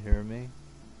 Can you not hear me?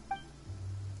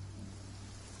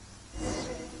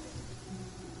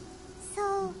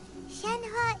 So,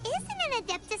 Shen-He isn't an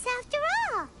Adeptus after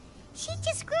all. She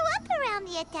just grew up around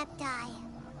the Adepti.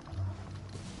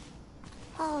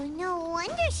 Oh, no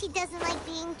wonder she doesn't like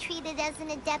being treated as an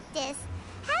Adeptus.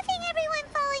 Having everyone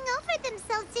falling over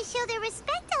themselves to show their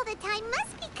respect all the time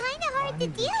must be kind of hard to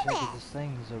deal with. This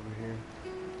thing is over here.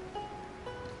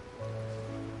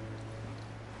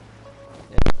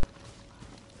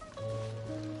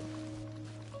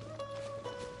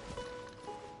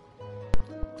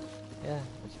 Yeah,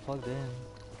 it's plugged in.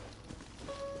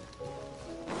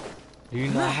 Do you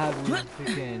not have your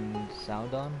freaking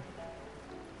sound on?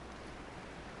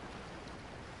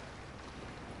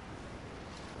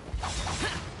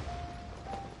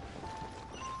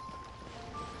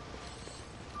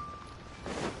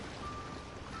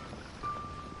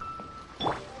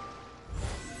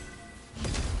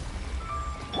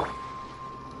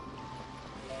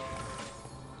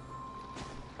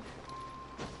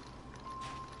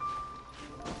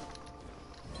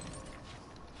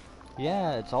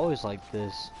 Yeah, it's always like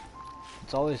this.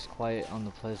 It's always quiet on the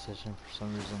PlayStation for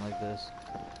some reason like this.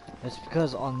 It's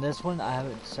because on this one I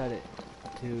haven't set it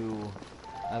to...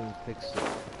 I haven't fixed it.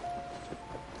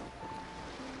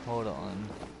 Hold on.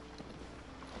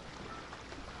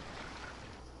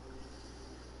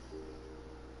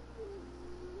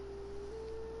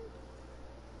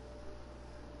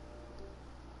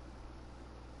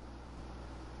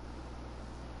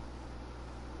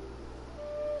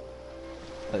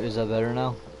 Is that better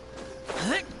now?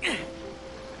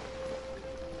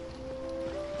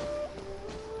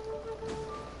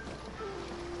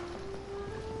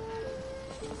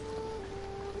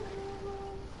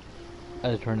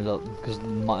 I turned it up because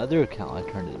my other account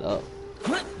I turned it up,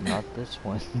 not this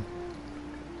one.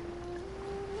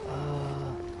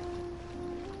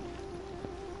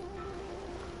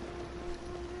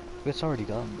 It's already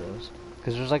gotten those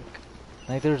because there's like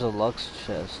there's a Lux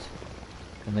chest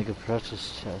and like a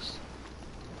precious chest.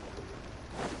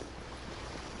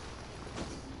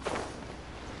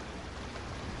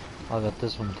 I got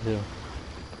this one too.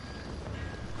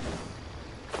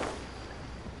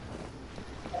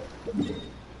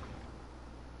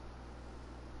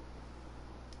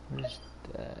 Where's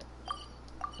that?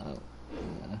 Oh,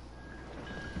 yeah.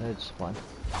 That's fine.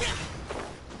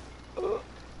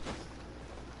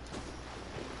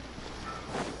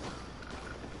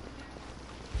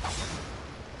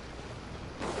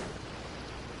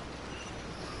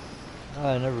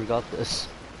 I never got this.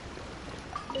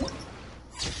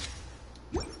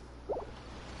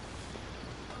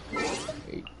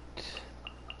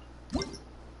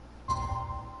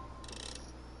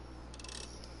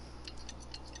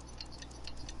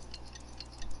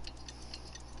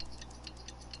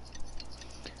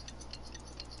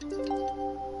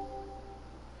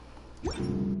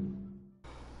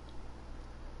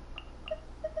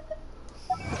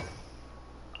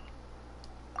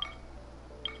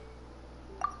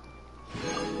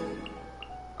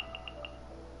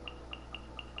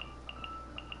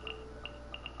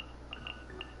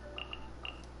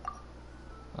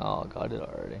 Oh, got it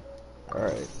already.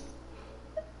 Alright.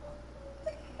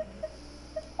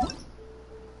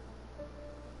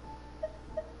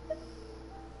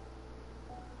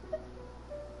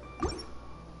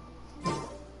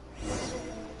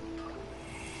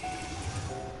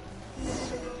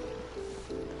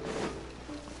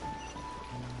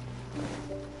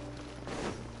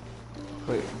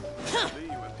 Wait.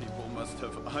 Liyue people must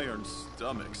have iron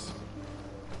stomachs.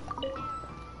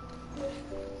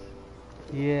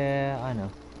 Yeah, I know.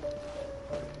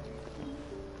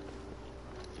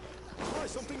 Try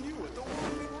something new at the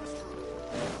Warming restaurant.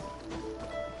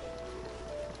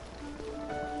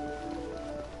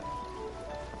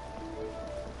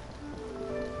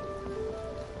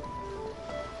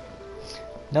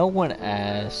 No one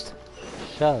asked.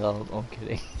 Shut up, I'm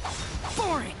kidding.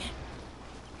 Boring.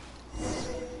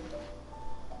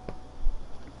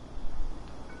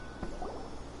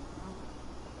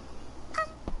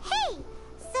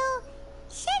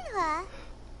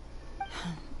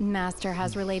 Master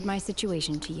has relayed my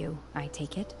situation to you, I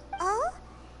take it. Oh?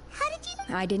 How did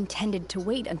you... I'd intended to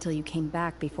wait until you came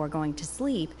back before going to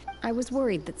sleep. I was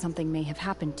worried that something may have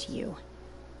happened to you.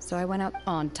 So I went out.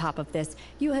 On top of this,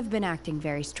 you have been acting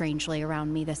very strangely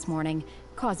around me this morning,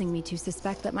 causing me to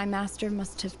suspect that my master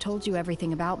must have told you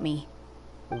everything about me.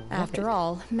 What? After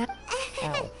all,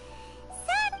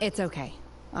 It's okay.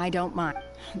 I don't mind.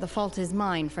 The fault is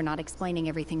mine for not explaining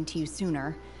everything to you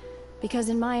sooner. Because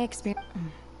in my experience...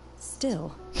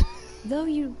 Still, though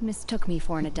you mistook me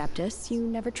for an Adeptus, you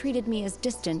never treated me as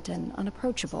distant and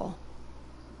unapproachable.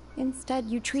 Instead,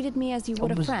 you treated me as you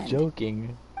would a friend. I was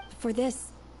joking. For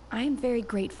this, I am very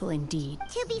grateful indeed.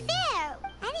 To be fair,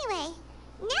 anyway,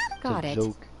 now... Got it.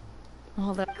 Joke.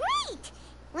 Although... Great!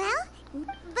 Well,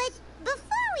 but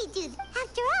before we do,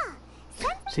 after all...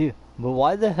 See, but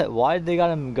why they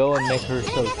gotta go and make her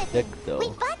so thick though? We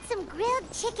bought some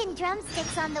grilled chicken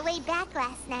drumsticks on the way back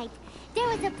last night. There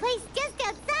was a place just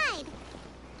outside.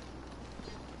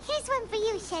 Here's one for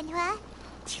you, Shenhua.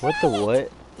 What the what?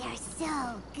 They're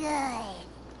so good.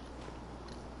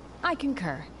 I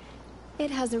concur.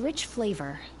 It has a rich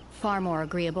flavor, far more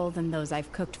agreeable than those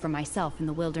I've cooked for myself in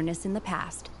the wilderness in the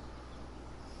past.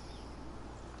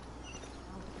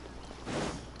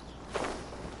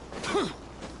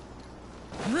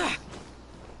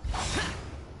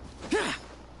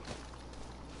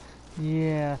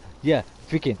 Yeah,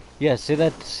 freaking, yeah, say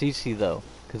that to Cece though,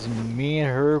 because me and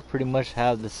her pretty much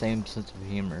have the same sense of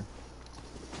humor.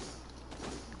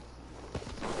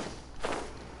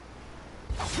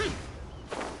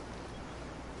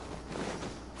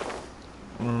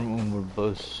 We're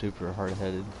both super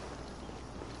hard-headed.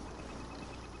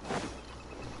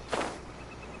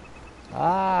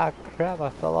 Ah, crap, I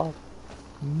fell off.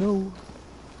 No.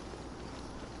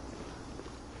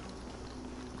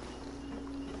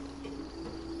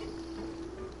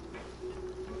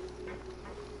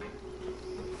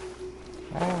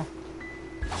 Ah.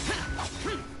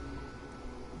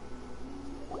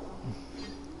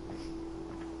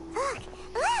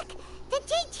 Look! The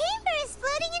Jade Chamber is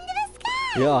floating into the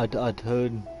sky! Yeah, I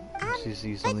told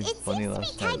Cece something funny last night. It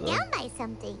seems to be tied down by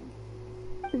something.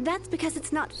 That's because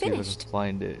it's not finished. See if I can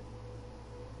find it.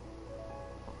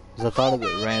 Because I thought of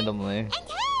it randomly. And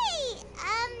hey!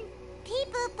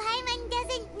 People Paimon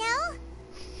doesn't know?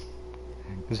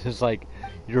 It's just like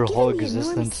your Given whole the enormous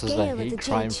existence is a scale of the hate Jade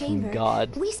crime Chamber, from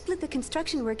God. we split the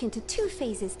construction work into 2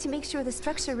 phases to make sure the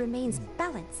structure remains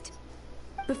balanced.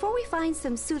 Before we find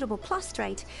some suitable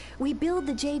plastrite, we build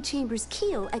the Jade Chamber's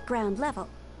keel at ground level.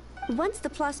 Once the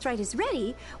plastrite is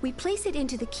ready, we place it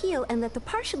into the keel and let the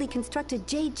partially constructed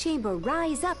Jade Chamber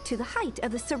rise up to the height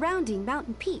of the surrounding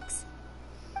mountain peaks.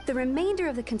 The remainder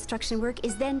of the construction work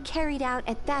is then carried out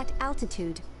at that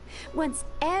altitude. Once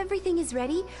everything is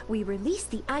ready, we release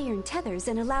the iron tethers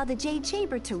and allow the Jade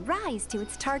Chamber to rise to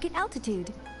its target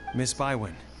altitude. Miss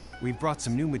Bywin, we've brought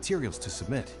some new materials to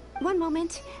submit. One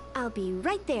moment, I'll be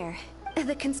right there.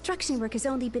 The construction work has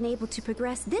only been able to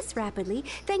progress this rapidly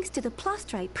thanks to the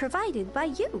plastrite provided by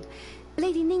you.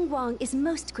 Lady Ningguang is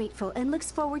most grateful and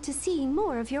looks forward to seeing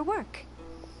more of your work.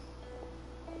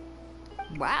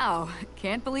 Wow,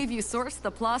 can't believe you sourced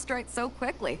the plastrite so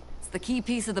quickly. It's the key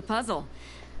piece of the puzzle.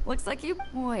 Looks like you...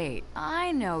 Wait,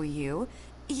 I know you.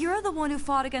 You're the one who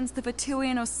fought against the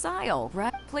Vatuian Osile,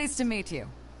 right? Pleased to meet you.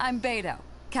 I'm Beto,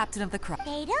 captain of the Crow.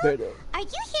 Beto? Are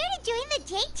you here to join the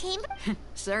Jade Chamber?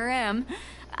 Sure am.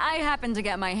 I happened to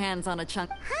get my hands on a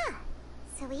chunk. Huh.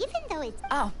 So even though it's...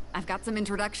 Oh, I've got some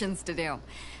introductions to do.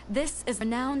 This is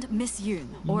renowned Miss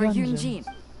Yun, or Yunjin.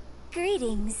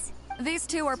 Greetings. These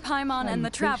two are Paimon and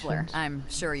the Traveler. I'm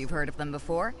sure you've heard of them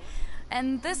before.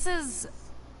 And this is...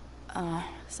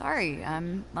 sorry,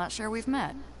 I'm not sure we've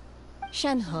met.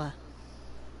 Shenhe.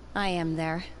 I am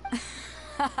there.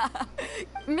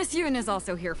 Miss Yun is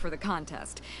also here for the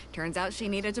contest. Turns out she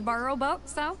needed to borrow a boat,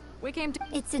 so we came to...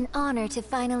 It's an honor to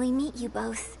finally meet you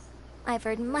both. I've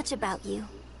heard much about you.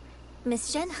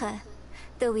 Miss Shenhe,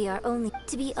 though we are only...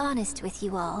 To be honest with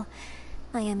you all,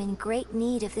 I am in great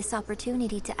need of this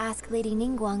opportunity to ask Lady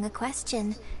Ningguang a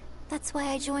question. That's why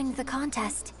I joined the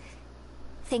contest.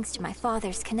 Thanks to my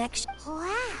father's connection.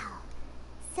 Wow.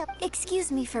 So,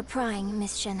 excuse me for prying,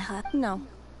 Miss Shenhe. No,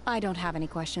 I don't have any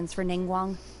questions for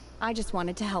Ningguang. I just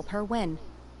wanted to help her win.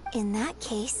 In that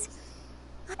case,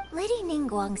 Lady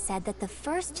Ningguang said that the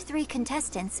first 3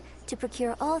 contestants to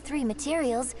procure all 3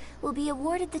 materials will be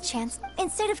awarded the chance.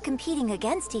 Instead of competing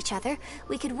against each other,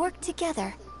 we could work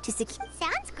together to secure...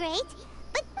 Sounds great,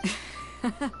 but...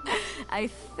 I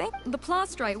think the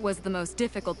plastrite was the most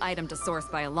difficult item to source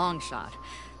by a long shot.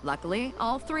 Luckily,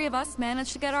 all 3 of us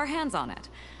managed to get our hands on it.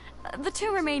 The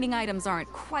 2 remaining items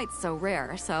aren't quite so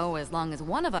rare, so as long as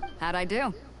one of us... How'd I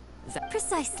do?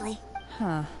 Precisely.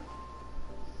 Huh.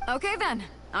 Okay then.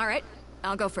 Alright,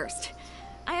 I'll go first.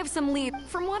 I have some lead.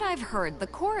 From what I've heard, the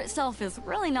core itself is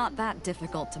really not that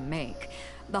difficult to make.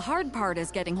 The hard part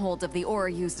is getting hold of the ore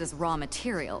used as raw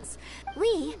materials.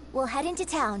 We will head into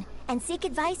town and seek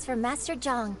advice from Master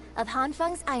Zhang of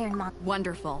Hanfeng's Iron Mine.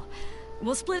 Wonderful.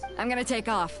 We'll split. I'm gonna take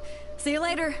off. See you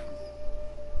later.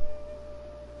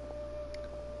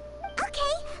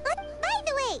 Okay, by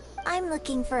the way, I'm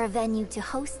looking for a venue to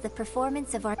host the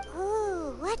performance of our...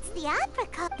 Ooh, what's the opera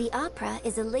called? The opera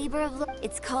is a labor of...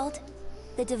 It's called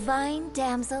The Divine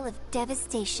Damsel of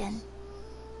Devastation.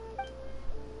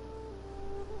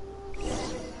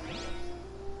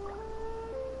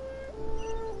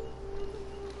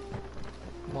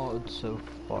 Well, it's so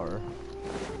far.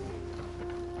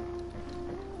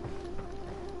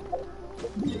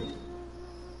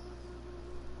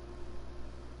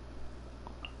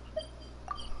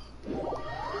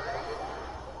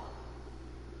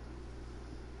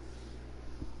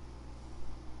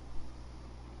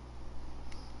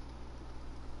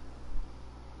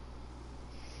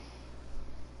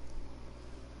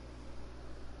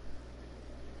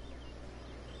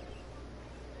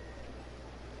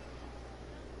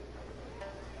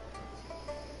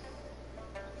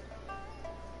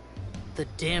 The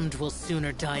damned will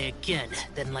sooner die again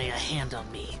than lay a hand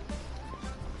on me.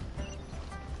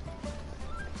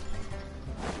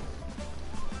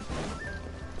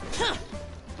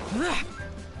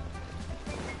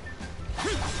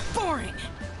 Boring!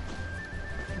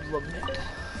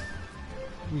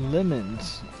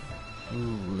 Lemons.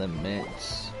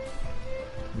 Lemons.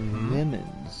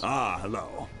 Lemons. Ah,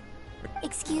 hello.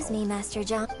 Excuse me, Master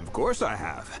Zhang. Of course I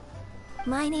have.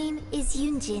 My name is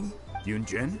Yunjin.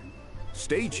 Yunjin?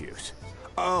 Stage use.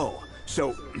 Oh,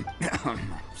 so...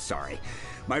 sorry.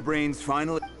 My brain's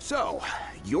finally... So,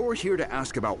 you're here to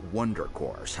ask about wonder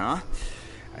cores, huh?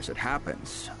 As it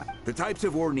happens, the types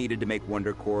of ore needed to make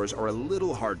wonder cores are a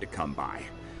little hard to come by.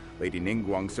 Lady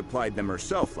Ningguang supplied them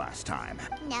herself last time.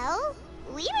 No,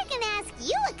 we were gonna ask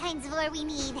you what kinds of ore we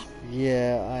need.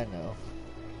 Yeah, I know.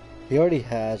 He already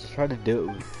has. I tried to do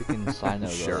it with freaking Sino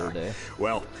Sure. the other day.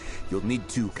 Well, you'll need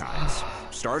 2 kinds.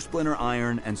 Star Splinter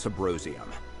Iron and Subrosium.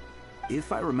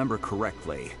 If I remember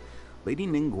correctly, Lady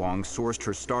Ningguang sourced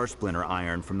her Star Splinter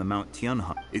iron from the Mount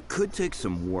Tianheng. It could take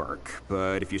some work,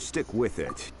 but if you stick with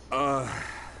it...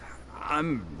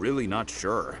 I'm really not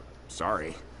sure.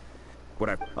 Sorry.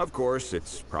 Of course,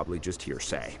 it's probably just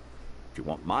hearsay. If you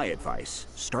want my advice,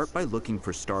 start by looking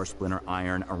for Star Splinter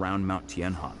iron around Mount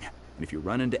Tianheng. And if you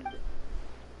run into...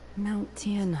 Mount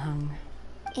Tianheng.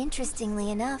 Interestingly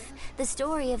enough, the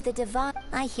story of the divine...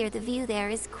 I hear the view there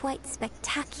is quite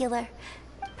spectacular.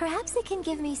 Perhaps it can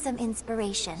give me some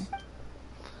inspiration.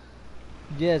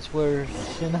 Yeah, it's where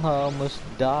Shinha almost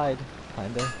died,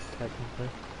 kinda, technically.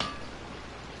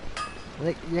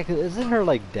 Like, yeah, cause isn't her,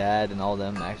 like, dad and all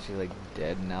them actually, like,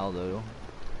 dead now, though?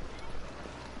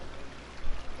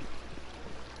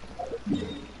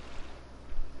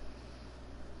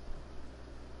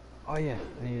 Oh, yeah,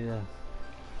 I need to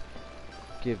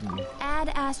give me... Add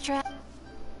Astra...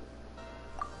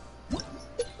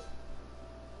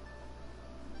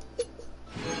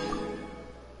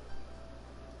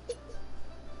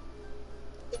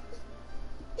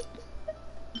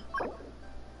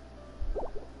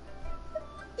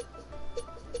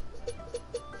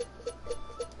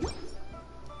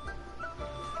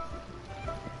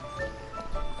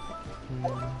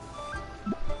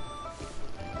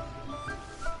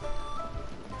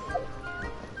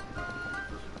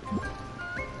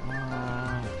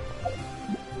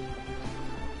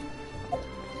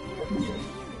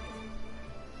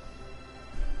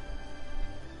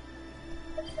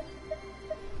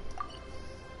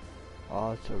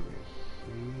 Oh, it's over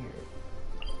here.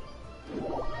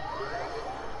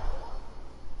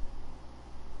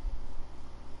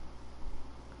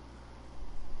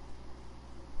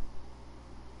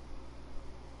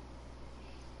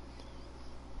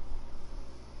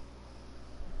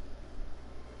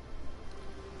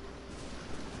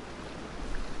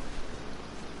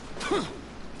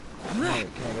 No,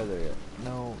 can't go there yet.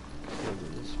 No, go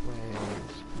this way.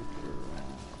 Scoop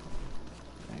around.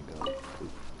 And go.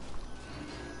 Oops.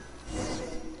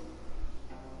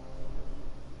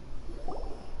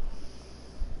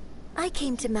 I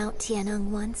came to Mount Tianheng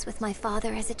once with my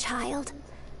father as a child.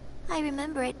 I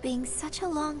remember it being such a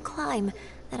long climb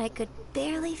that I could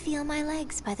barely feel my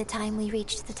legs by the time we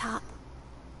reached the top.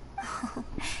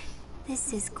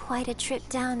 This is quite a trip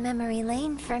down memory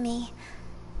lane for me.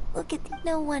 Look at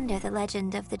no wonder the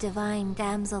legend of the divine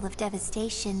damsel of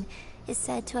devastation is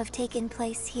said to have taken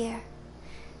place here.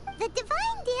 The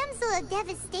divine damsel of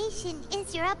devastation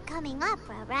is your upcoming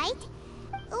opera, right?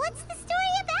 What's the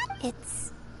story about?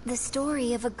 It's the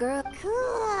story of a girl. Cool.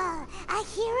 A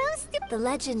hero story. The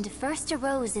legend first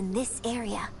arose in this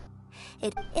area.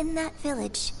 In that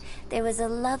village, there was a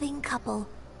loving couple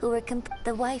who were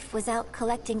the wife was out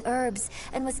collecting herbs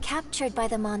and was captured by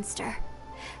the monster.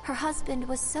 Her husband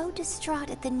was so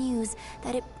distraught at the news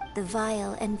that the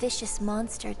vile and vicious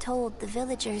monster told the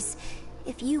villagers,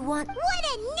 if you want... What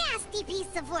a nasty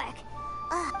piece of work!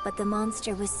 But the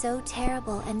monster was so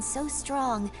terrible and so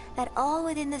strong that all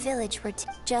within the village were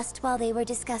just while they were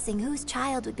discussing whose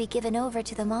child would be given over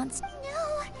to the monster.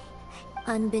 No!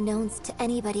 Unbeknownst to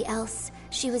anybody else,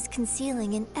 she was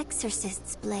concealing an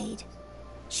exorcist's blade.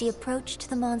 She approached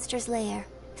the monster's lair,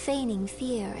 feigning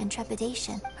fear and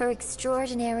trepidation. Her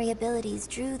extraordinary abilities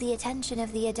drew the attention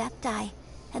of the Adepti,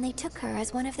 and they took her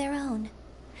as one of their own.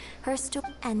 Her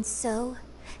story, and so,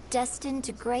 destined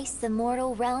to grace the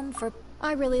mortal realm for...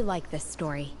 I really like this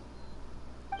story.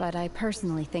 But I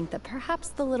personally think that perhaps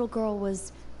the little girl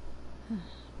was...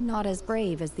 not as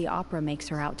brave as the opera makes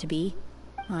her out to be.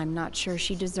 I'm not sure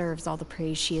she deserves all the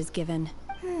praise she is given.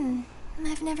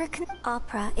 I've never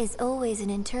Opera is always an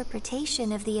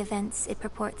interpretation of the events it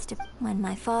purports to... When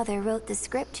my father wrote the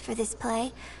script for this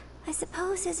play, I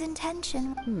suppose his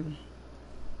intention...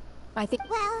 I think...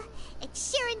 Well, it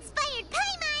sure inspired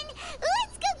Paimon!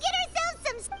 Let's go get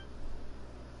ourselves some...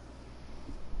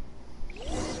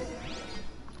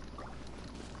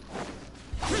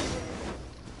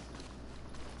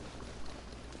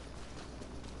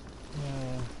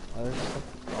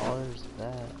 There's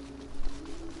that.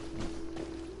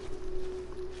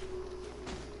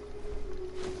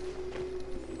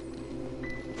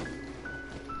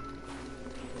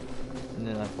 And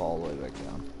then I fall all the way back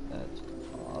down. That's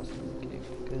awesome, King.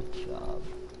 Good job.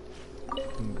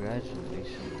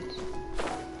 Congratulations.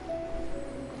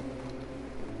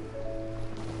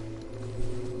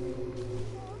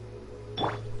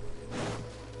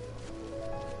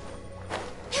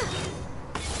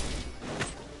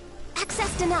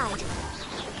 Access denied.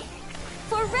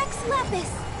 For Rex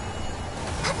Lapis.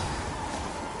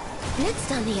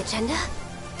 Next on the agenda.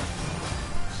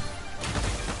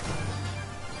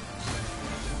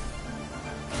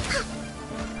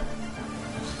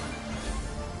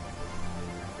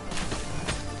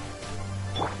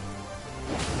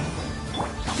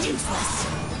 Useless.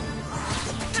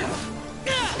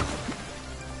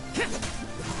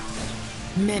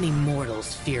 Many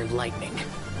mortals fear lightning.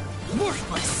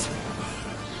 Worthless.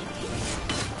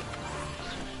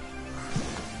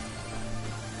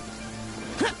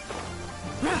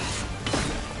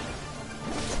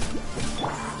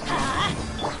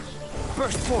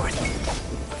 Burst forth.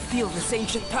 Feel this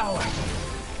ancient power.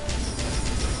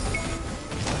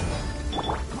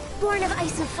 Born of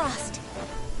ice and frost.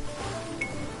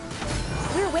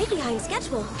 We're way behind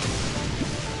schedule.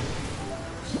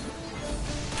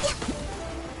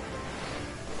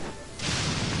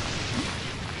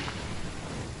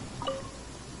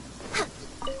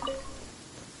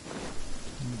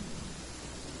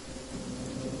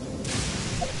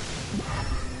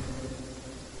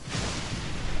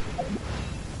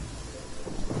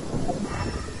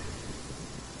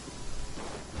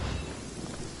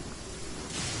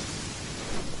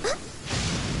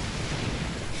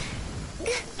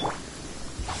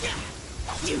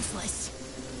 Useless.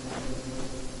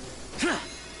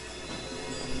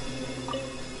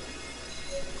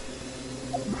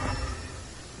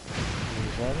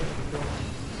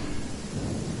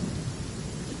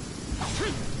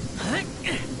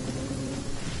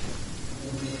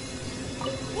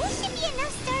 There should be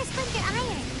enough Star Splinter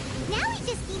iron. Now we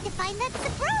just need to find that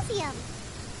Subrosium.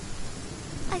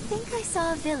 I think I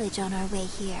saw a village on our way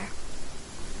here.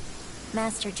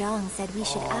 Master Zhang said we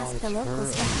should ask the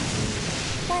locals for help.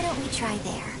 Why don't we try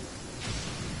there?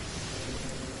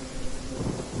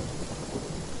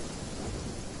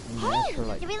 Hey,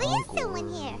 like there really is uncle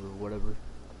someone here. or whatever.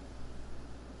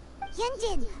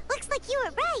 Yunjin, looks like you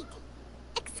were right.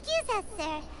 Excuse us,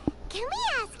 sir. Can we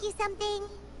ask you something?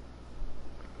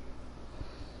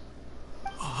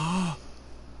 Huh.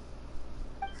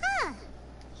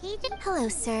 He just... Hello,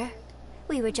 sir.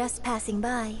 We were just passing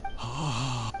by.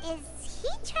 Is he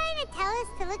trying to tell us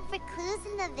to look for clues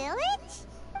in the village?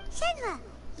 Shenhua,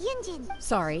 Yunjin.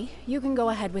 Sorry, you can go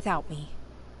ahead without me.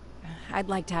 I'd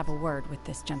like to have a word with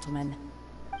this gentleman.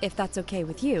 If that's okay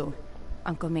with you,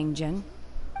 Uncle Mingjin.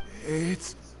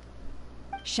 It's...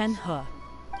 Shenhe.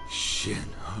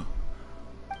 Shenhe.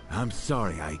 I'm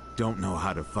sorry, I don't know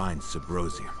how to find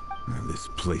Subrosium. And this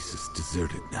place is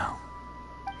deserted now.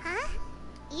 Huh?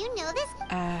 You know this?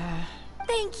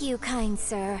 Thank you, kind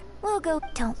sir. We'll go.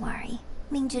 Don't worry.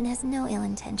 Mingjin has no ill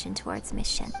intention towards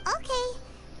Mission. Okay.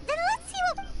 Then let's see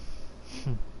what...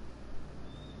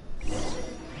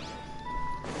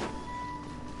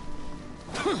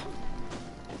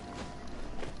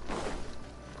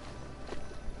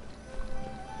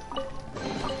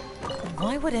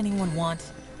 Why would anyone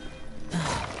want...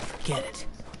 Forget it.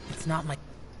 It's not my...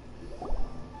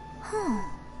 Huh.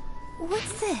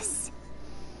 What's this?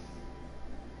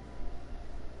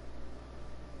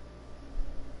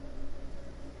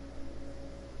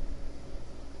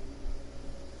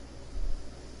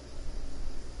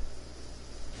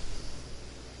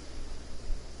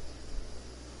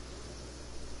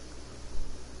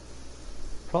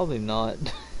 Probably not.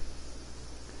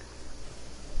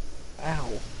 Ow.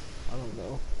 I don't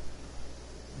know.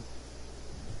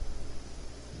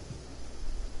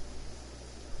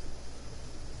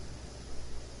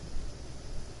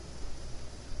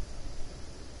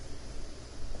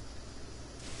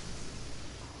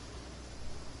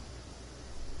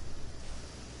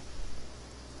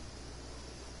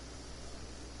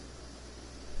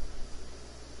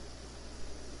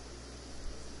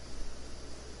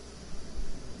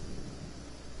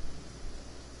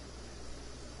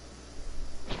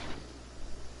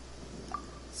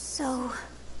 So,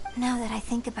 now that I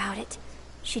think about it,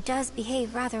 she does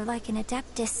behave rather like an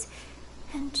Adeptus.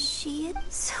 And she...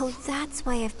 So that's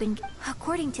why I've been...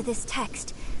 According to this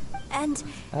text. And...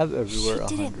 I have everywhere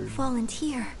she 100. didn't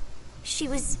volunteer. She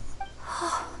was...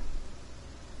 Oh,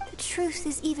 the truth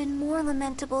is even more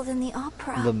lamentable than the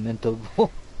opera.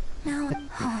 Lamentable. Now...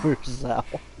 Where's Zao?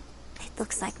 It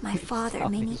looks like my father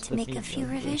may need to make a few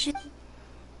revisions.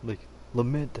 Like,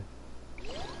 lament.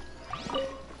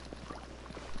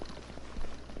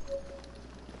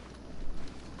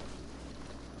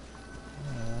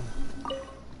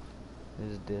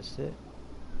 Is this it?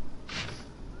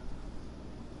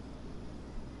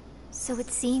 So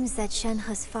it seems that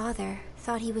Shenhe's father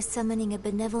thought he was summoning a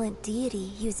benevolent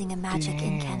deity using a magic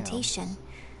incantation.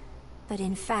 But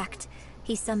in fact,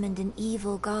 he summoned an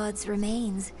evil god's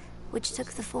remains, which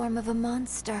took the form of a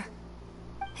monster.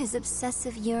 His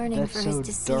obsessive yearning for his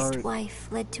deceased wife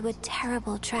led to a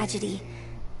terrible tragedy.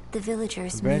 The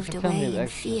villagers moved away in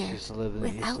fear,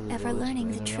 without ever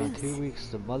learning the truth. In 2 weeks,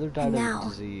 the mother died And now, of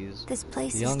disease. this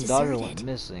place the young is daughter deserted. went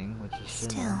missing, which is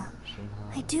Still,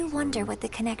 I do wonder what the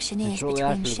connection is Shortly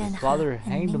between after, his Shenhe father and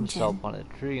hanged himself Ningjin. on a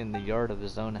tree in the yard of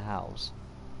his own house.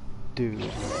 Dude. We've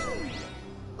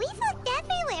looked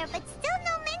everywhere, but still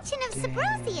no mention of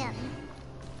Sabrosium.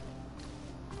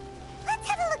 Let's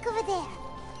have a look over there.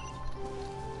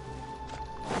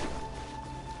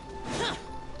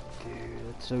 Dude,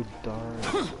 it's so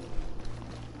dark.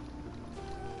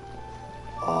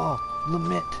 Oh,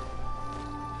 lament.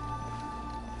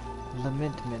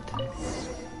 Lamentment.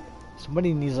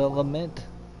 Somebody needs a lament.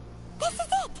 This is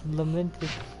it! Lamented.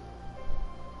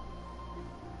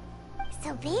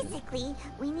 So basically,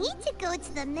 we need to go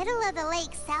to the middle of the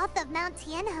lake south of Mount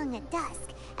Tianheng at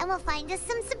dusk, and we'll find us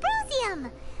some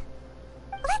Sabrosium.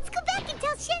 Let's go back and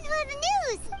tell Shenhe the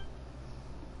news!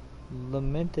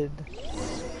 Lamented.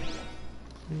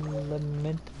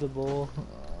 Lamentable.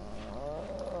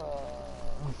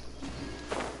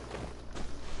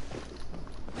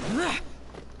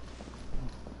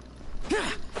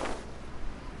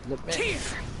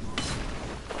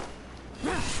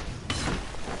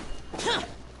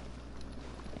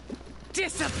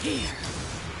 Disappear!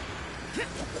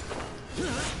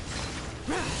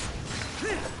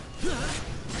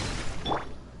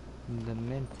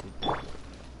 Lamented.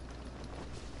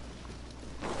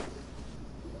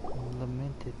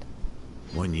 Lamented.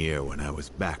 One year when I was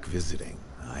back visiting,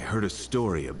 I heard a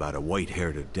story about a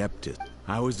white-haired adeptus.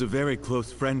 I was a very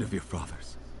close friend of your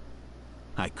father's.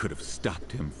 I could have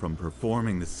stopped him from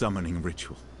performing the summoning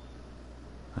ritual.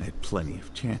 I had plenty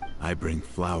of chance. I bring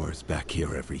flowers back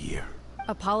here every year.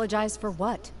 Apologize for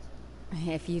what?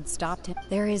 If you'd stopped him,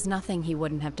 there is nothing he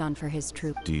wouldn't have done for his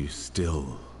troop. Do you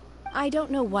still... I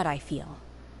don't know what I feel.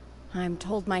 I'm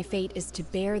told my fate is to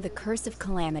bear the curse of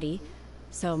calamity,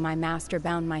 so my master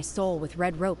bound my soul with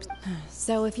red ropes.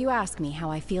 So if you ask me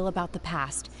how I feel about the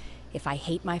past, if I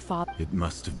hate my father... It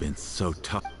must have been so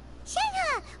tough.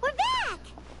 Shenhe, we're back!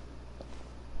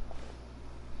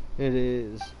 It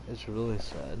is. It's really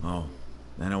sad. Oh,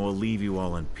 then I will leave you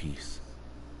all in peace.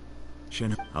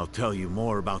 Shenhe, I'll tell you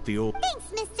more about the old...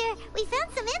 Thanks, mister. We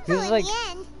found some info in like, the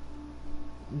end.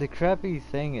 The crappy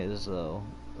thing is, though,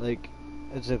 like,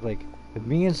 it's like, if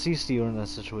me and Cece were in that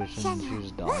situation and she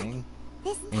was dying,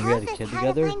 and we had a kid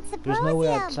together, there's no way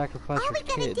I'd sacrifice her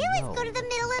kid. All we gotta do is go to the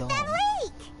middle of that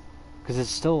lake. Because it's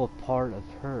still a part of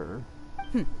her.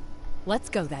 Let's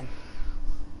go then.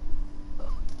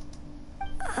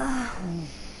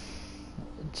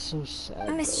 It's so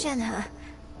sad. Miss Shenhe,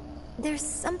 there's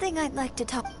something I'd like to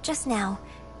talk. Just now,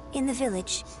 in the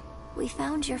village, we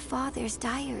found your father's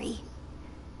diary.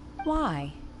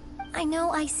 Why? I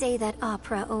know I say that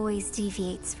opera always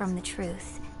deviates from the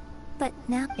truth, but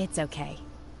now... It's okay.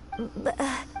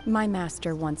 My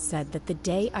master once said that the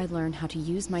day I learn how to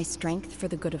use my strength for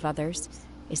the good of others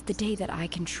is the day that I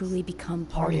can truly become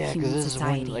part of human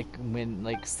society.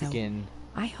 So, again,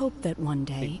 I hope that one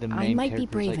day I might be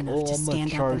brave enough to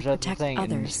stand up and protect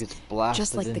others,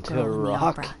 just like the girl in the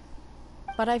opera.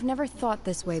 But I've never thought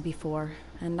this way before,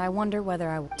 and I wonder whether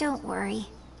I... Don't worry.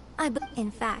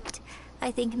 In fact,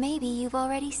 I think maybe you've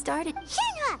already started.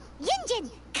 Shenhe! Yunjin!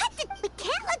 Cut the... We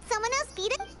can't let someone else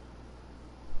beat it!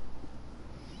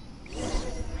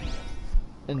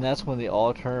 And that's when they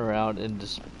all turn around and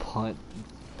just punt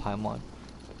Paimon.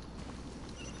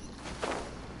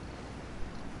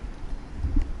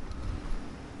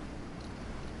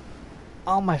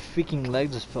 Oh, my freaking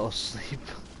leg just fell asleep.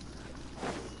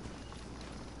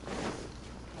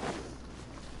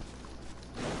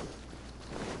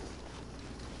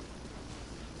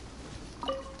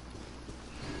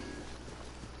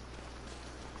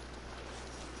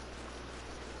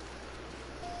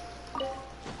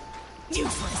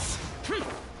 Useless.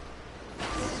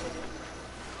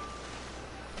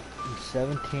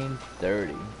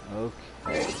 1730.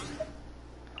 Okay.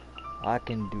 I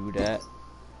can do that.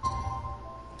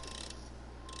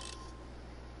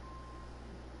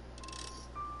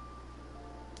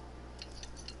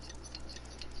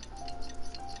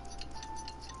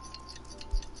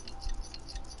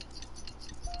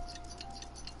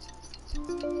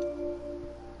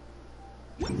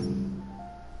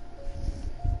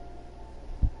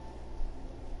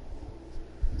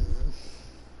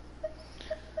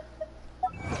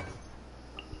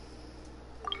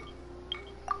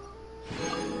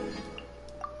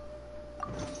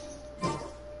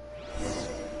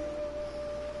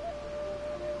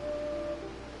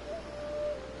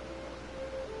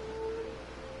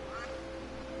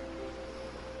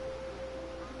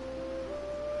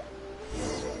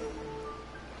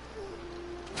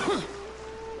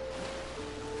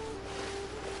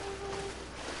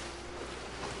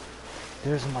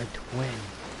 There's my twin.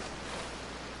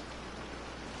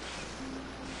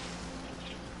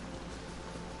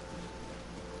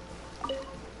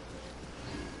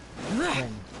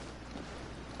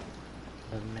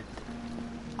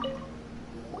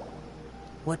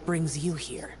 What brings you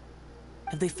here?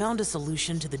 Have they found a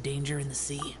solution to the danger in the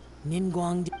sea?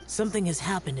 Ningguang, something has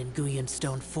happened in Guyan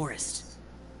Stone Forest.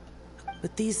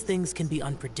 But these things can be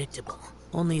unpredictable.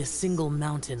 Only a single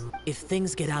mountain, if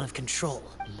things get out of control.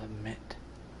 Lament.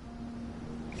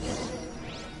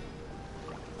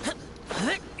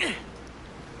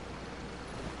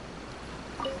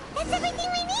 That's everything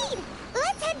we need!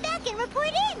 Let's head back and report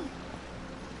in!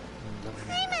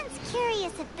 Paimon's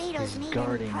curious if Beto's made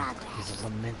any progress. He's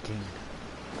lamenting.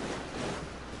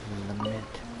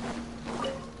 Lament.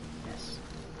 Yes.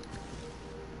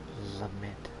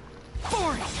 Lament.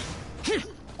 Boring!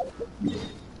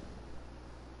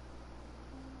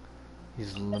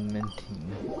 He's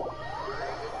lamenting.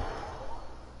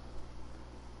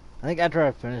 I think after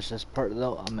I finish this part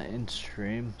though, I'm gonna end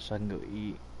stream so I can go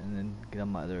eat and then get on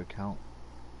my other account.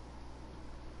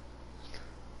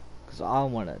 Cause I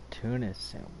want a tuna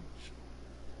sandwich.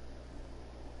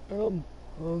 I'm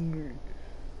hungry.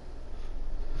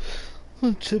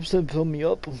 Chips that fill me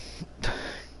up.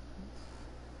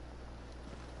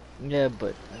 Yeah,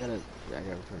 but I gotta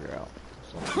figure out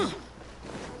something.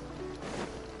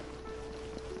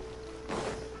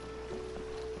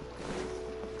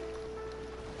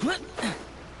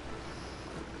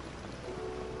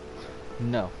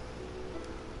 No.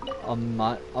 I'm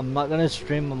not gonna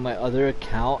stream on my other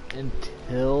account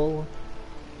until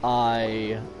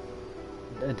it's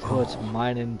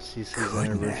mine and CC's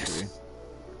anniversary.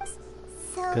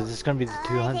 Because it's gonna be the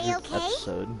 200th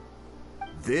episode.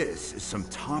 This is some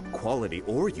top quality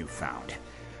ore you found.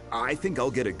 I think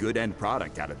I'll get a good end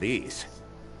product out of these.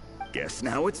 Guess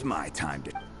now it's my time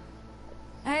to...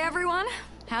 Hey everyone,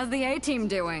 how's the A-team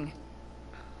doing?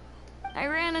 I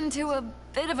ran into a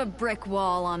bit of a brick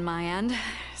wall on my end.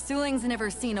 Suling's never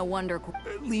seen a wonder...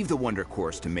 Leave the wonder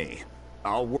course to me.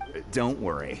 Don't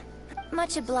worry.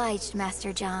 Much obliged,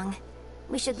 Master Zhang.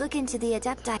 We should look into the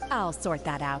Adepti... I'll sort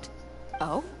that out.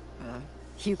 Oh?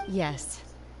 Yes.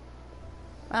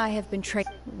 I have been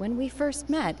when we first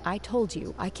met, I told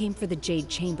you I came for the Jade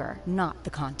Chamber, not the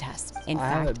contest. In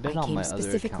fact, I came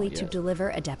specifically to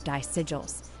deliver Adepti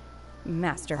sigils.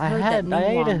 Master heard that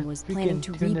Ningguang was planning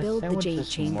to rebuild the Jade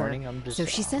Chamber, so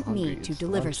she sent me to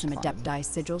deliver some Adepti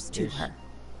sigils to her.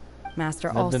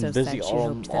 Master also said she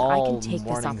hoped that I can take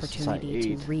this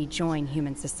opportunity to rejoin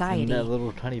human society.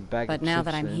 But now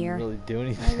that I'm here,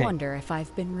 I wonder if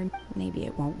I've been maybe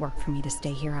it won't work for me to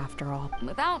stay here after all.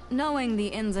 Without knowing the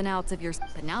ins and outs of your...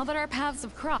 But now that our paths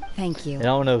have crossed... Thank you. I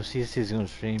don't know if CC's gonna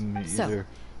stream either. So,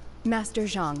 Master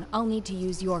Zhang, I'll need to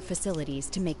use your facilities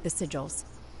to make the sigils.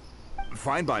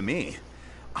 Fine by me.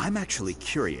 I'm actually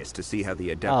curious to see how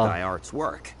the Adepti arts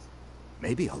work.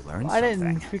 Maybe I'll learn something. I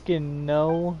didn't freaking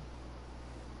know.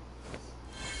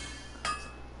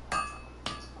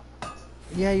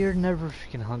 Yeah, you're never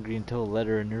freaking hungry until a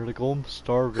letter and you're like, oh, I'm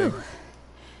starving.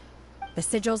 The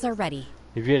sigils are ready.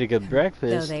 If you had a good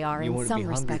breakfast, though they are in some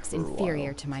respects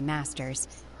inferior to my master's,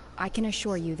 I can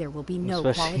assure you there will be no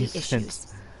quality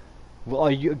issues. Well,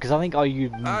 because I think all you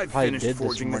probably did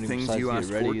this morning besides get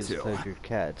ready is play with your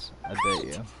cats. I bet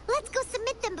you. Let's go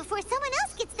submit them before someone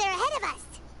else gets there ahead of us.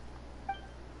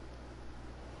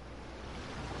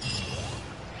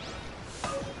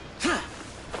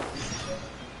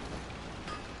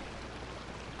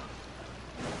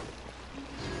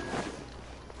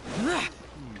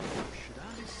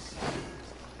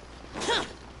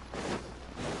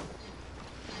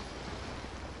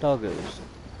 Doggos.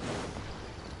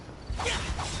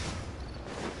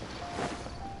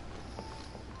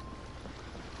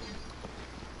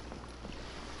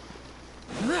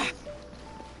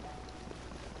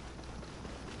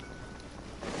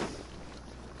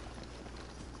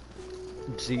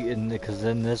 See, because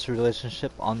in this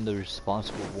relationship, I'm the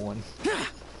responsible one.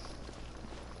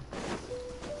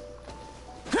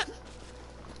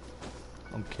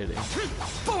 I'm kidding.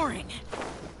 Boring.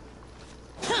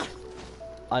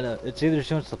 I know, it's either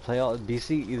she wants to play all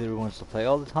DC either wants to play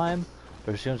all the time,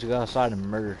 or she wants to go outside and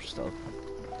murder stuff.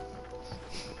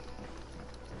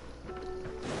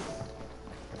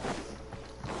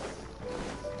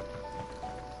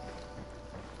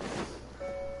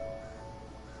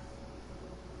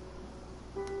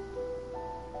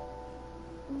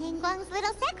 Ningguang's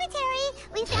little secretary!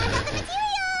 We found all the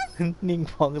materials!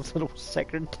 Ningguang's little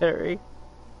secretary.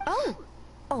 Oh,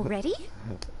 already?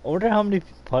 I wonder how many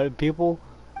people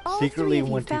All secretly three of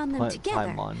you went to found them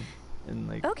together. Paimon and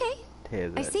like Okay,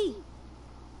 I see.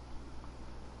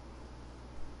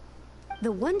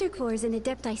 The Wonder Cores and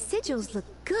Adepti sigils look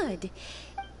good.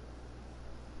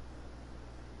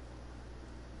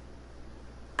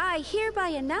 I hereby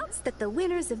announce that the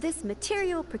winners of this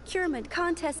material procurement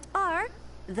contest are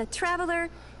the Traveler,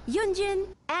 Yunjin,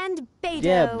 and Beidou.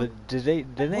 Yeah, but they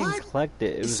didn't collect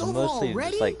it. It was over mostly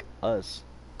already? just like us.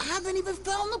 I haven't even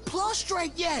found the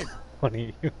prostrate yet. What are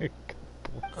you?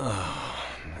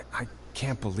 I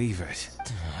can't believe it.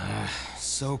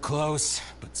 So close,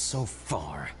 but so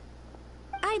far.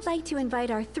 I'd like to invite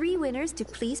our 3 winners to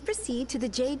please proceed to the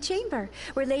Jade Chamber,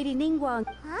 where Lady Ningguang...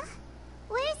 Huh?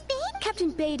 Where's Beidou?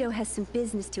 Captain Beidou has some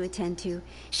business to attend to.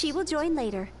 She will join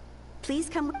later. Please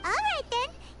come... All right, then.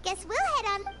 Guess we'll head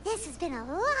on. This has been a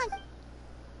long...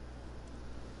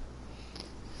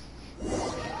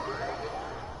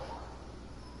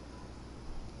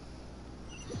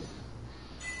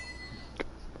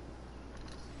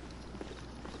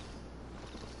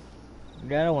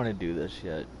 Yeah, I don't want to do this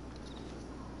yet.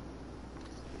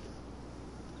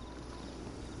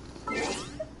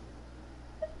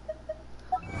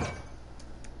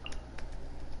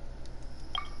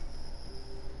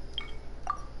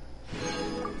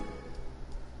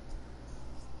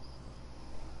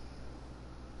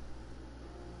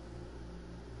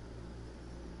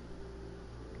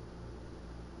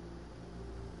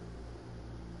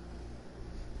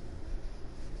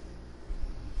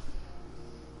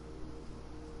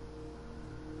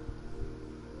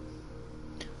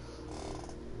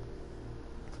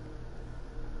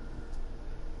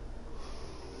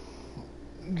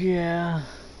 Yeah,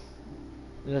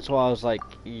 that's why I was like,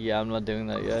 yeah, I'm not doing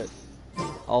that yet.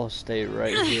 I'll stay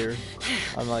right here.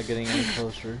 I'm not getting any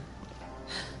closer.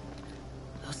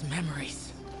 Those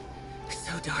memories,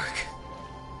 so dark.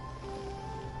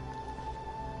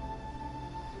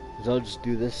 So I'll just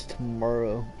do this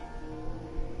tomorrow.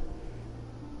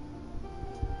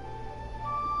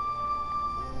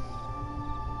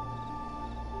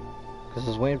 Cause I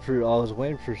was waiting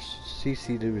for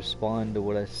Cece to respond to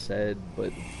what I said,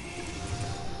 but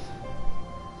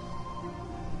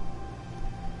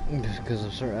just because I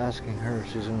started asking her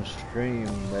if she's gonna stream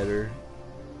better.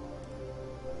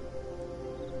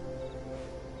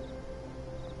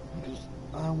 Because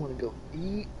I want to go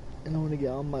eat and I want to get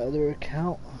on my other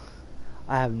account.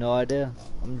 I have no idea.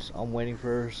 I'm waiting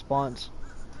for a response.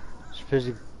 She's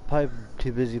busy, probably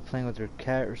too busy playing with her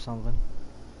cat or something.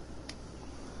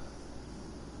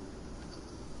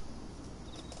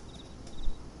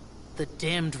 The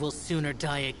damned will sooner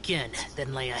die again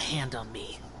than lay a hand on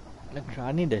me.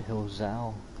 I need to heal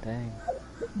Zhao. Dang.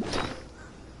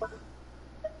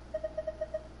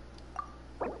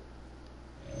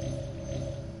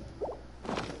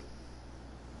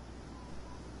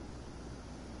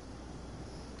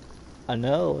 I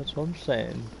know, that's what I'm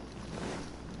saying.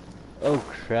 Oh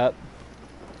crap.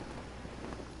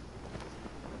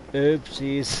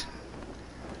 Oopsies.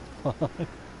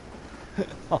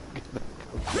 I'll get back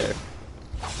up there.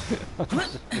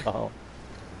 Oh.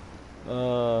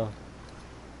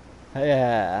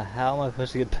 Yeah, how am I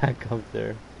supposed to get back up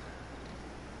there?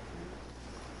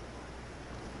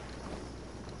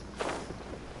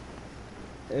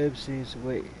 Oopsies,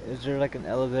 wait, is there like an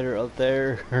elevator up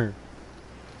there?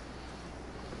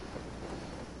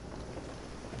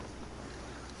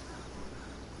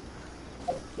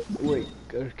 Wait,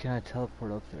 can I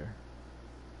teleport up there?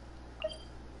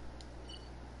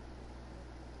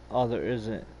 Oh, there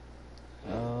isn't.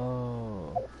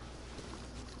 Oh.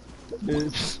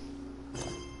 Oops.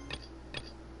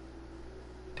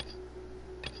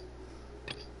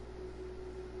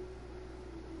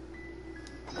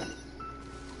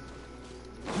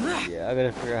 Yeah, I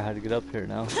gotta figure out how to get up here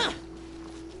now.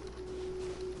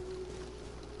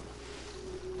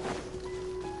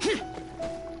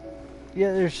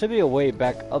 Yeah, there should be a way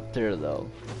back up there though.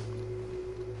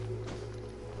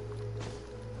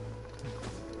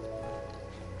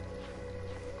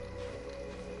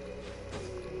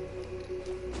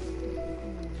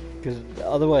 Because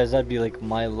otherwise that'd be like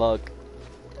my luck.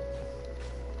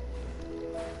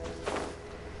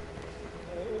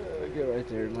 Get right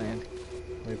there and land.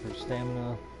 Wait for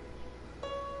stamina.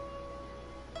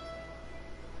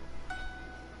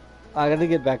 I gotta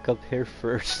get back up here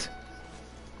first.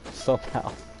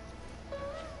 Somehow.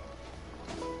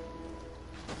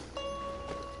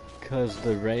 Because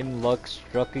the rain luck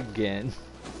struck again.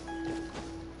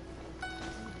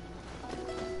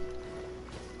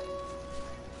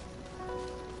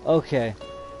 Okay.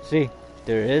 See,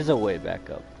 there is a way back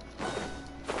up.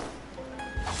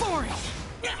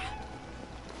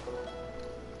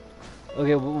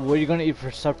 Okay, what are you gonna eat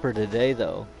for supper today,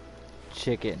 though?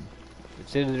 Chicken.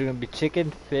 It's either gonna be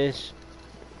chicken, fish,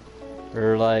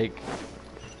 or like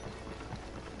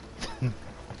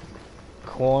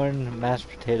corn, mashed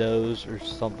potatoes, or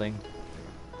something,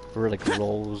 or like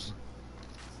rolls.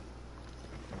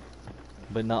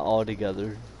 but not all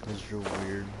together. Those are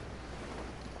weird.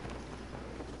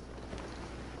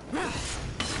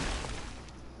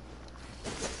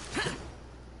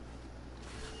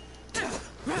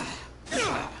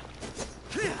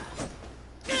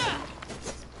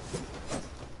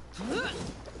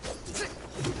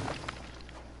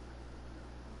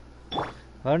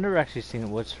 I've never actually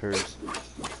seen what's hers.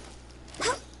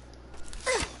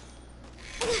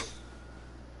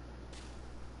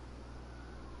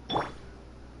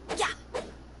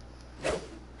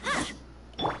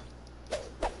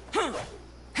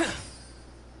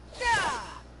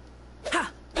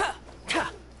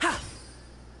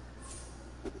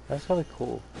 That's really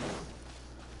cool.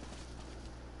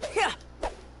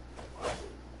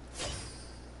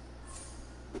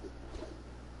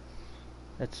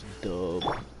 That's dope.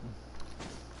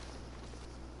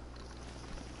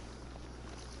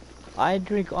 I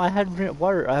had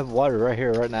water. I have water right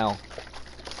here, right now.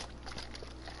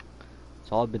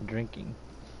 That's all I've been drinking.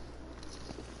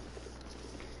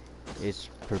 It's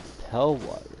Propel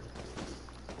water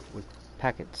with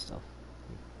packet stuff.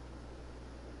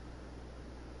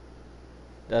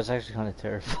 That's actually kind of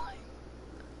terrifying.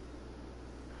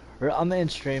 I'm in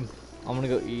stream. I'm gonna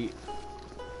go eat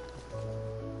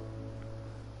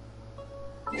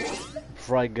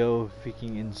before I go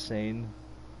freaking insane.